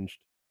changed.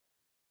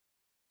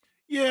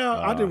 Yeah,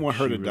 I didn't want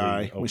her to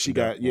die when she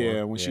got.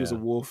 When she was a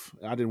wolf,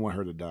 I didn't want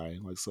her to die.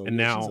 Like so. And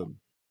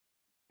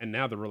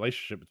now the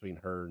relationship between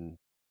her and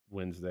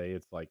Wednesday,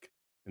 it's like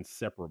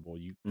inseparable.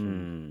 You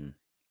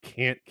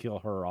can't kill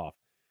her off.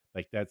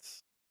 Like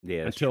that's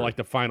until like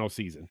the final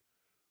season.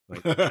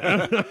 Like,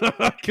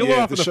 kill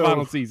her off in the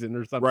final season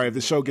or something. Right. If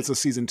the show gets a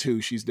season 2,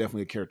 she's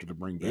definitely a character to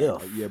bring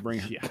back. Bring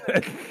her.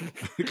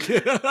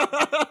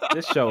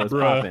 This show is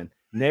popping.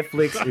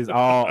 Netflix is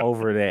all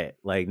over that.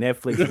 Like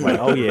Netflix is like,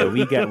 oh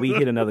yeah, we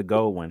hit another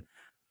gold one.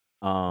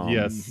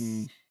 Yes.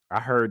 I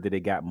heard that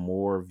it got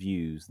more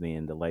views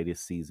than the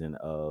latest season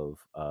of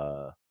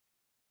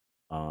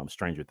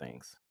Stranger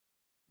Things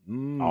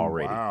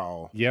already.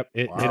 Wow. Yep,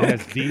 it Wow.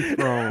 has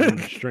dethroned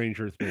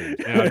Stranger Things.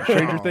 Now,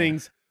 Stranger Wow.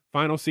 Things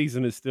final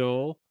season is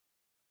still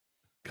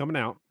coming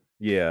out.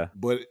 Yeah.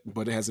 But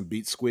it hasn't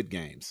beat Squid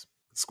Games.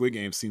 Squid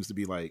Games seems to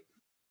be like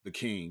the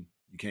king.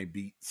 You can't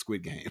beat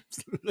Squid Games.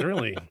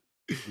 Really?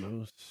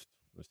 Most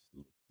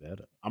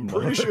better. I'm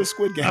pretty sure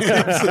Squid Games.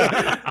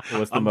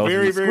 What's the I'm most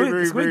very, very, Squid,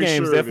 very, Squid very Games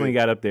sure of definitely it.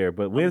 got up there,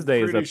 but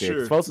Wednesday is pretty up there.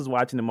 sure. Folks is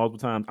watching it multiple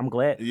times. I'm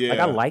glad. Like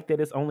Yeah. I like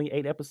that it's only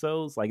 8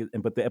 episodes. Like,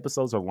 but the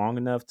episodes are long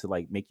enough to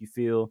like make you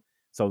feel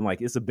so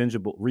like it's a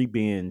bingeable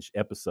re-binge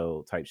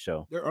episode type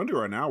show. They're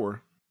under an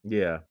hour.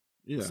 Yeah.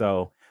 Yeah.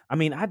 So I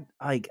mean, I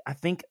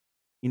think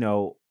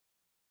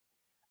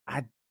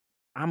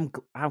I'm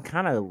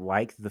kind of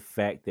like the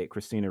fact that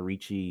Christina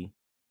Ricci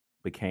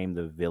became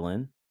the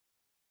villain.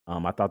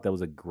 I thought that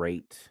was a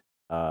great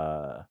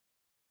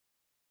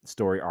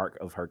story arc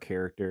of her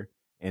character,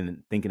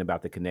 and thinking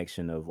about the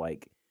connection of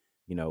like,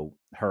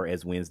 her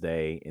as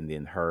Wednesday and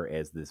then her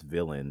as this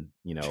villain.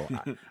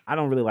 I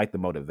don't really like the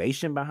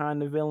motivation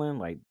behind the villain.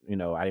 Like, I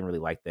didn't really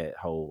like that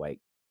whole like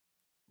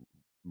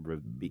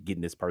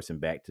getting this person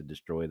back to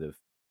destroy the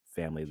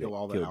family that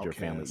killed your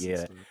family.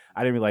 Yeah,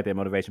 I didn't really like that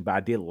motivation, but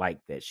I did like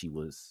that she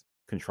was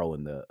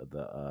controlling the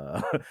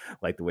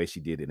like the way she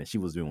did it, and she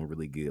was doing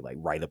really good, like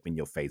right up in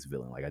your face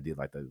villain. Like I did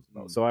like those.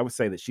 So I would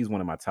say that she's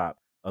one of my top,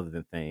 other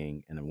than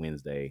Thing and a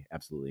Wednesday,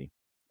 absolutely.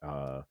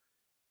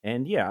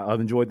 And yeah,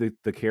 I've enjoyed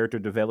the character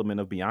development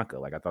of Bianca.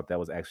 Like I thought that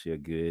was actually a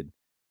good,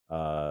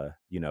 a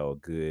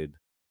good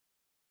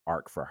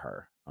arc for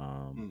her.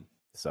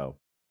 So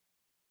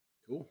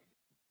cool.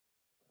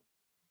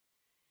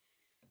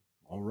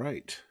 All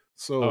right.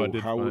 So I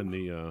did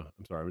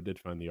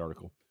find the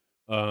article.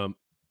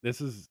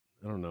 This is,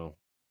 I don't know.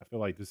 I feel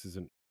like this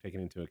isn't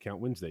taken into account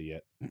Wednesday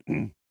yet,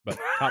 but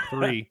top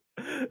 3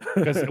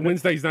 because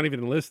Wednesday's not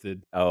even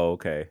listed. Oh,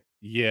 okay.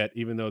 Yet,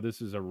 even though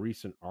this is a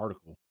recent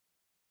article,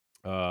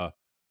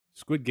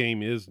 Squid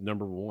Game is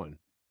number 1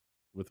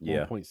 with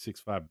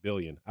 1.65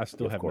 billion. I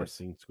still have not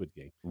seen Squid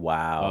Game.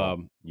 Wow.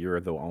 You're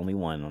the only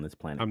one on this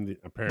planet. I'm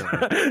apparently.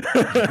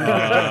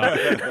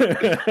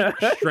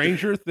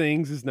 Stranger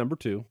Things is number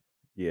 2.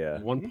 Yeah.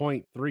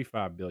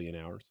 1.35 billion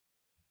hours.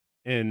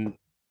 And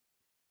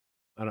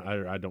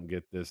I don't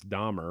get this.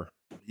 Dahmer.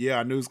 Yeah,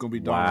 I knew it was going to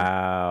be Dahmer.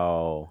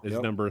 Wow. Is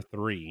number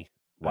 3.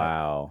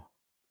 Wow.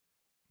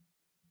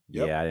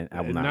 Yep. Yeah,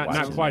 I'm not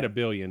not quite a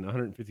billion,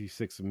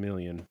 156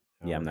 million.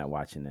 Yeah, I'm not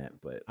watching that,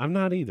 but I'm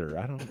not either.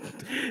 I don't.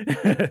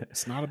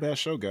 It's not a bad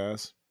show,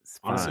 guys.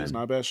 Honestly, it's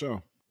not a bad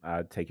show.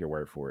 I'll take your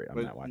word for it.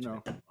 I'm not watching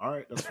it. All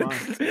right, that's fine.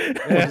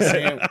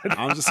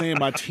 I'm just saying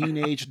my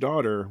teenage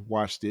daughter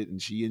watched it and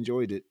she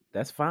enjoyed it.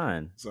 That's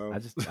fine. So I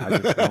just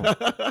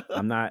don't.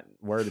 I'm not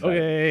worried about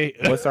it.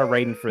 Okay. What's our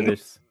rating for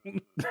this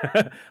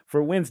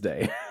for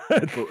Wednesday?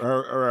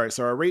 All right,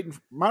 so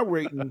my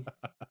rating,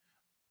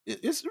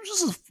 it's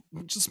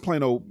just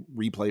plain old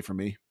replay for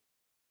me.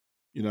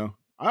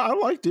 I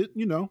liked it.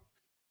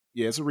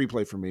 Yeah, it's a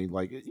replay for me.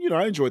 Like,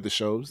 I enjoyed the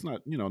show. It's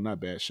not, not a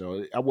bad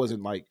show. I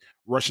wasn't like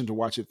rushing to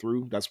watch it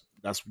through. That's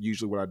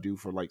usually what I do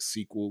for like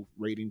sequel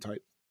rating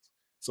type.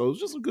 So it was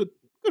just a good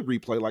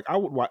replay. Like I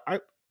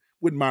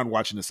wouldn't mind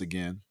watching this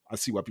again. I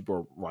see why people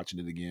are watching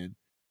it again.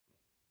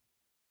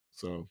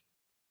 So,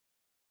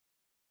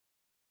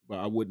 but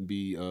I wouldn't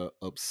be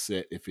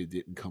upset if it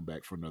didn't come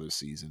back for another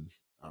season.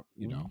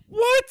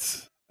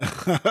 What?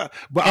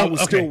 But I would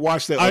still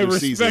watch that other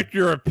season. I respect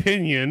your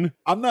opinion.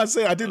 I'm not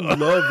saying I didn't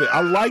love it.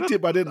 I liked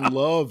it, but I didn't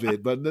love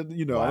it. But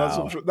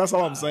Wow. that's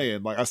all I'm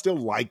saying. Like I still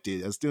liked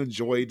it. I still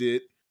enjoyed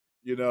it.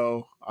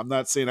 I'm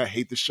not saying I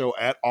hate the show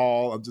at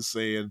all. I'm just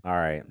saying. All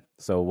right.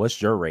 So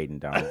what's your rating,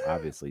 Donald?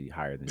 Obviously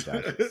higher than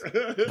Josh's.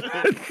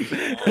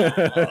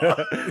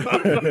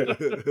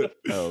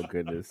 Oh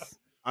goodness.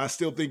 I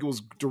still think it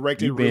was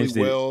directed really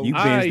well. You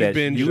binged that.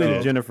 You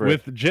and Jennifer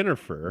with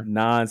Jennifer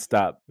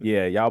nonstop.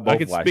 Yeah, y'all both. I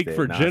can speak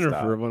for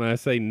Jennifer when I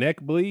say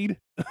neck bleed.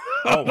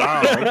 Oh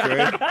wow!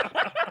 Okay.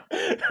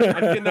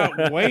 I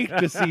cannot wait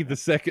to see the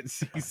second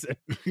season.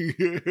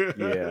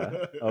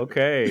 Yeah.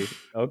 Okay.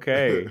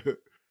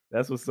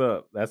 That's what's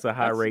up. That's a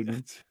high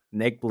rating.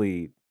 Neck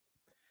bleed.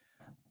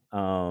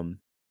 I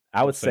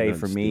would say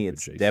for me,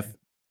 it's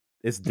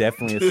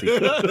definitely a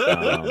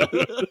sequel.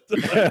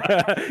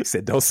 He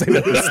said, "Don't say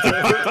nothing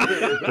stupid."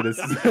 But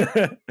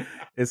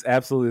it's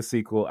absolutely a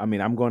sequel. I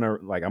mean, I'm gonna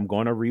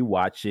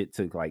rewatch it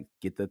to like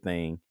get the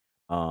thing.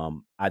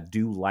 I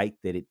do like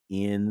that it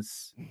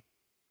ends,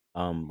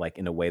 like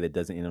in a way that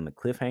doesn't end on a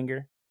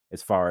cliffhanger.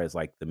 As far as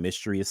like the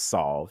mystery is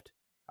solved,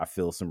 I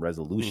feel some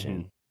resolution.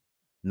 Mm-hmm.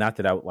 Not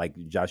that like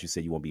Josh, you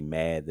said you won't be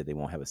mad that they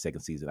won't have a second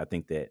season. I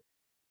think that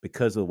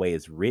because of the way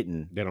it's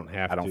written, they don't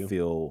have. I don't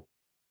feel.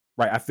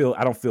 Right, I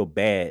don't feel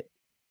bad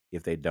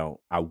if they don't.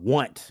 I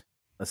want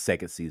a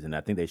second season.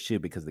 I think they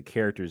should because the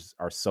characters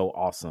are so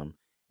awesome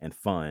and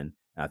fun.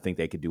 And I think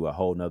they could do a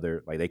whole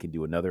nother, like they could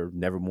do another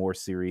Nevermore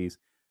series.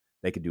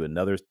 They could do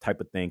another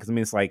type of thing. Because I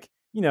mean, it's like,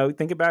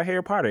 think about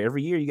Harry Potter.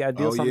 Every year you got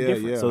to do something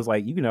different. Yeah. So it's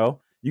like,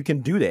 you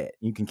can do that.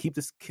 You can keep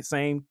the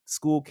same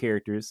school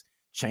characters,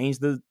 change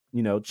the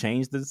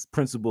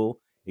principal.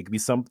 It could be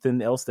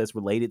something else that's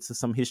related to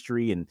some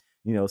history and,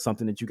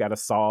 something that you got to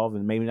solve,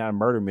 and maybe not a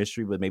murder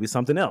mystery, but maybe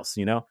something else,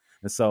 And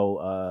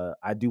so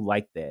I do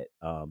like that.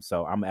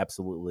 So I'm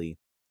absolutely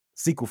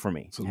sequel for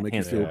me. So to make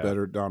you feel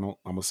better, Donald,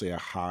 I'm going to say a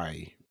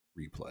high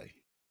replay.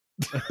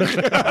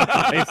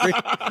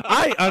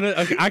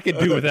 I could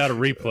do without a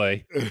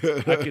replay.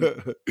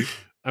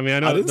 I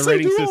know the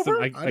rating system.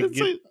 I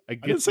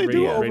get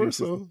the rating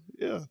system.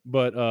 Yeah.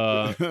 But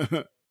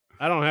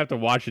I don't have to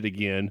watch it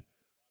again.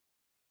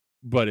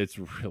 But it's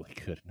really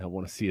good, and I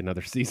want to see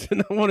another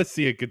season. I want to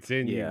see it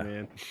continue,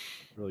 man. It's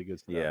really good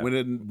stuff. Yeah.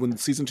 When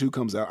season 2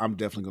 comes out, I'm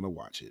definitely going to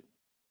watch it.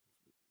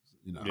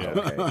 Yeah.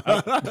 Okay.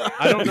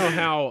 I don't know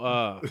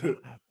how.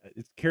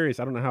 It's curious.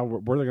 I don't know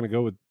where they're going to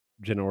go with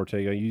Jenna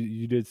Ortega.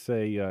 You did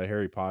say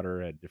Harry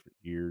Potter had different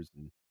years,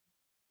 and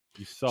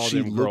you saw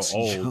them grow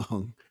old.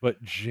 Young. But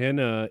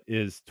Jenna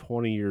is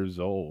 20 years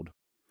old.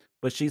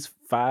 But she's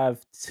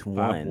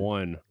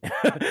 5'1".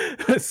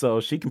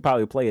 So she can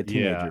probably play a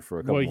teenager for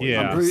a couple more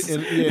years.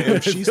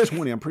 If she's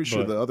 20, I'm pretty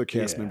sure the other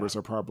cast members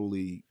are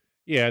probably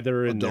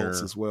they're in adults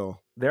there as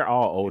well. They're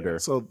all older. Yeah.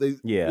 So they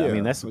I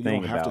mean, that's the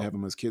thing. You don't have to have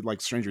them as kids. Like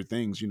Stranger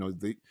Things,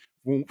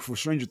 for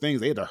Stranger Things,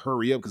 they had to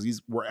hurry up because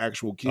these were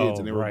actual kids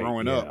and they were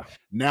growing up.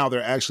 Now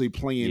they're actually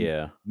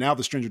playing. Now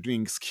the Stranger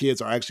Things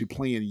kids are actually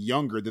playing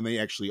younger than they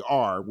actually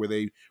are, where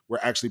they were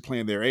actually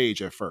playing their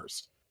age at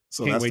first.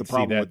 So that's the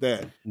problem with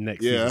that.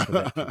 Next season for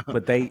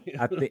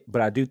that.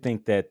 But I do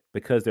think that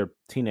because they're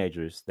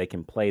teenagers, they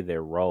can play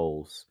their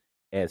roles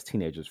as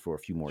teenagers for a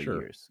few more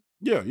years.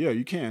 Yeah,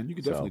 you can. You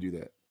can definitely do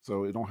that.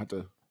 So it don't have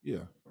to.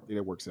 Yeah, I think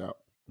that works out.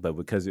 But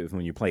because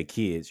when you play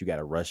kids, you got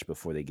to rush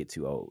before they get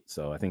too old.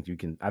 So I think you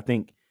can. I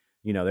think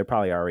they're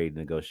probably already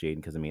negotiating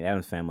because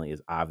Addams Family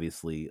is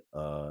obviously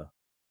a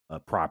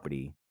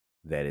property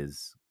that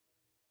is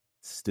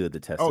stood the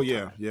test. Oh of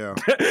yeah.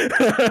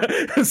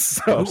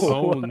 So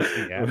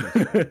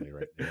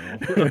right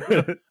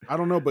now? I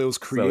don't know, but it was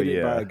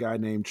created by a guy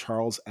named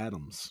Charles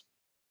Addams.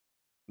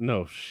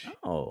 No.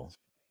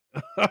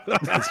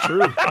 That's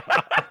true.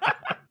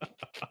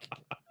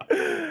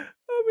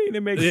 I mean,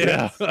 it makes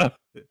sense.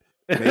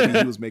 Maybe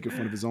he was making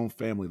fun of his own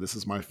family. This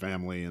is my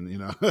family, and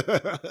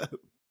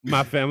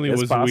my family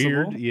was possible.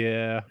 Weird.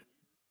 Yeah,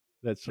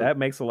 that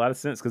makes a lot of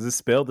sense because it's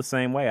spelled the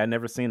same way. I've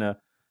never seen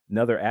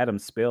another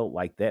Addams spelled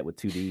like that with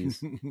 2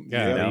 D's.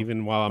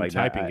 Even while I'm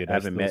typing it, I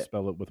still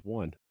spell it with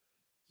 1.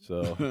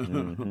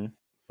 So,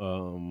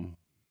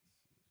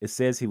 it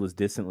says he was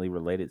distantly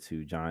related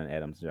to John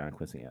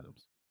Quincy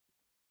Adams.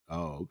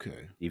 Oh,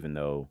 okay. Even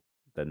though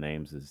the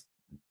names is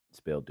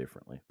spelled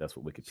differently. That's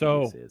what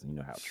Wikipedia says. And you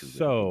know how true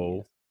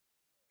Wikipedia is.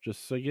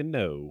 Just so you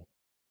know,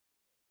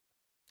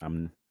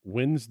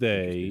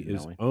 Wednesday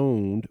is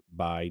owned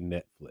by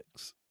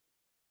Netflix.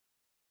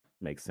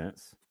 Makes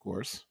sense. Of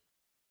course.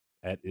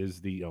 That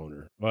is the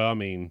owner. Well, I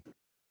mean,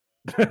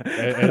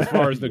 as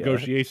far as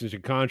negotiations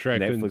and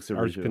contracts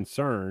are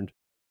concerned,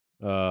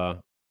 they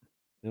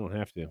don't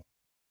have to.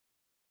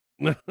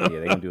 They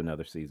can do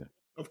another season.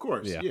 Of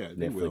course. Yeah.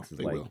 Netflix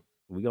is like,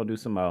 we're going to do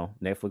some more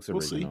Netflix original.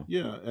 We'll see.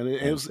 Yeah. And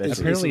it's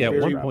apparently at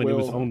one point it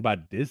was owned by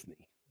Disney.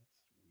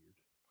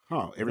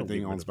 Huh.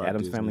 Everything owns by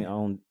Addams Disney. Family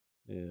owned.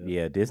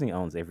 Yeah, Disney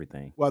owns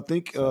everything. Well, I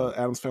think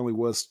Addams Family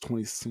was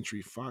 20th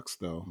Century Fox,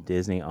 though.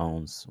 Disney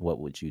owns What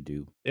Would You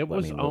Do? It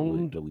was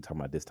owned. What we talking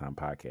about this time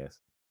podcast?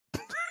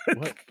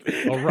 What?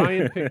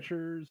 Orion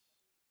Pictures,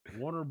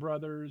 Warner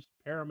Brothers,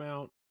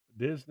 Paramount,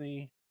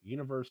 Disney,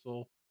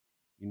 Universal,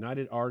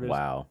 United Artists,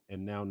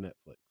 and now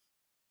Netflix.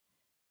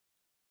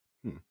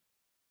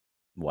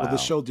 Wow. Well, the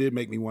show did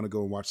make me want to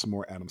go and watch some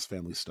more Addams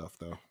Family stuff,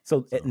 though.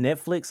 So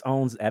Netflix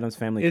owns Addams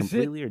Family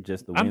completely, or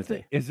just the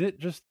Wednesday? Is it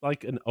just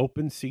like an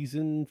open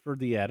season for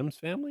the Addams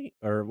Family,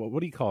 or what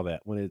do you call that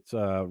when it's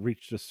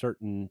reached a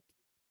certain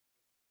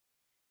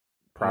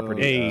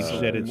property age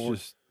that it's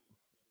just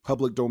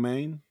public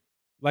domain?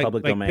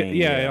 Public domain.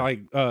 Yeah,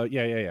 like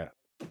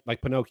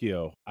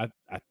Pinocchio. I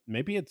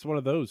maybe it's one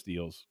of those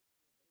deals.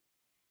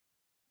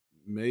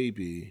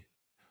 Maybe.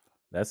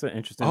 That's an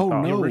interesting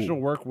thought. The original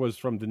work was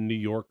from the New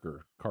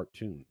Yorker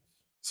cartoons.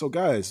 So,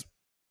 guys,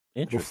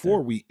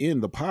 before we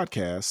end the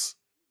podcast,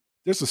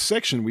 there's a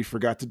section we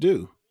forgot to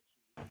do.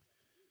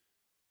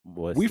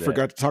 We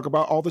forgot to talk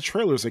about all the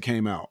trailers that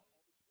came out.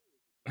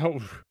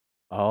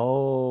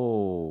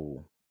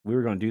 Oh, we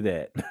were going to do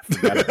that.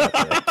 Forgot about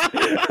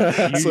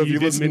that. So if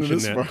you're listening to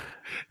this far,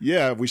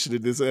 we should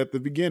have this at the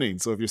beginning.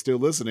 So if you're still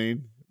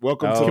listening,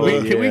 welcome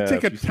to Can we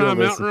take a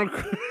time out real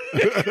quick?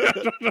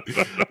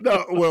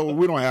 No, well,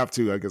 we don't have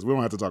to, I guess. We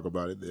don't have to talk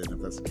about it then,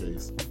 if that's the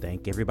case.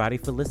 Thank everybody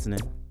for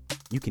listening.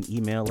 You can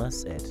email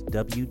us at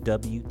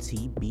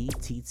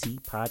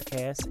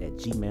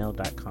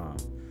wwtbttpodcast@gmail.com.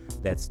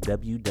 That's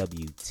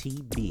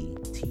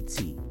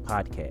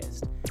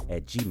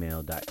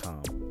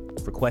wwtbttpodcast@gmail.com.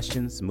 For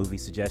questions, movie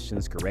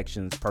suggestions,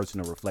 corrections,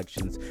 personal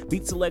reflections,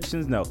 beat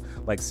selections,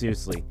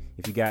 seriously,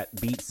 if you got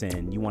beats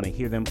and you want to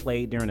hear them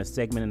played during a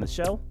segment in the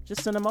show,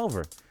 just send them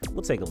over.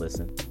 We'll take a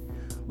listen.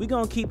 We're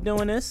going to keep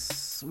doing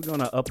this. We're going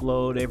to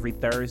upload every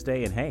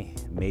Thursday, and hey,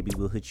 maybe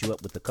we'll hit you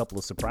up with a couple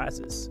of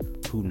surprises.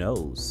 Who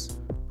knows?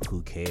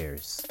 Who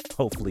cares?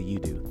 Hopefully you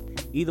do.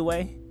 Either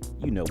way,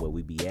 you know where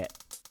we be at.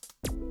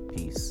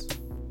 Peace.